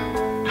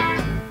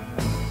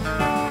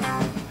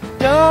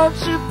 Don't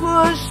you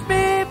push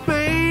me,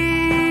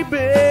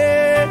 baby,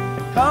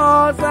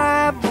 'cause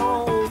I'm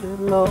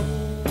moaning low.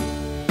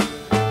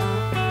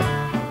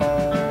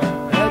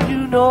 And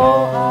you know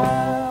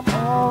I'm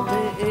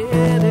only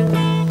in it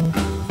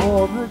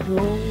for the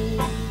gold.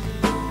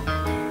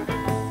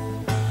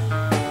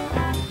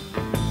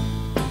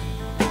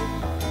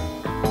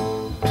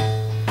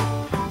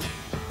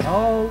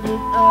 All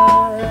that I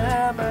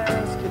am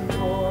asking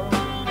for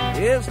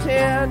is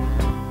 $10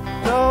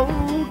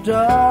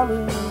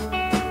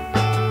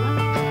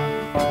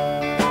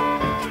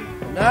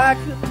 and I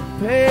could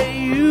pay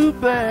you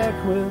back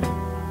with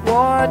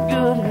one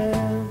good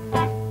hand.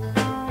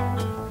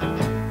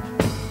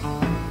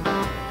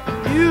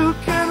 You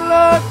can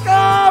look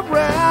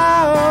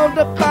around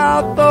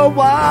about the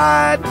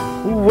wide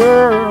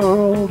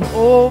world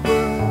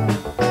over,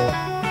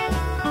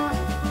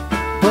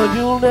 but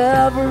you'll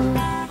never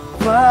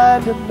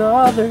find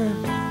another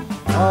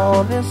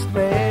honest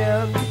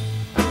man.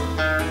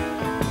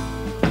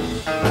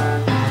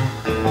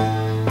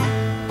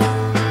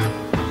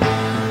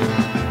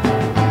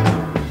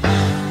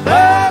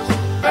 That's a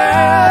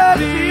bad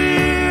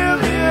deal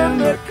in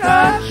the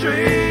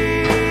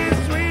country,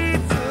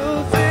 sweet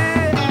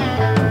Susie.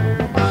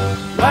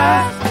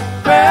 That's a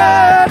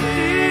bad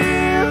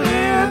deal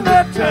in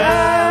the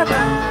town.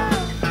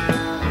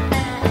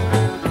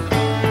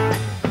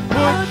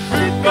 Would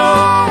you go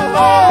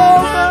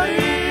home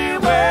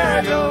anywhere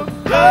your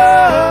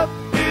love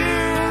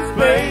is,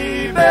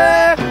 baby,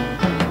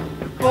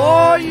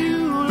 before you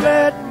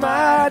let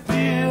my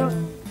deal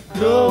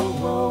go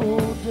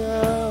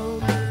down?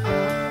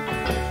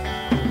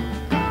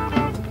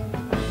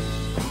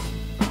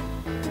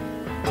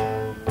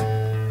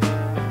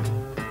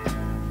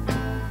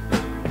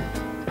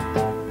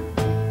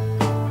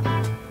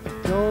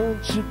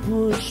 Don't you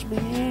push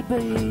me,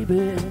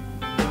 baby,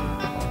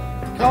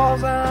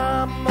 'cause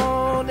I'm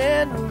on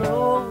and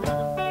low.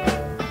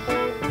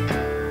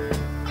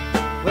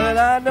 But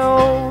I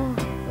know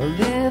a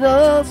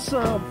little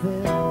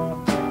something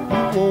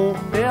you won't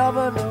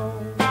never know.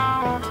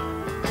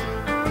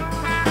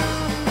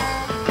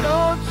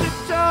 Don't you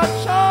touch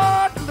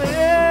hard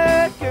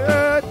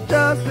liquor,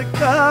 just a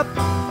cup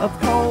of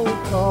cold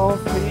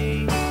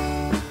coffee.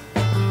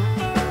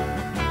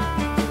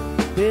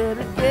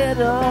 Better get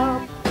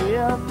up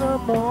in the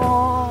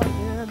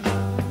morning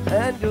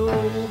and go.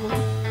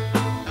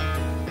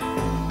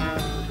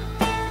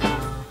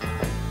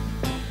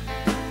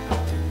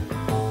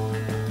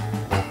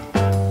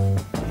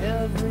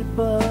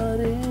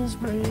 Everybody's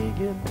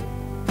breaking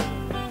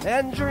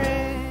and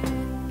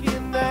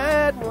drinking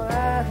that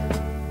wine.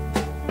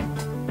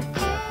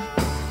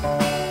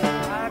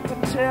 I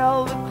can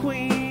tell the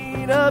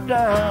Queen of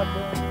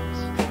Diamonds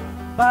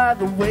by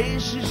the way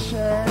she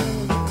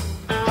shines.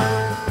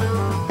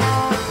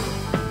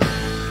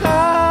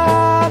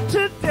 Come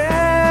to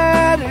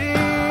Daddy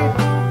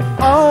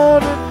on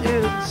an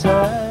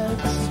inside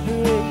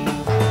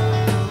street,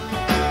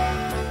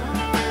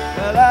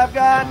 but I've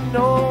got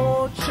no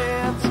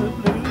chance of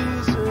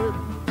losing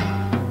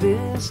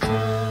this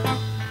time.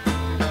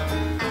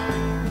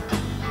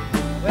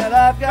 Well,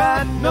 I've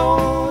got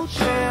no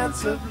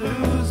chance of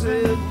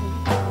losing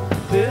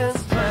this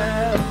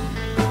time.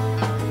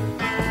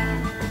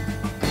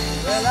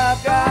 Well,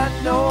 I've got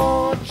no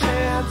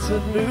chance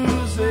of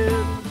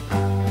losing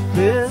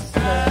this time.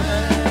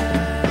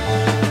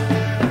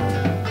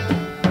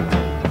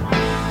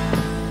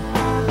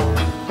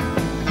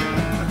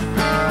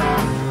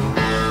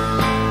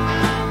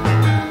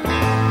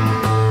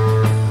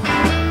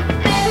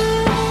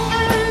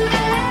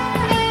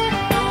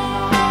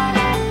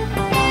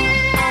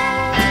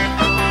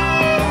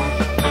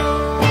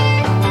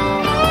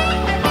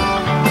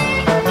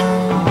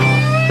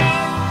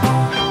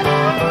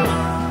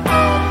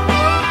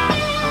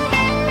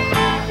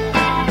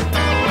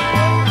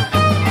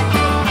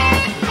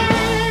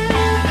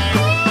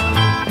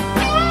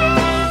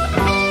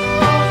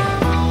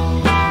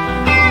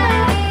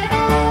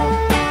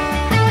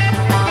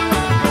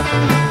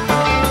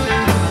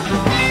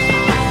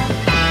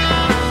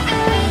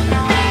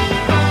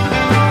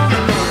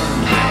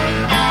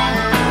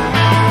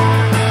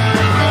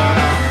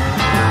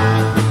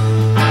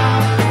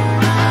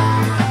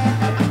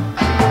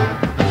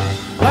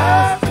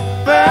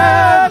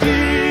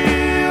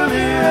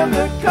 in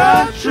the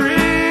country.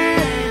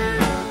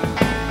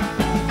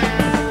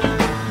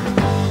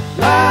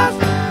 Last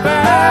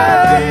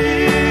bad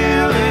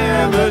deal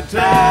in the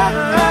town.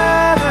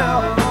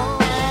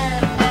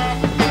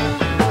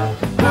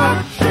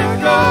 Don't you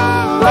go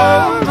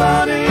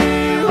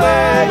running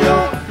where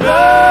your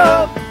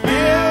love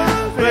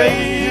is,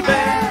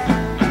 baby,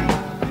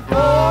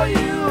 before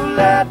you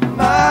let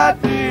my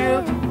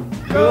dear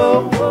go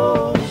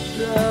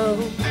down.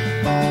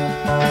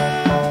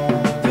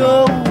 Go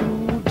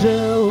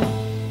down.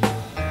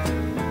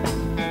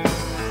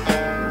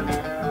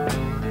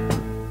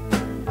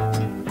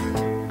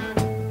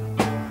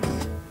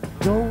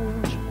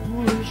 Don't you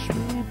push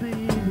me,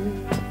 baby,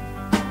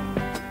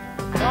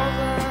 'cause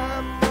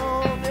I'm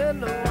on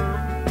and on.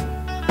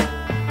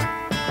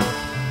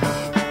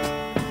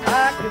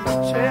 I can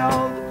tell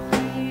the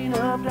Queen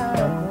of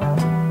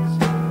Diamonds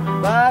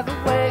by the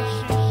way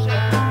she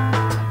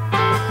shines.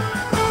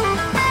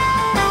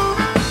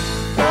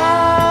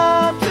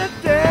 Come to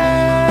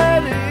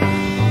Daddy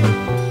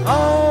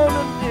on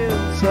the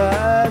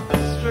inside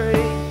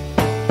straight,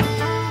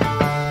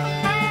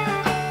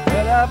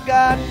 and I've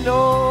got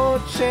no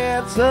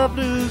chance of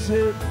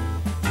losing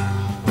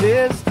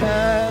this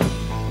time.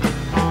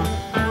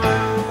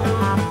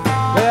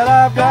 Well,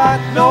 I've got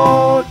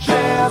no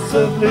chance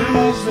of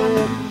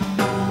losing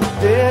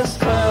this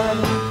time.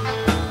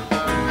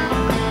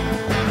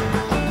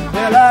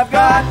 Well, I've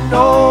got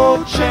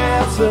no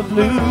chance of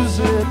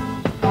losing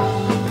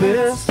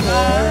this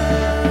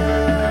time.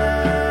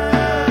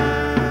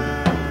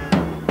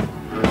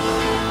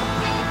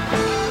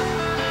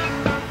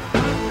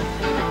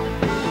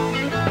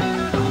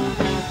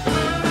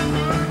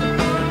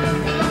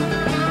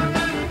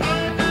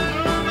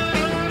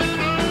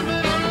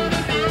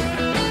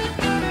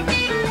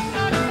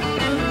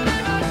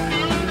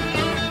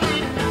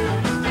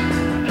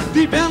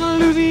 Deep down in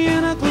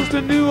Louisiana, close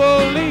to New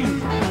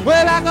Orleans,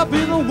 way back up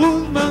in the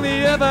woods among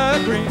the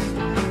evergreens,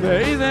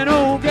 there is an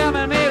old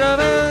cabin made of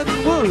earth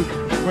and wood,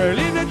 where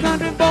lived a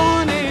country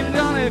boy named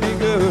Johnny B.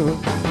 Good.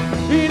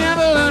 He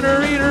never learned to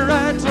read or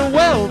write so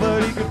well,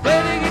 but he could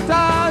play the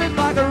guitar just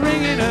like a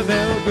ringing a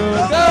bell.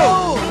 Go,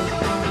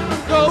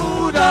 go,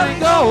 Johnny,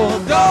 go,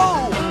 go,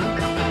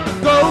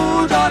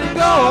 go, Johnny,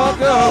 go,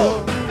 go,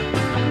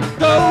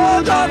 go,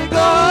 Johnny,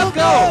 go,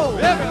 go.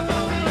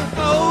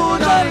 Go,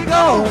 Johnny,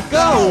 go,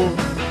 go,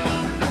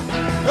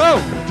 go,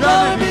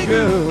 Johnny, be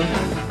good.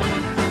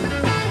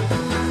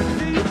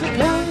 He used to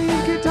carry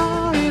his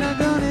guitar in a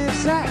gunny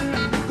sack,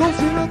 go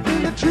sit up in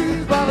the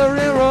trees by the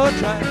railroad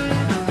track.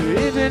 The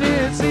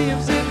engineers see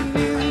him sitting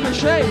in the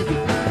shade,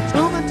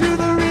 strumming to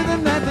the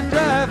rhythm that the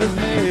drivers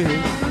made.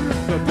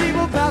 The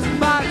people passing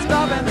by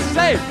stop and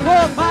say,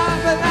 "Oh my,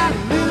 but that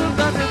little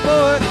country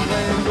boy can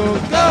play."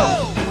 Go,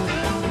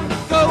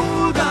 go,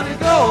 Johnny,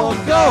 go,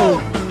 go.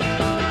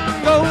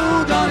 Go,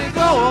 Johnny,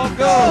 go,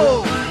 go.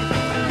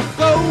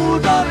 Go,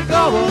 Johnny,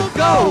 go,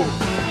 go.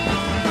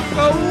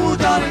 Go,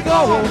 Johnny, go,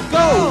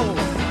 go.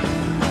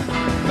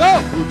 Go,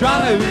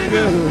 Johnny, be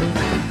good.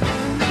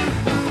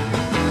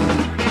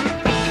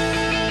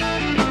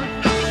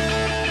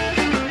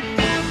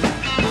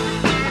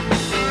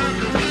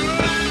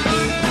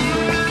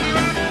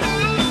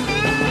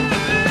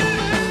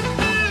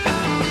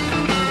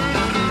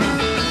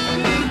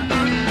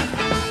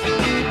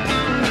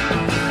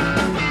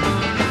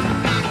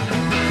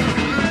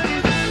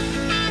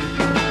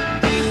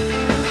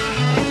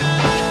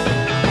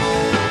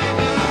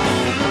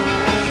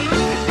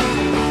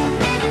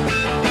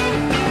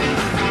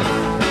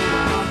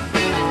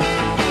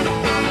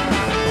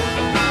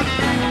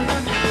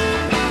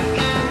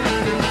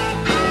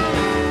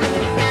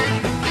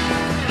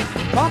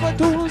 Papa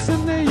told him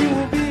someday you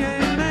will be a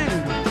man.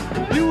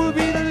 You will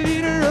be the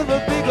leader of a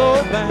big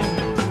old band.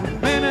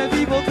 Many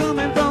people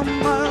coming from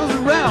miles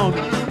around.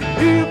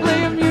 You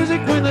play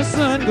music when the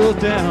sun goes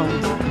down.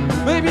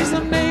 Maybe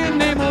someday your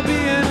name will be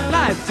in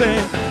lights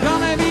saying,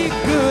 "Gonna be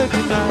good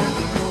tonight."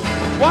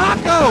 Why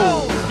go?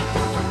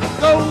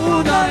 Go,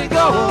 Johnny,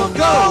 go,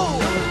 go.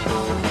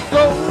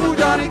 Go,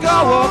 Johnny, go,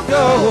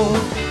 go.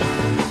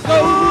 Go,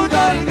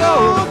 Johnny, go,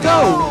 go.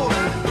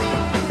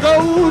 Go,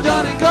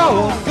 Johnny, go,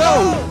 go.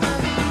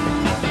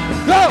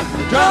 Go,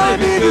 Johnny,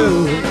 be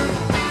good.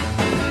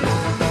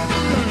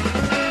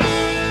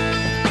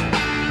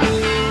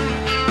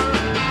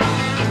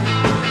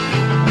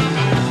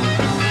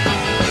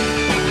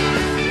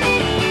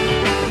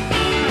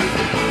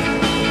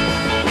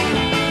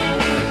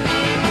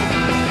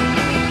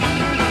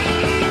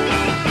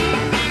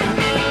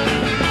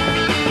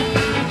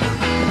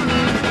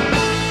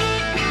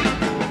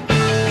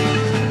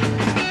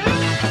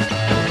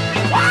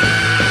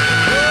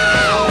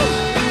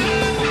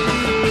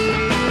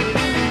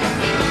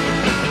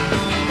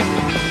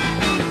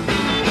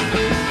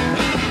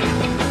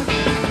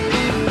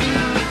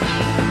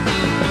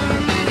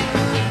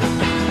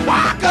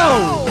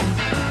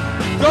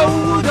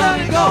 Go,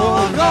 Johnny, go,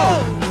 go.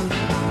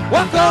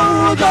 Well,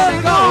 go, Johnny,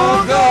 go,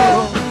 go.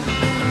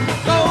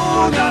 Go,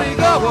 Johnny,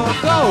 go,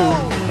 go.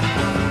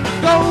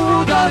 Go,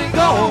 Johnny,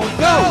 go,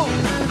 go.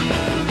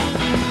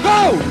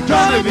 Go,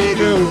 Johnny B.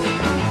 Good.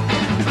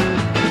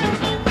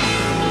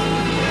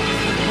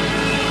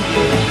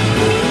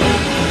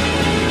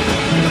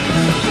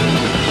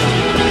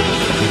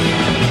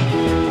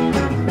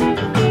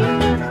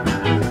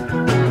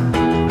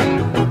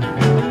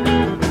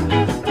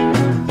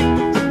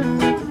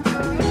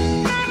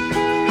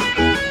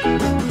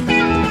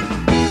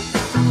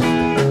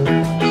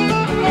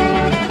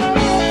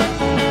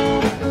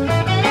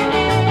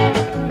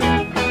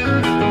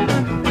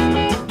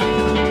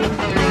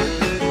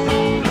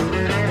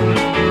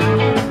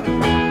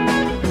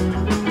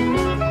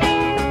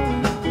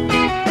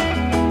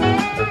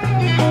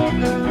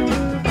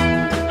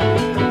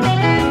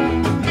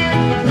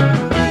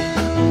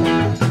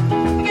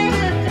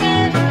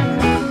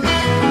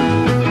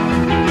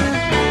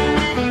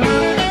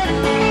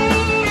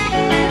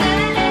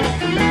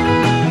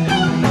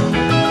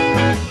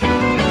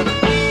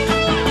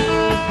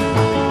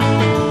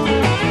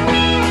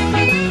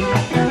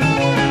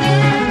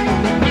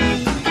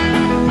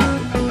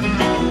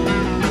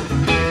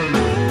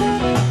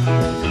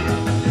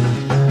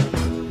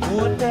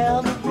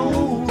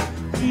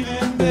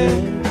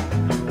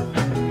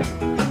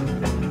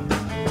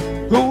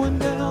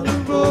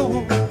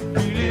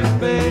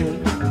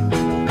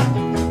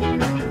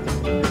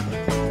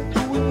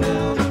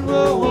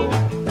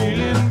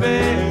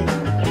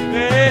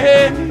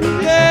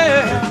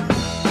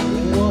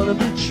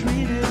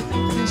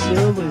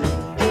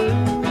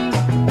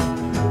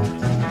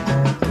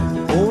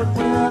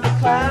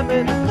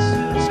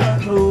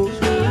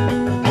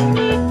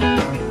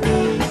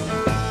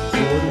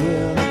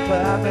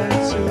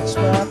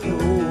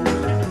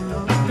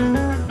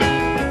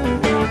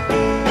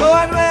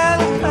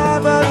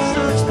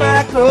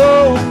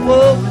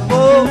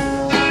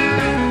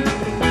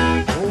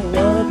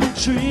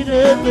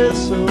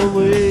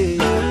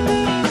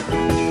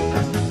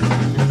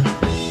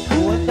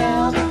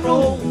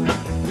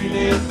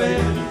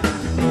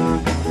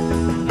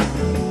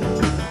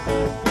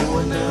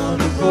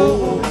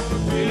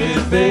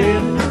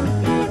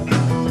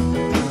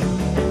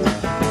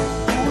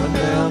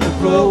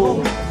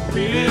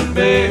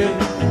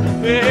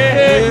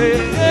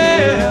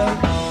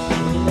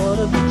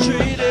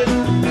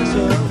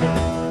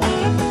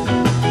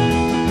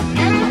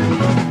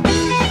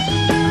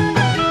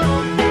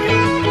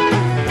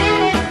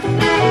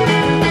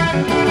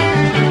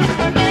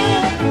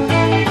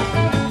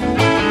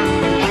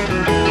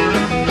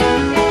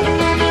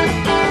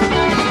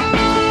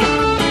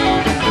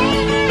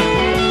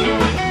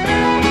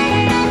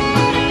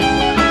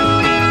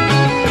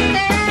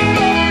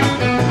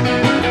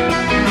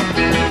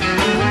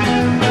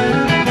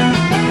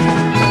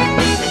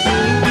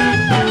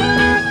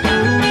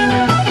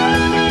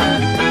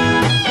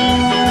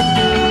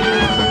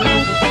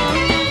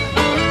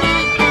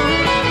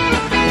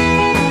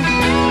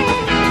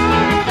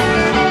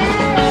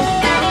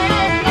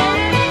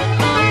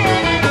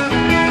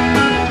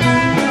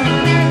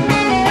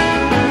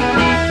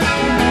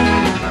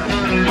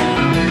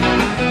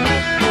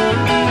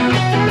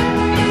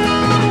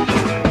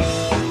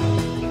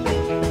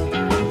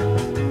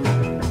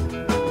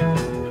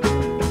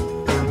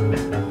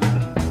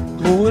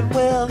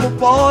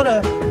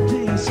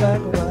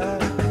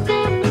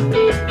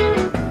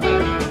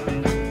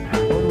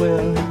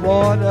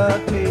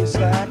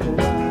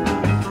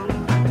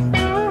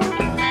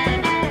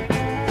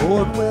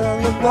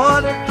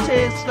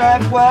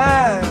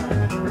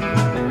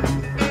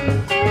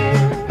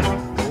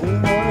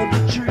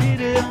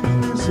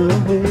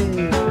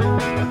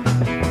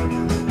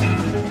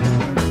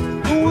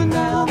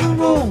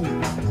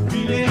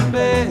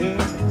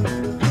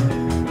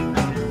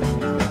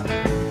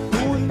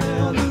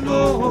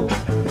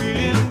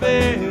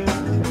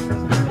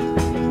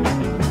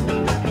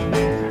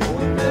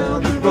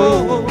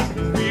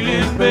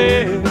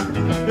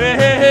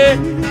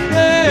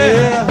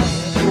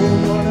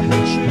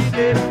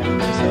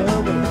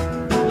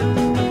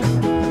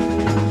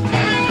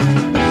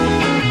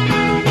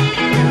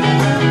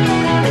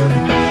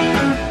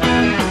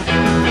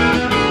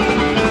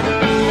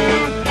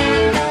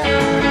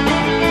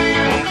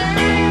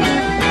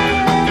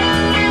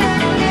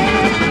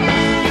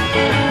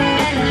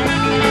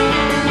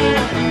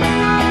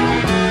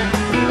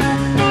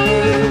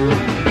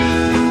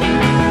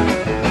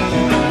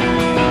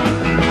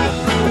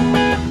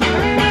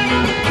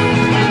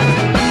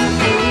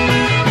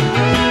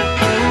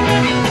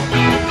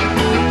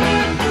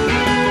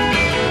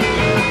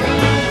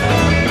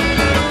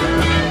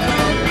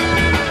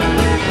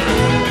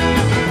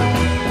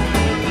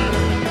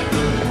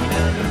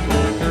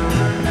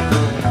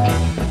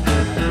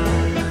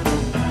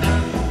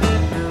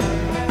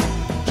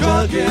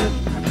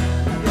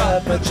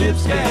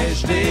 chips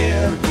cashed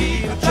in,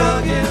 keep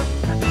chugging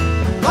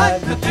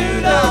like the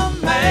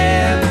two-dumb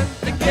man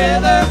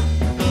together,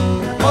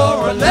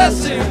 more or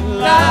less in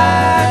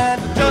line.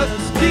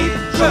 Just keep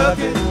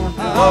chugging.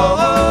 Oh,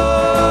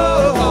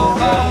 oh, oh,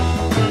 oh.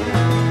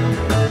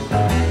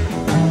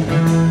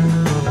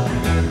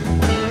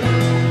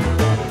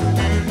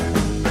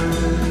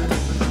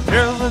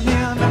 Here's the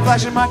end,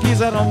 flashing my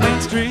Yankees out on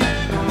Main Street.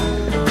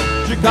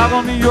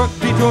 Chicago, New York,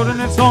 Detroit,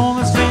 and it's on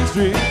the same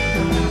street.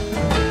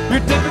 Your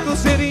typical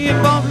city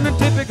involved in a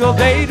typical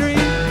daydream.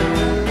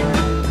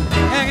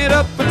 Hang it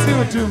up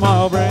into a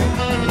 2-mile break.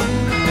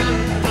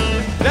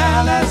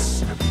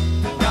 Dallas,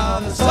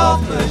 got a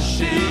soft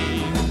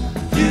machine.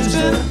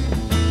 Houston,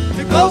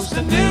 too close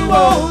to New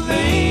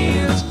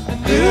Orleans.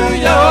 And New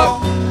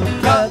York,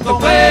 got the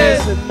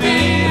ways and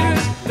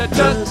means that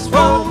just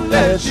won't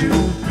let you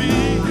be.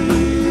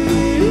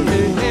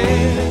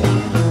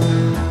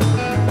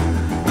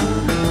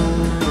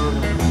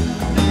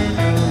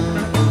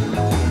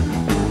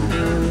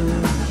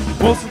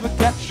 Most of the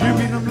cats you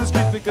meet on the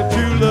street think of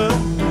true love.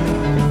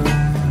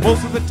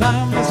 Most of the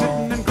time they're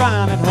sitting and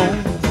crying at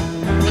home.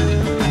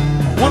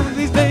 One of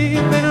these days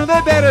they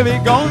better be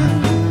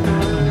going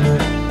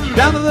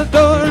down to the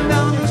door and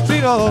down the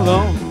street all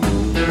alone.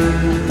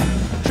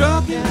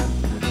 Trucking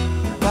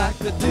like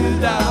the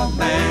 $2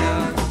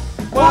 man.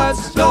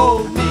 What's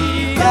told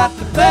me you got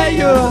to play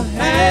your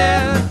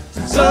hand.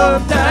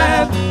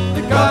 Sometimes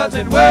the cards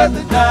ain't worth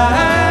a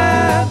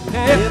dime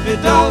if you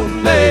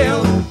don't lay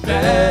 'em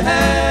down.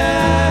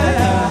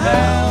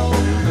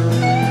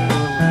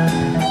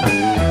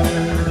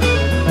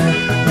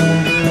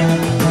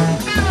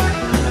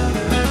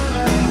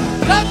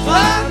 Looks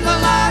like the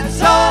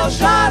lights all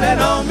shining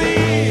on me.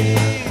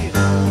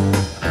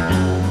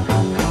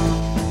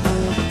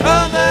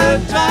 Other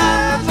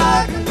times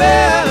I can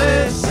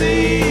barely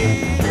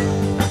see.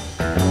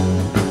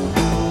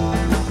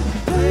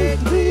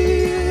 Lately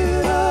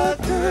it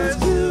occurs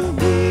to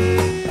me,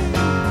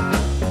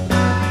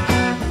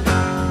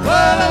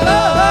 what a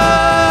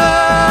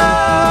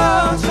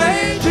long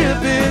strange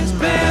trip it's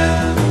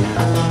been.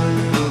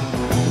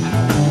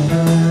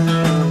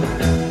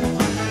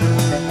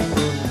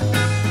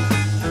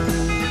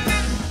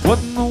 What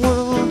in the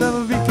world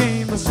ever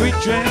became a sweet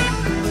Jane?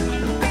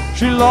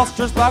 She lost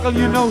her sparkle,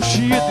 you know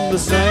she isn't the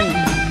same.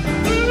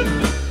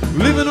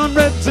 Living on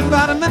reds and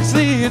vitamin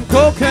C and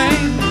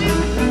cocaine.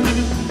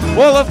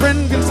 Well, a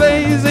friend can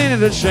say, ain't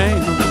it a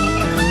shame?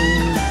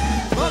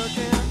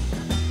 Looking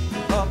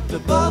up to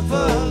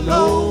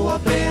Buffalo,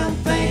 I've been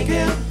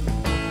thinking,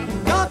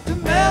 got to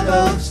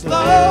mellow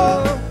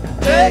slow.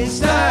 Takes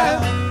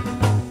time,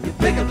 you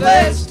pick a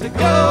place to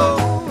go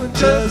and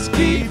just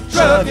keep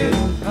trucking.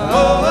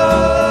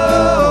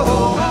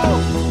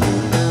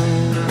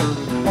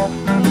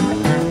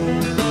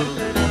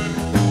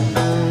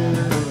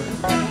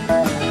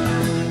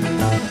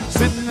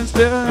 Sitting and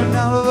staring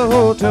out of the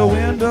hotel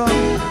window.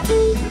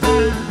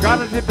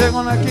 Gotta dip there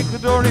when I kick the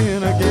door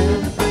in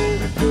again.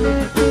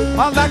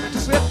 I'd like to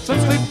get some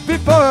sleep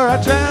before I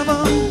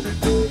travel,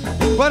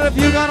 but if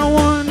you got a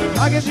one,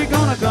 I guess you're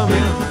gonna come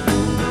in.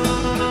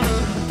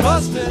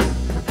 Busted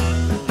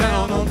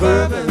down on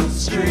Bourbon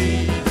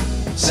Street,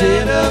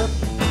 sit up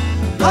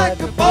like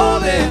a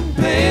bowling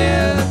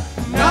pin,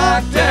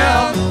 knocked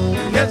down,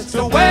 gets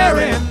to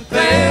wearing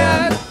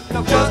thin,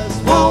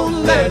 just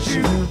won't let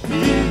you be.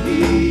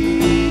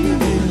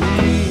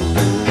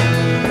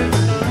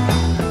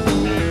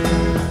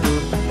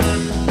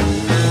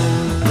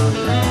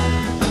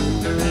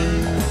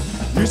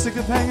 You're sick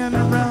of hanging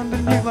around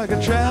and you like a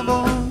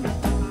travel.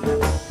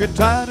 Get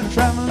tired of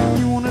traveling,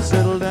 you wanna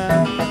settle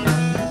down.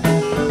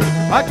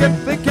 I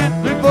guess they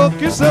can't revoke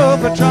yourself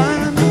for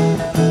trying.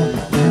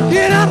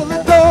 Get out of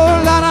the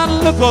door, lie down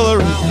and look all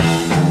around.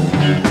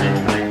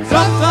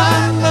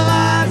 Sometimes the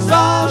lights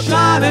all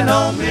shining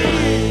on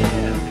me.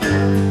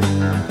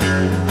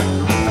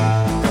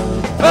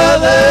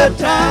 Other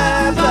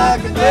times I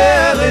can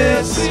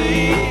barely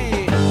see.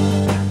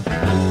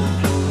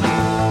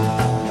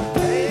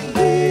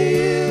 Lately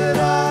it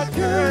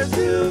occurs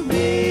to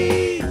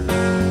me,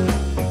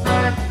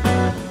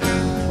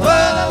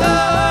 what a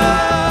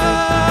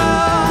long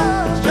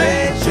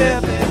strange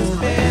trip it's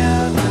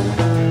been.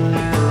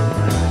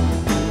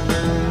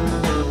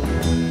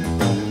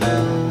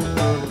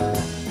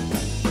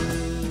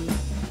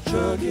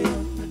 Trucking,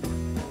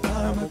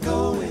 I'm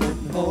a-going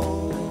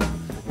home.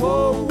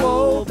 Whoa,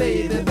 whoa,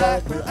 baby,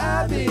 back where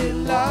I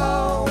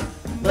belong.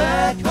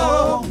 Back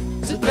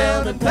home, sit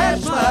down and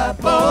patch my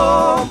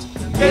bones.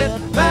 Get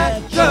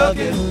back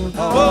trucking, oh,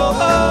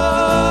 oh,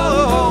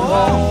 oh,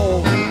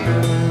 oh.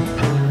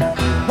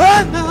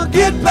 Right now,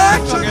 get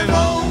back trucking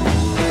home.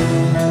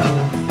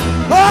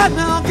 Right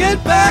now,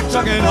 get back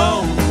trucking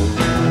home.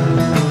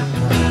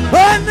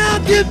 Right now,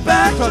 get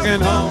back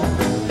trucking home.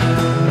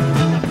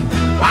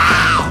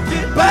 Wow,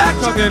 get back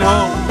trucking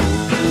home.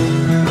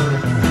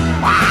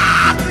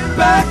 Wow, get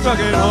back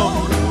trucking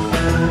home.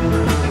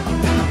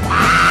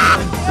 Wow,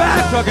 get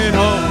back trucking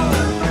home.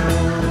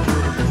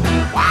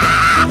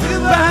 Wow,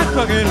 get back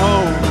trucking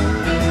home.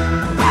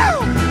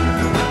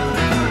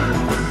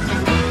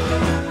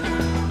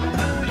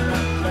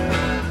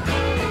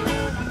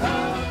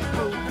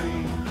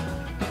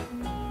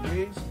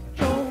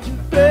 Don't you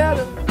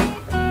better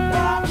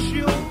watch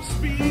your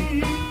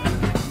speed.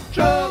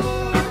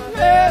 Trouble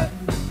ahead,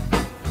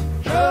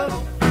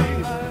 trouble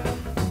behind.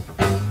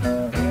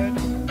 And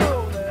you know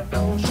that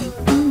notion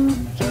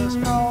just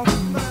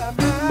crossed my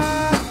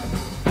mind.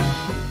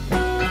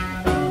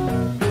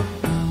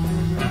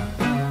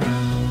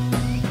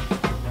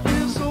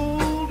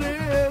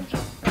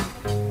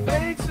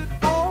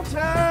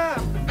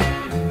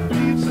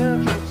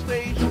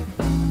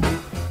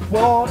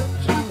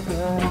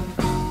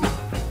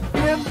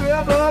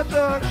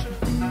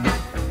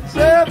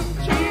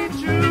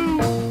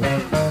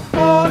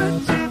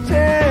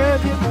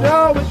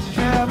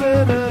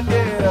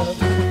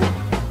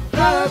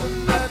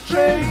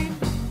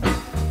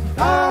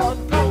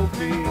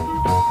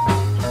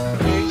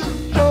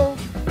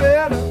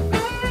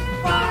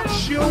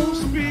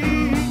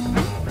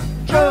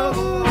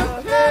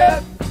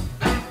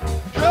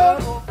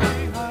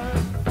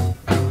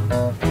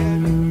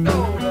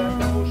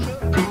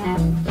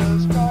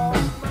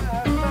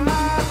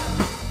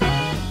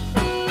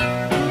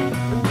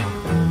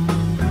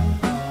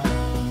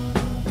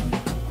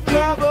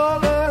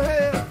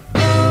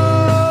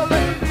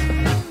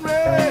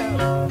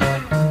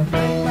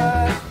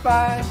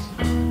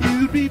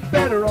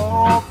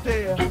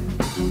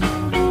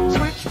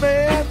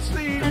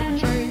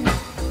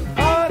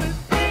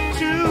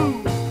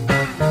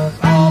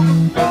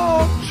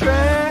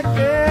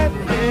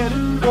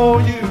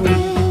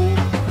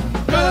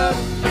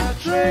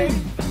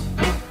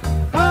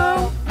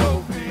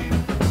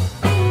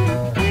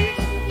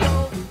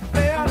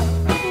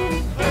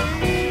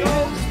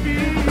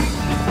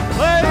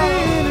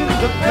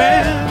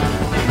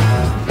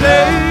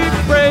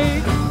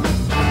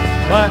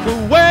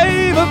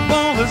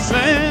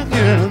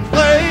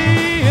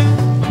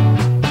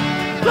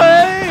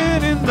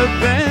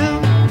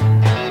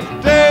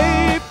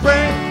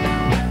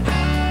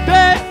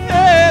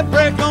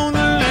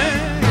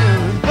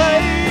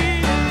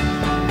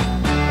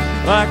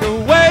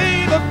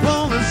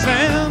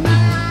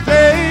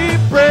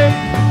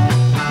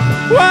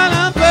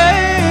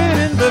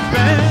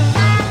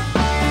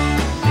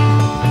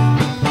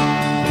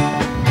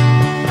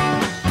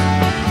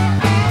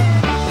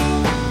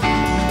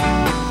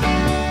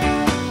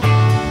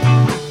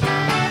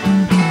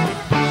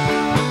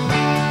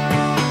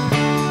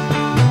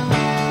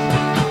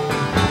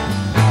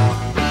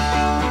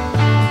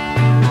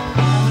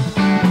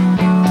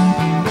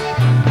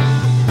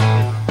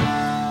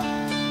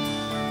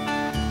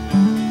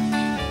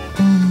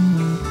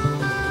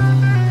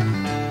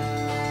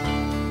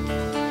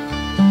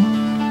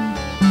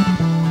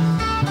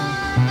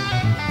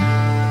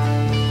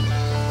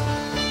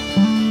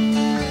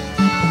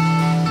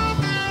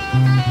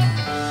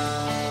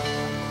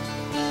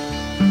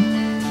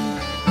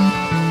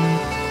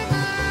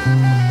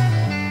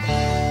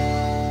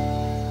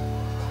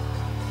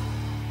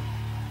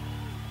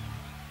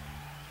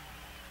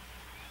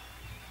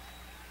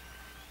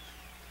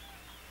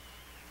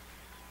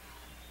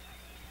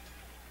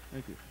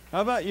 Thank you.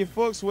 How about you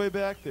folks way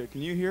back there?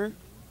 Can you hear?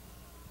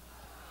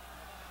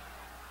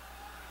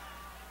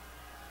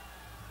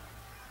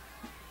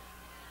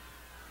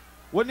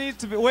 What needs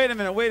to be? Wait a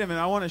minute.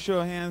 I want to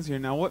show hands here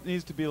now. What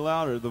needs to be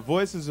louder, the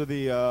voices or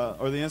the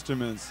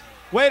instruments?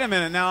 Wait a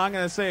minute. Now I'm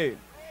going to say,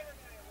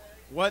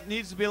 what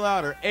needs to be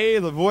louder? A,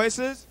 the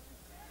voices,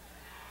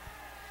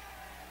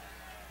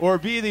 or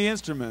B, the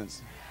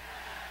instruments?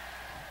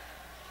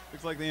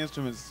 Looks like the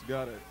instruments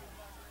got it.